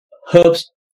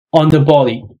herbs on the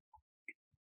body.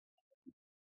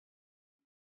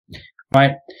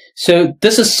 Right? So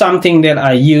this is something that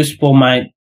I use for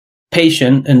my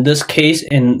patient in this case,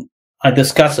 and I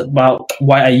discussed about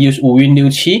why I use Wu Liu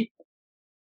Qi.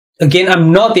 Again,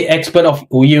 I'm not the expert of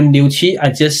Wu Liu Qi. I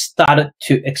just started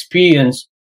to experience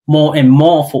more and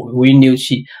more for Wu Liu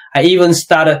Qi. I even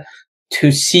started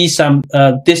to see some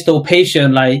distal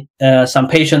patient, like some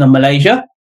patient in Malaysia,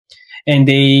 and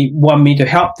they want me to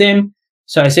help them.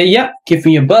 So I say, yeah, give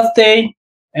me your birthday,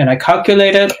 and I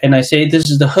calculated, and I say, this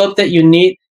is the herb that you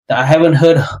need. That I haven't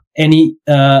heard any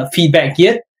feedback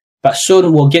yet, but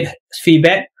soon we'll get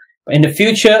feedback. But in the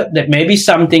future, that may be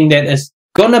something that is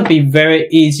gonna be very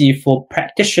easy for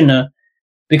practitioner,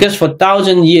 because for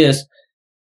 1,000 years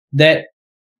that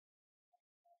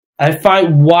I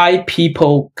find why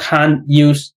people can't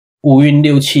use Wu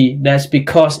Liu Qi. That's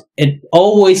because it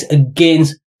always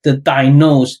against the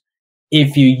diagnose.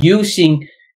 If you're using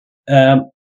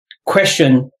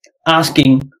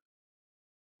asking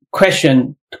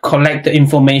question to collect the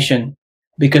information,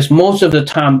 because most of the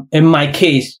time, in my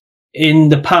case, in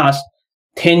the past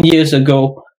 10 years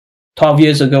ago, 12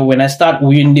 years ago, when I started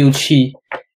Wu Liu Qi,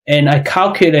 and I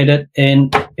calculated,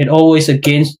 and it always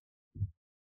against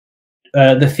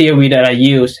the theory that I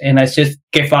use, and I just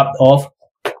gave up of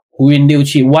Yin Liu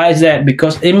Qi. Why is that?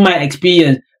 Because in my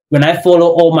experience, when I follow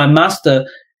all my master,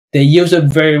 they use it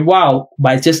very well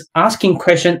by just asking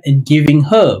questions and giving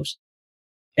herbs.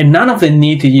 And none of them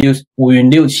need to use Yin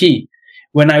Liu Qi.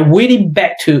 When I really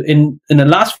back to, in the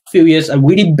last few years, I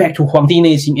really back to Huang Di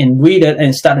Neijing and read it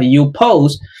and started new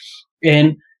post.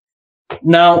 And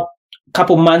now, a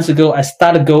couple months ago, I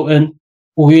started going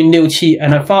Yin Liu Qi,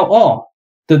 and I found, oh,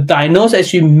 the diagnosis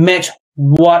actually matched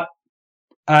what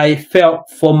I felt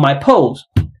from my post.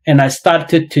 And I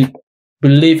started to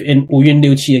believe in Yin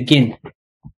Liu Qi again.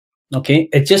 Okay,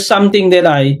 it's just something that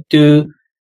I do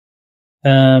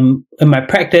in my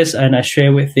practice, and I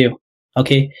share with you.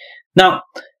 Okay, now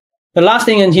the last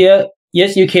thing in here,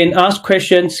 yes, you can ask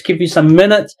questions, give you some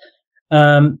minutes.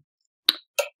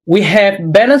 We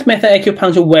have Balance Method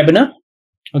Acupuncture webinar.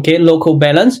 Okay, local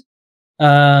balance.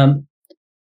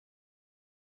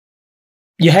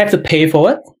 You have to pay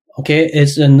for it. Okay,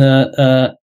 it's in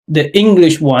the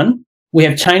English one. We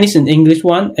have Chinese and English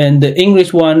one, and the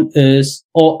English one is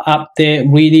all up there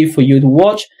ready for you to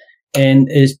watch, and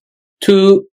it's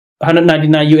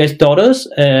 $299 US.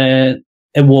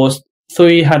 It was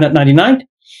 $399.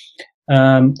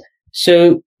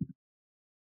 So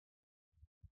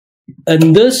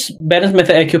in this Balance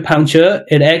Method Acupuncture,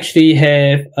 it actually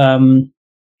have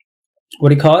what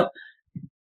do you call it?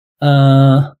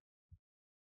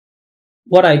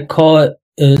 What I call it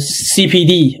is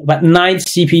CPD, but 9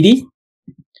 CPD.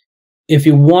 If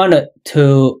you wanted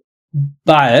to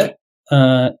buy it,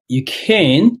 you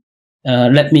can.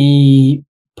 Let me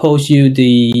post you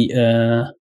the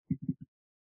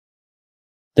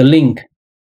link.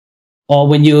 Or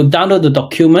when you download the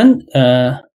document,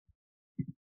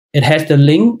 it has the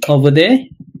link over there.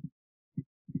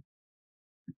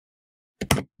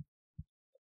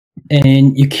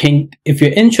 And you can, if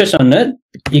you're interested in it,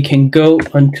 you can go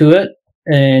onto it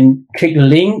and click the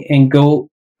link and go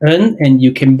in, and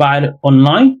you can buy it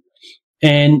online.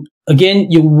 And again,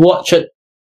 you watch it,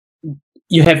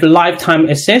 you have lifetime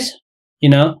access, you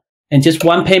know, and just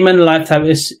one payment,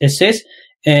 lifetime access.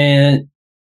 And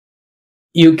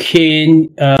you can,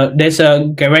 there's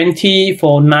a guarantee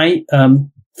for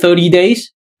 30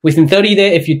 days. Within 30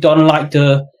 days, if you don't like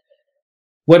the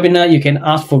webinar, you can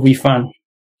ask for refund.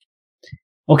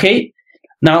 Okay,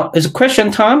 now it's question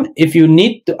time. If you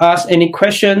need to ask any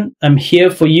question, I'm here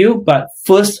for you. But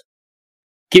first,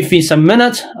 give me some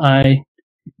minutes.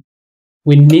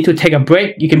 We need to take a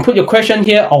break. You can put your question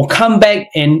here. I'll come back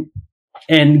and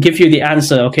give you the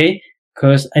answer. Okay,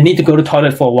 because I need to go to the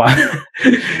toilet for a while.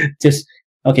 Just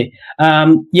okay.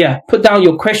 Yeah, put down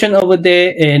your question over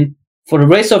there. And for the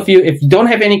rest of you, if you don't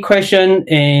have any question,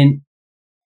 and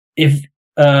if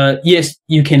yes,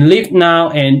 you can leave now,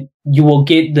 and you will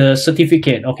get the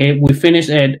certificate. Okay, we finished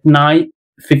at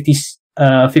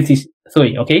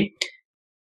 9:53. Okay,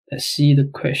 let's see the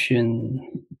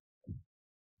question.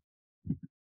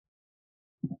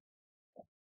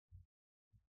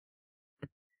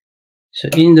 So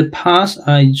in the past,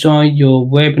 I joined your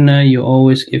webinar. You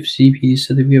always give CPD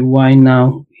certificate. Why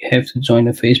now you have to join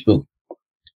the Facebook?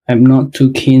 I'm not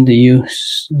too keen to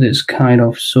use this kind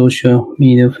of social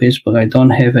media, Facebook. I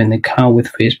don't have an account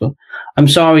with Facebook. I'm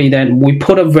sorry that we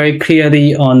put it very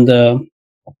clearly on the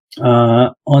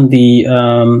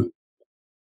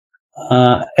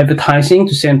advertising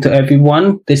to send to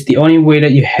everyone. That's the only way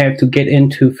that you have to get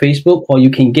into Facebook, or you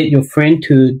can get your friend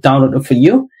to download it for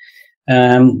you.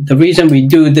 The reason we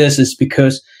do this is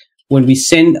because when we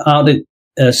send out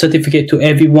a certificate to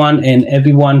everyone, and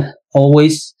everyone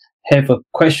always have a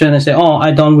question and say, oh,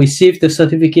 I don't receive the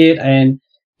certificate, and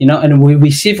you know, and we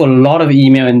receive a lot of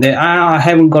email, and they, I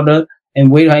haven't got it, and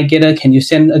where do I get it? Can you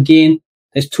send again?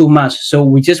 There's too much. So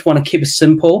we just want to keep it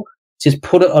simple. Just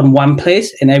put it on one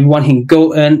place, and everyone can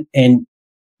go in and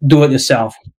do it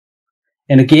yourself.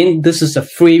 And again, this is a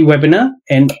free webinar,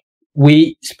 and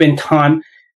we spend time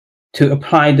to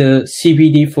apply the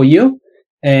CPD for you,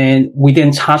 and we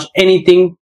didn't charge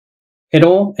anything at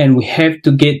all, and we have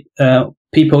to get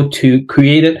people to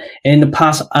create it. And in the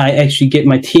past, I actually get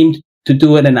my team to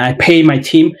do it, and I pay my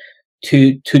team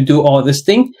to do all this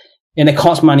thing, and it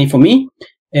costs money for me,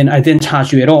 and I didn't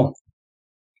charge you at all.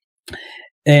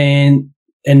 And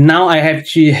now I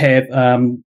actually have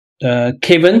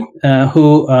Kevin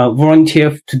who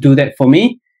volunteered to do that for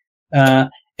me. And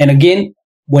again,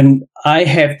 when I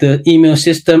have the email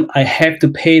system, I have to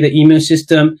pay the email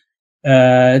system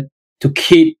to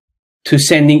keep to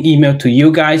sending email to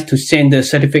you guys to send the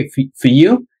certificate for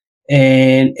you.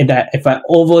 And if I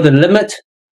over the limit,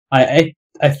 I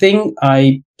think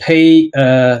I pay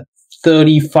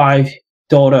 $35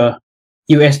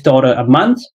 US dollar a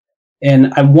month,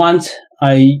 and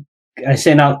I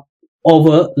send out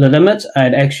over the limit.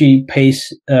 I'd actually pay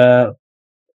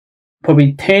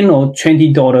probably $10 or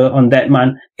 $20 on that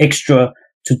month extra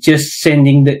to just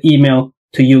sending the email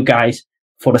to you guys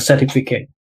for the certificate.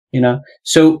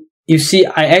 So you see,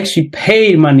 I actually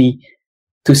pay money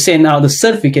to send out the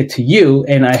certificate to you,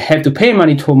 and I have to pay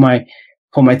money for my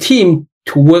team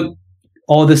to work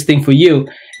all this thing for you.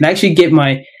 And I actually get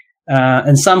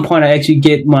at some point, I actually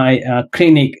get my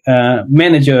clinic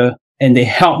manager, and they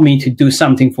help me to do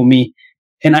something for me,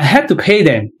 and I have to pay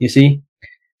them, you see.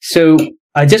 So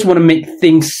I just want to make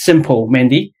things simple,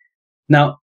 Mandy.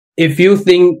 Now, if you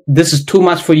think this is too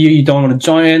much for you, you don't want to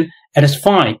join, and it's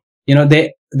fine.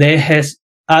 There has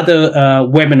other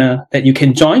webinar that you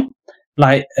can join,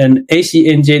 like an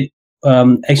ACNJ,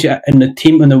 actually in the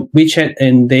team on the WeChat,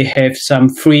 and they have some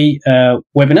free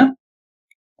webinar.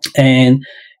 And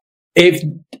if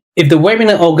the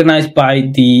webinar organized by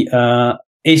the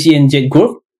ACNJ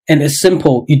group, and it's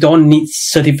simple, you don't need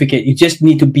certificate, you just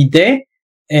need to be there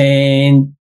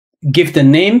and give the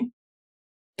name,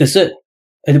 that's it.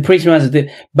 And pretty much is it.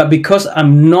 But because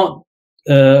I'm not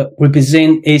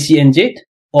represent ACNJ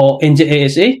or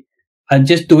NJASA, I'm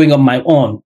just doing on my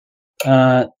own.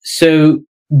 So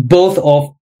both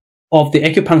of the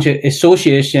Acupuncture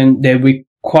Association, they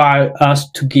require us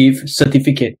to give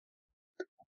certificate.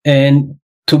 And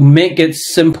to make it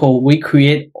simple, we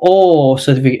create all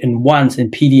certificate in once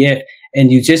in PDF,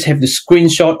 and you just have to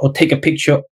screenshot or take a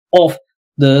picture of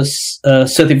the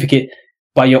certificate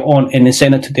by your own and then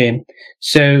send it to them.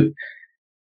 So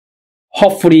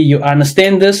hopefully you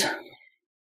understand this.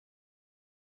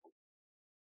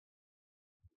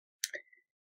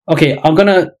 Okay,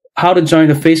 how to join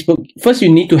the Facebook. First,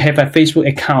 you need to have a Facebook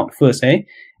account first,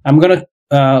 I'm gonna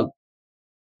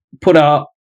put out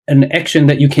an action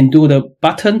that you can do the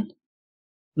button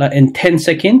like in 10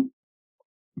 seconds.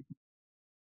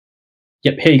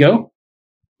 Yep, here you go.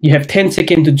 You have 10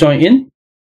 seconds to join in.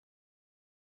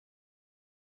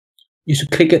 You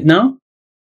should click it now.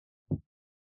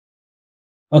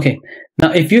 Okay,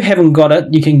 now if you haven't got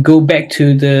it, you can go back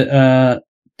to the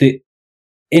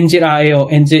NJRA or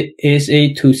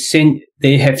NJASA to send.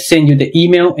 They have sent you the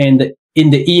email, and in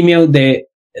the email they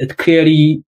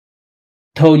clearly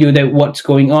told you that what's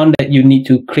going on, that you need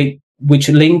to click which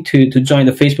link to join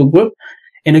the Facebook group.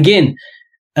 And again,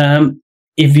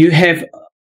 if you have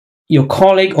your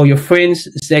colleague or your friends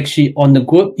is actually on the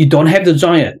group, you don't have to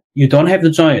join it. You don't have to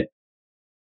join it.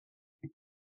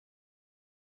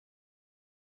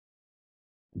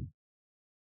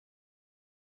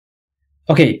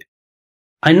 Okay,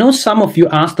 I know some of you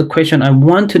asked the question, I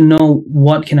want to know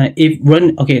what can I,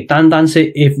 okay, Dan Dan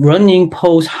say, if running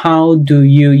pose, how do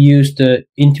you use the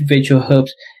individual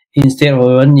herbs instead of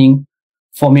running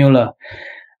formula?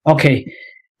 Okay,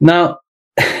 now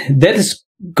that is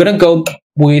gonna go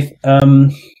with,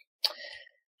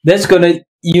 that's gonna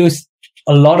use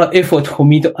a lot of effort for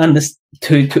me to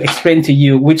explain to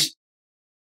you, which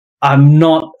I'm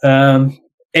not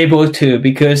able to,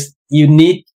 because you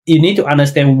need to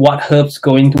understand what herbs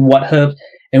go into what herbs,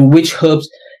 and which herbs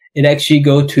it actually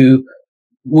go to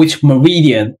which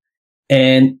meridian,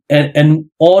 and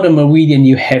all the meridian,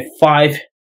 you have 5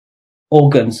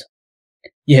 organs.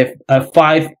 You have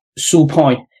 5 Su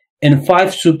point, and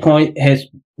 5 Su point has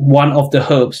one of the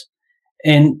herbs.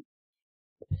 And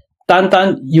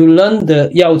Dan, you learned the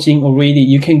Yao Jing already.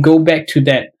 You can go back to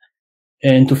that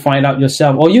and to find out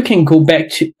yourself, or you can go back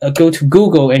to go to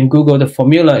Google and Google the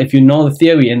formula if you know the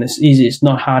theory, and it's easy. It's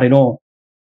not hard at all.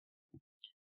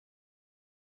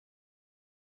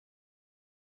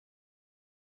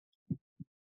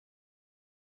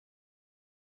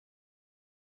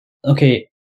 Okay.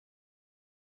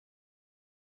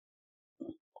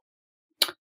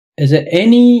 Is there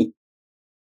any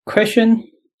question?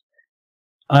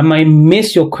 I might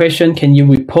miss your question. Can you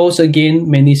repost again?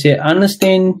 Mandy said,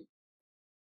 understand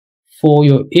for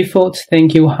your efforts.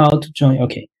 Thank you. How to join?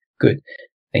 Okay, good.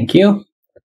 Thank you.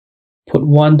 Put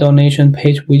one donation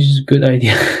page, which is a good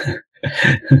idea.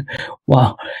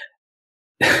 Wow.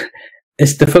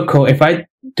 It's difficult. If I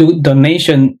do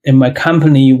donation in my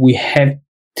company, we have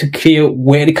to clear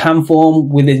where it come from,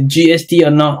 with the GST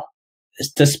or not.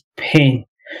 It's just pain.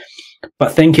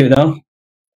 But thank you though.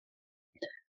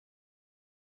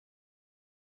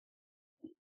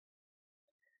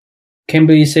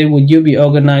 Kimberly said, would you be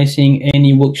organizing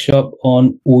any workshop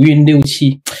on 五运六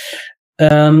气?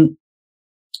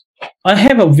 I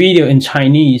have a video in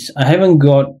Chinese. I haven't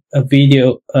got a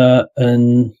video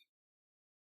in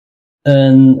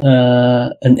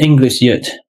English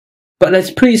yet. But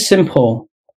that's pretty simple.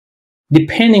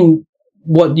 depending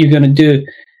what you're gonna do.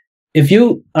 If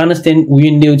you understand Wu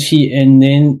Yun Liu Qi, and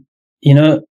then, you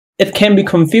know, it can be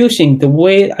confusing. The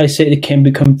way I say it can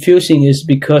be confusing is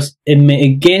because it may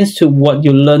against to what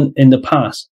you learned in the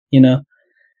past, you know.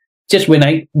 Just when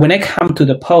I come to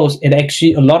the post, it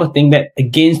actually a lot of things that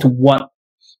against what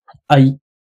I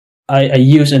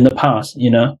used in the past, you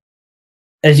know.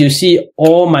 As you see,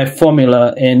 all my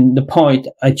formula and the point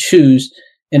I choose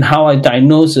and how I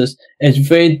diagnose this is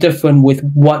very different with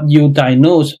what you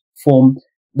diagnose from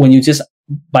when you just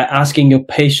by asking your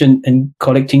patient and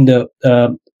collecting the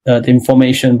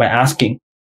information by asking.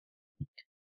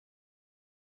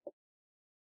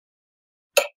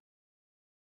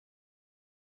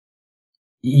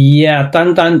 Yeah,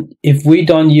 Tan, if we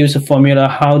don't use a formula,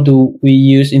 how do we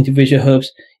use individual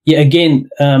herbs? Yeah, again,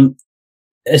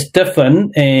 it's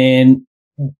different, and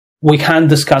we can't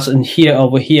discuss in here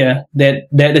over here. That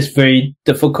is very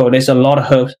difficult. There's a lot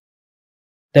of herbs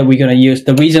that we're gonna use.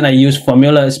 The reason I use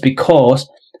formula is because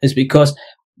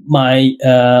my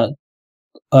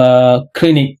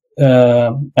clinic,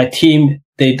 my team,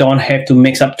 they don't have to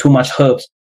mix up too much herbs,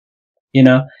 you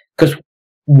know, because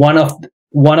one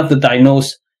of the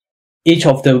diagnose, each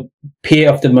of the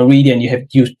pair of the meridian, you have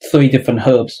to use 3 different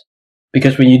herbs,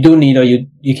 because when you do needle,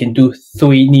 you can do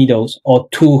 3 needles or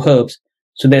 2 herbs.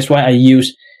 So that's why I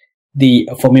use the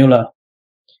formula.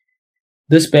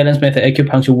 This balance method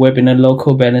acupuncture webinar,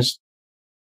 local balance,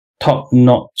 top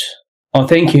notch. Oh,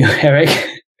 thank you, Eric.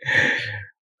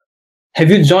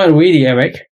 Have you joined already,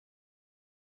 Eric?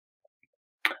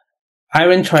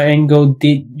 Iron Triangle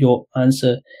did your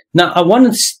answer. Now, I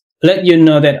want to let you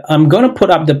know that I'm going to put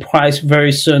up the price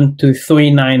very soon to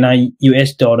 $399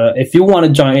 US. If you want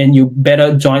to join in, you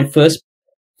better join fast.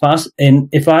 And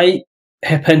if I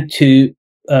happen to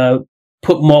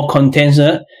put more content,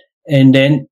 and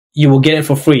then you will get it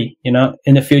for free, you know,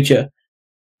 in the future.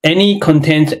 Any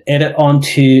content added on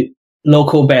to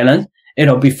local balance,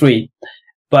 it'll be free.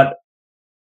 But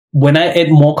when I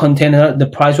add more content, the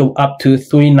price will up to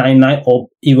 $399 or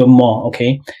even more,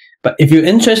 okay? But if you're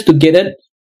interested to get it,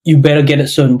 you better get it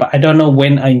soon. But I don't know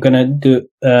when I'm gonna do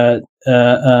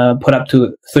put up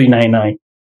to $399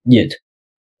 yet.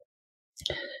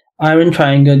 Iron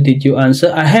Triangle, did you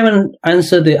answer? I haven't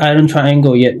answered the Iron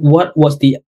Triangle yet. What was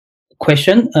the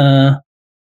question?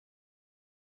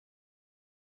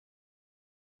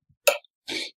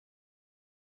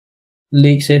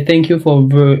 Leek said, thank you for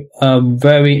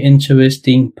very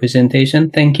interesting presentation.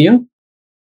 Thank you.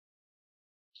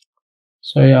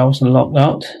 Sorry, I was logged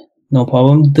out. No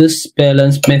problem. This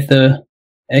balance method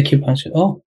acupuncture.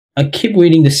 Oh, I keep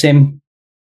reading the same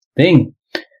thing.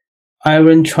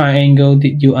 Iron Triangle,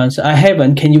 did you answer? I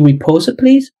haven't. Can you repost it,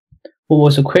 please? What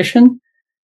was the question?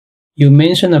 You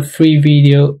mentioned a free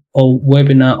video or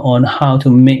webinar on how to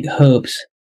make herbs.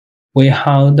 Wait,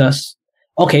 how does...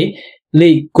 Okay,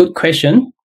 Lee, good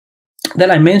question. That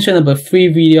I mentioned about free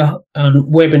video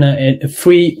webinar and a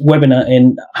free webinar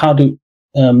and how to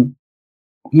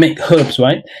make herbs,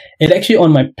 right? It's actually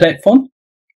on my platform,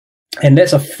 and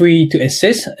that's a free to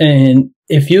access. And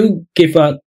if you give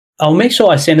a, I'll make sure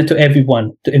I send it to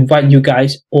everyone to invite you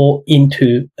guys all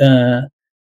into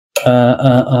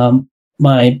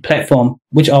my platform,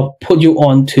 which I'll put you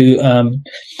on to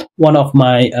one of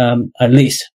my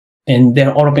lists, and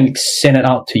they're automatically send it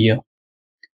out to you.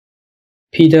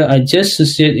 Peter, I just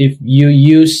said if you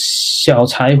use Xiao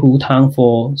Cai Hu Tang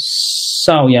for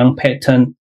Shaoyang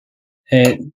pattern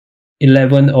at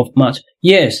 11th of March.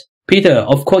 Yes, Peter,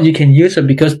 of course you can use it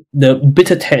because the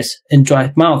bitter taste and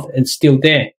dry mouth is still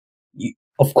there.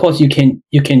 Of course you can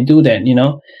do that, you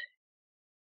know.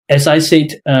 As I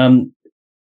said,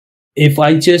 if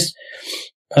I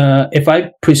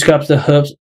prescribe the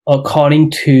herbs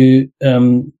according to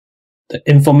the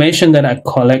information that I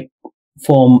collect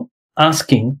from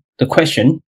asking the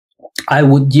question, I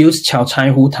would use Chao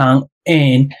Chai Hu Tang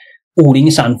and Wu Ling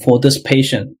Shan for this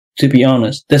patient. To be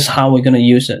honest, that's how we're going to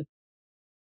use it.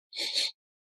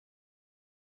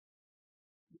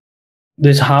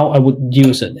 This is how I would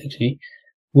use it, actually.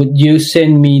 Would you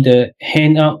send me the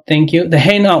handout? Thank you. The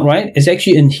handout, right, is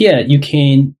actually in here. You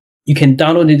can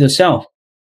download it yourself.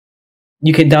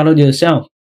 You can download it yourself.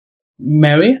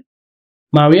 Maria,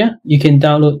 you can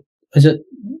download. Is it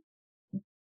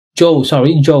Joe?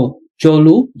 Sorry, Joe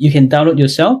Lu. You can download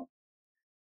yourself.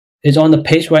 It's on the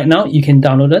page right now. You can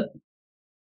download it.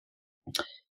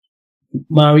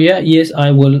 Maria, yes,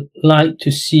 I would like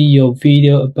to see your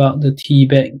video about the tea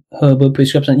bag herbal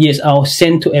prescription. Yes, I'll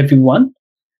send to everyone.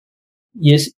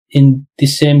 Yes, in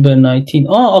December 19.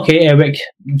 Oh, okay, Eric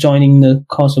joining the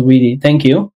course already. Thank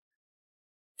you.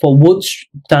 For wood,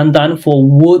 done for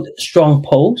wood strong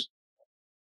poles.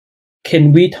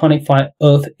 can we tonify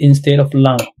earth instead of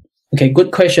lung? Okay,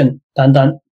 good question, Dan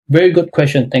Dan. Very good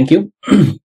question, thank you.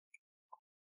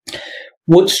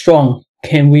 Wood strong,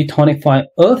 can we tonify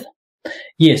earth?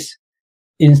 Yes,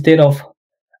 instead of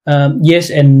yes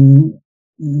and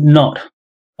not.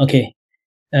 Okay,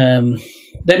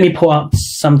 let me pull out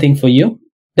something for you.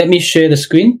 Let me share the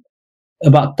screen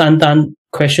about Dan Dan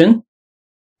question.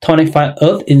 Tonify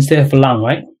earth instead of lung,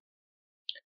 right?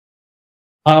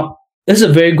 This is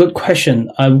a very good question.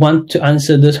 I want to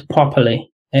answer this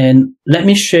properly. And let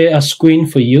me share a screen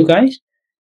for you guys.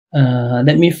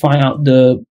 Let me find out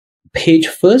the page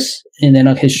first, and then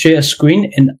I can share a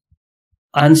screen and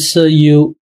answer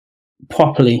you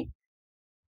properly.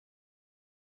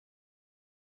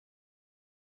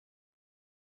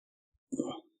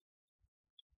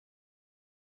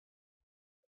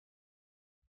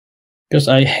 Because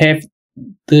I have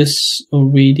this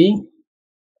already.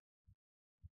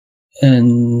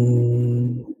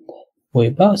 And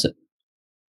where was it?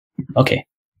 Okay,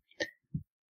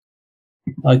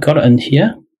 I got it in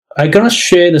here. I'm gonna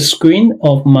share the screen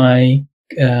of my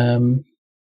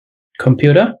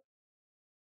computer.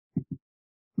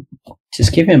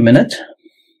 Just give me a minute.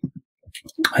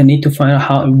 I need to find out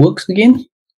how it works again.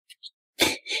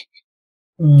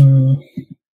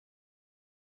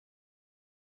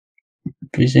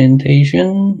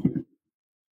 Presentation,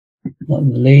 not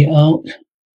layout.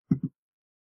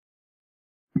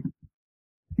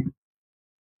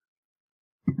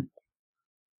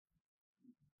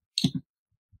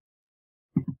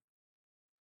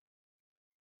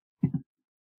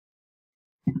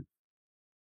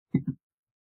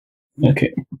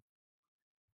 Okay,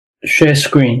 share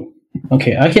screen.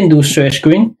 Okay, I can do share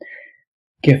screen.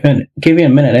 Give me a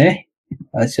minute, eh?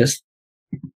 I just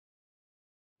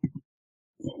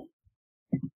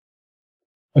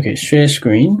okay, share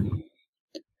screen.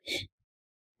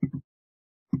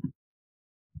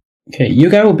 Okay, you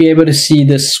guys will be able to see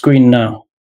this screen now.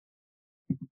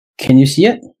 Can you see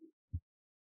it?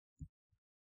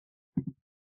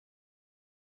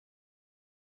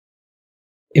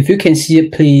 If you can see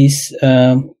it, please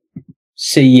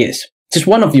say yes. Just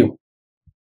one of you.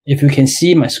 If you can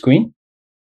see my screen.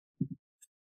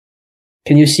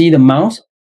 Can you see the mouse?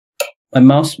 My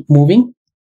mouse moving?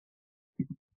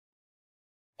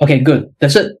 Okay, good.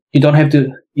 That's it. You don't have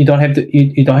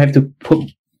to put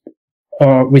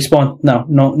or respond now.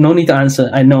 No need to answer.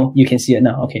 I know you can see it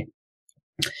now. Okay.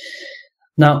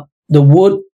 Now the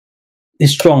wood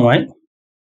is strong, right?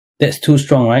 That's too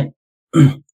strong, right?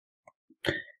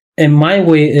 And my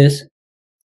way is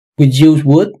we use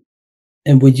wood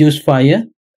and we use fire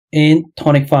and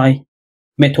tonify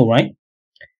metal, right?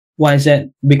 Why is that?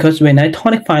 Because when I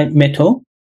tonify metal,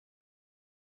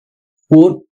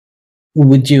 wood will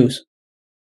reduce.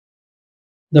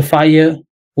 The fire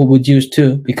will reduce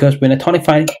too, because when I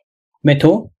tonify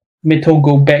metal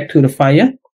go back to the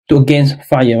fire, to against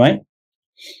fire, right?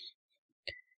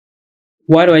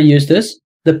 Why do I use this?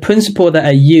 The principle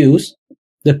I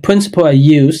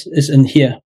use is in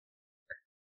here.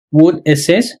 Wood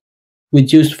excess,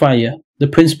 reduce fire. The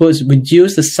principle is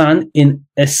reduce the sun in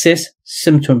excess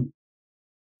symptom.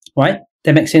 Right?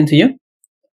 That makes sense to you?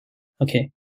 Okay.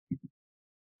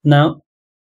 Now,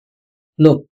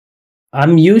 look,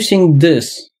 I'm using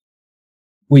this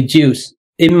reduce.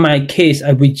 In my case, I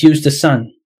reduce the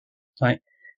sun. Right?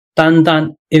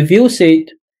 Dan, if you say,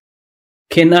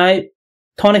 can I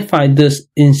tonify this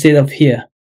instead of here?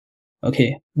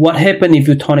 Okay, what happened if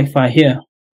you tonify here?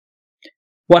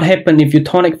 What happened if you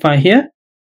tonify here?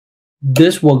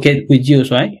 This will get reduced,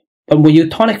 right? But when you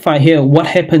tonify here, what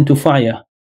happened to fire?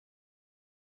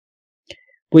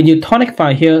 When you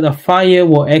tonify here, the fire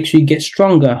will actually get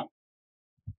stronger.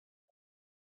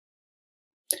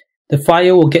 The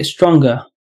fire will get stronger.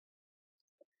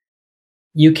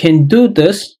 You can do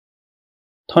this,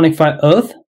 tonify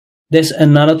earth. There's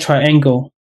another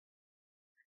triangle.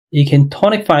 You can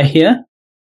tonify here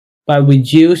by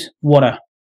reduce water.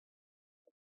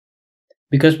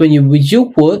 Because when you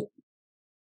reduce wood,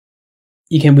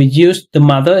 you can reduce the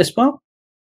mother as well.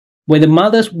 When the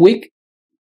mother's weak,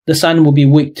 the sun will be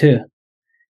weak too.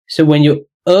 So when you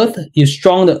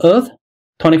strong the earth,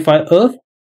 tonify earth,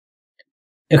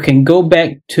 it can go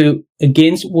back to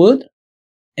against wood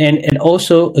and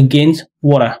also against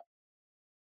water.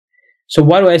 So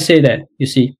why do I say that? You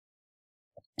see,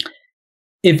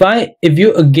 if I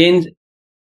reduce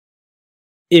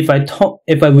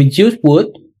wood,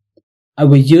 I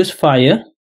reduce fire,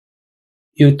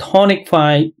 you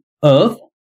tonify earth.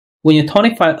 When you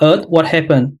tonify earth, what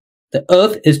happens? The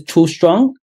earth is too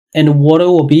strong and water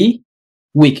will be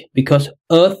weak because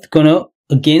earth gonna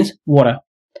against water.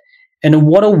 And the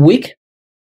water weak,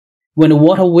 when the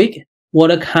water weak,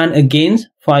 water can against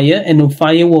fire, and the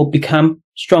fire will become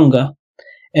stronger.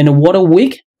 And the water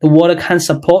weak, the water can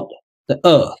support the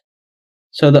earth.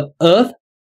 So the earth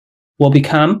will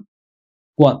become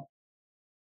what?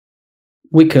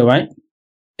 Weaker, right?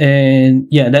 And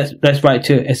yeah, that's right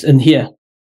too. It's in here.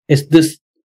 It's this,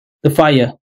 the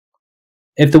fire.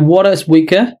 If the water is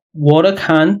weaker, water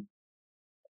can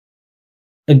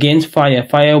against fire.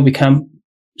 Fire will become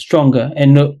stronger.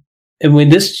 And when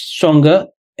this stronger,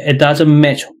 it doesn't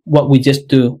match what we just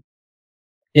do.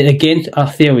 It against our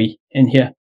theory in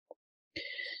here.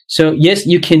 So yes,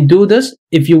 you can do this.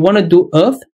 If you want to do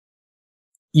earth,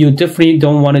 you definitely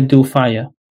don't want to do fire.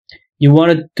 You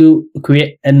want to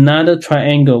create another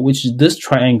triangle, which is this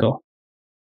triangle.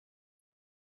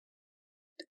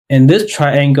 And this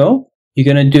triangle, you're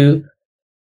going to do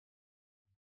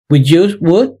reduce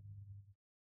wood,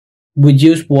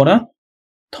 reduce water,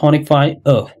 tonify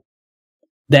earth.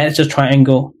 That's a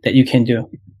triangle that you can do.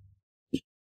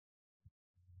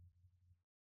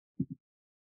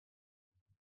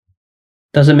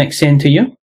 Does it make sense to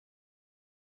you?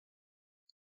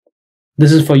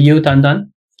 This is for you, Dan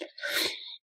Dan.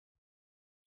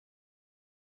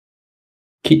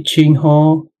 Kitchen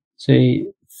Hall, say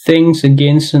thanks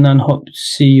again, Szenan. Hope to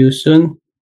see you soon.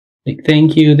 Like,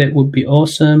 thank you, that would be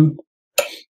awesome.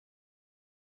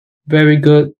 Very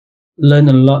good. Learned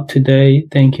a lot today.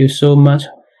 Thank you so much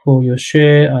for your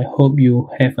share. I hope you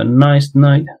have a nice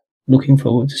night. Looking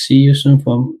forward to see you soon.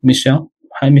 From Michelle.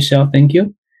 Hi Michelle, thank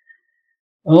you.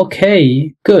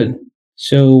 Okay, good.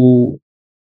 So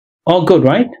all good,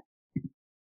 right?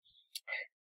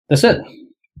 That's it.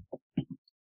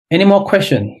 Any more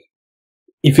question?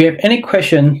 If you have any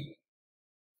question,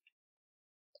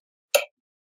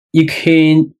 we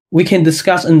can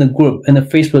discuss in the group, in the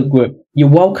Facebook group. You're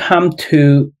welcome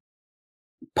to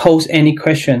post any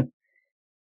question.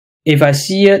 If I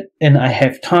see it and I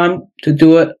have time to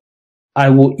do it, I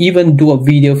will even do a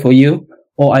video for you,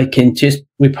 or I can just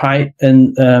reply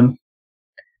in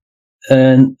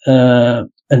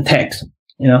text,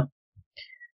 you know.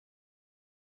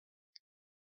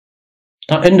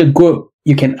 Now in the group,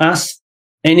 you can ask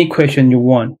any question you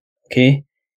want, okay?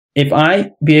 If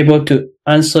I be able to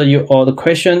answer you all the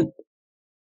question,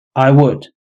 I would.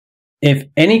 If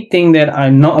anything that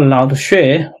I'm not allowed to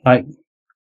share, like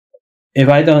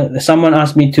if someone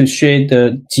asks me to share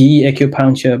the GE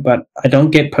acupuncture, but I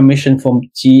don't get permission from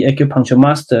GE acupuncture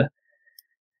master,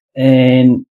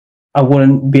 and I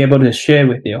wouldn't be able to share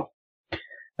with you.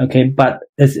 Okay, but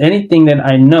it's anything that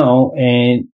I know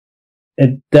and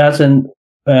it doesn't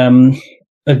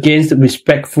against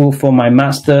respectful for my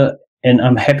master, and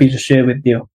I'm happy to share with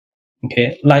you.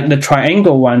 Okay, like the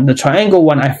triangle one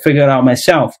I figured out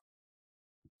myself.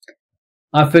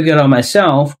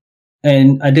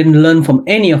 And I didn't learn from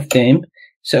any of them.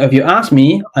 So if you ask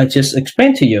me, I just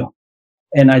explain to you,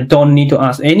 and I don't need to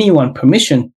ask anyone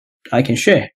permission. I can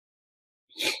share.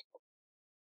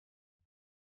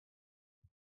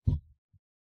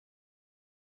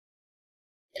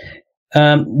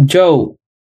 Joe,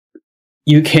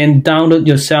 you can download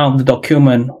yourself the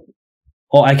document,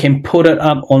 or I can put it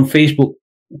up on Facebook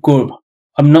group.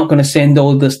 I'm not going to send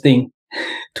all this thing.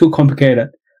 Too complicated.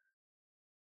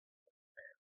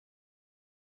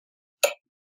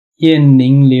 Yin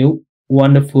Ning Liu,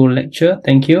 wonderful lecture.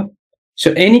 Thank you.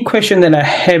 So any question that I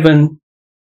haven't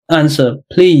answered,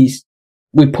 please,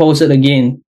 we post it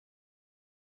again.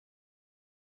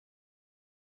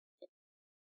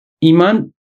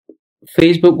 Iman,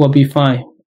 Facebook will be fine.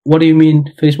 What do you mean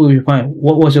Facebook will be fine?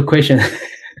 What was your question?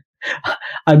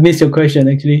 I missed your question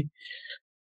actually.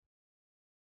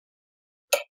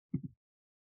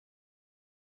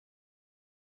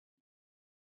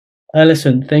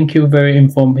 Alison, thank you. Very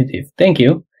informative. Thank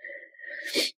you.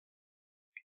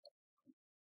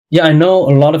 Yeah, I know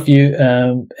a lot of you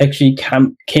actually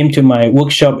came to my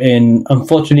workshop, and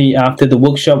unfortunately after the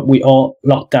workshop we all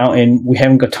locked down and we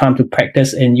haven't got time to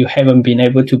practice, and you haven't been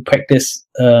able to practice.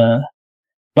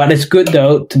 But it's good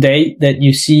though today that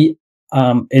you see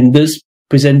in this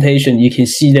presentation, you can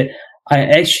see that I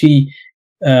actually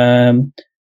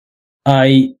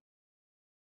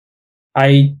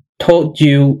I told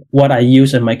you what I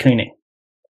use in my clinic,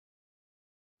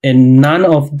 and none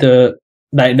of the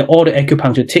all the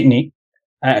acupuncture technique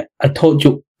I told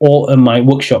you all in my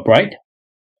workshop, right?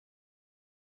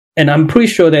 And I'm pretty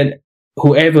sure that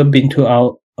whoever been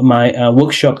to my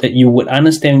workshop, that you would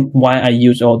understand why I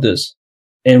use all this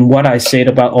and what I said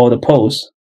about all the posts,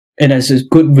 and it's a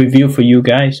good review for you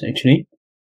guys actually.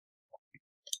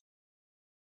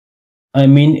 I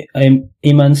mean,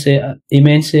 Iman say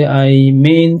I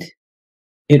meant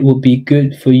it would be good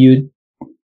for you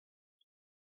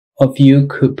if you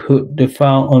could put the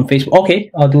file on Facebook. Okay,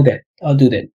 I'll do that. I'll do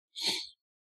that.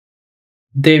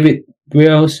 David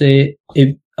will say,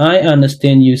 if I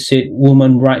understand you said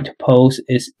woman right pose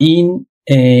is in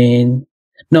and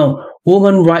no,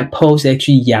 woman right pose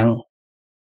actually yang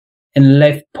and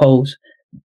left pose.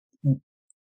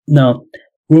 No,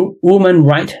 woman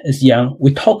right is yang.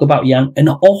 We talk about yang and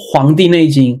all 黄帝内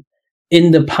经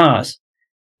in the past,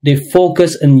 they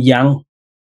focus on yang.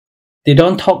 They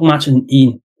don't talk much on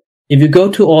yin. If you go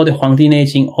to all the 黄帝内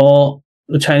经or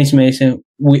the Chinese medicine,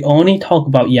 we only talk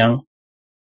about yang.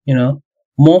 You know,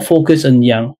 more focus on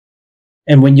yang.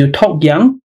 And when you talk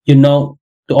yang, you know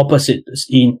the opposite is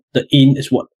yin. The yin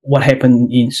is what happened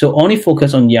in yin. So only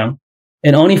focus on yang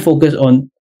and only focus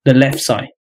on the left side.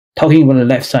 Talking about the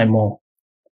left side more.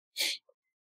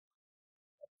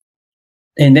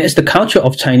 And that's the culture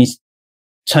of Chinese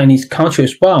culture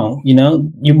as well. You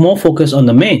know, you more focus on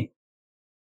the man.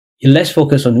 You less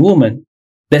focus on woman.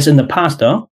 That's in the past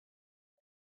though.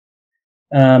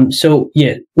 So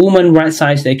yeah, woman right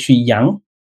side is actually yang,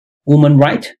 woman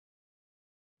right,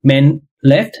 man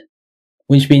left,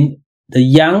 which means the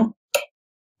yang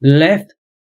left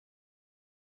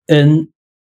in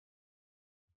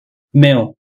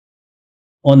male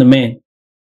on the man.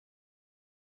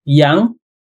 Yang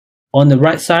on the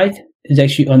right side is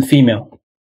actually on female.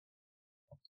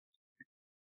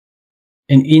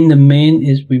 And in the man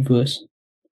is reverse.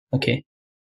 Okay.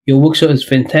 Your workshop is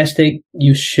fantastic.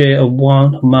 You share a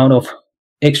wide amount of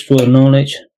extra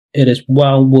knowledge. It is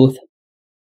well worth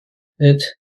it.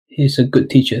 He's a good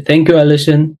teacher. Thank you,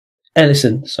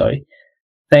 Alison. Sorry.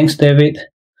 Thanks, David.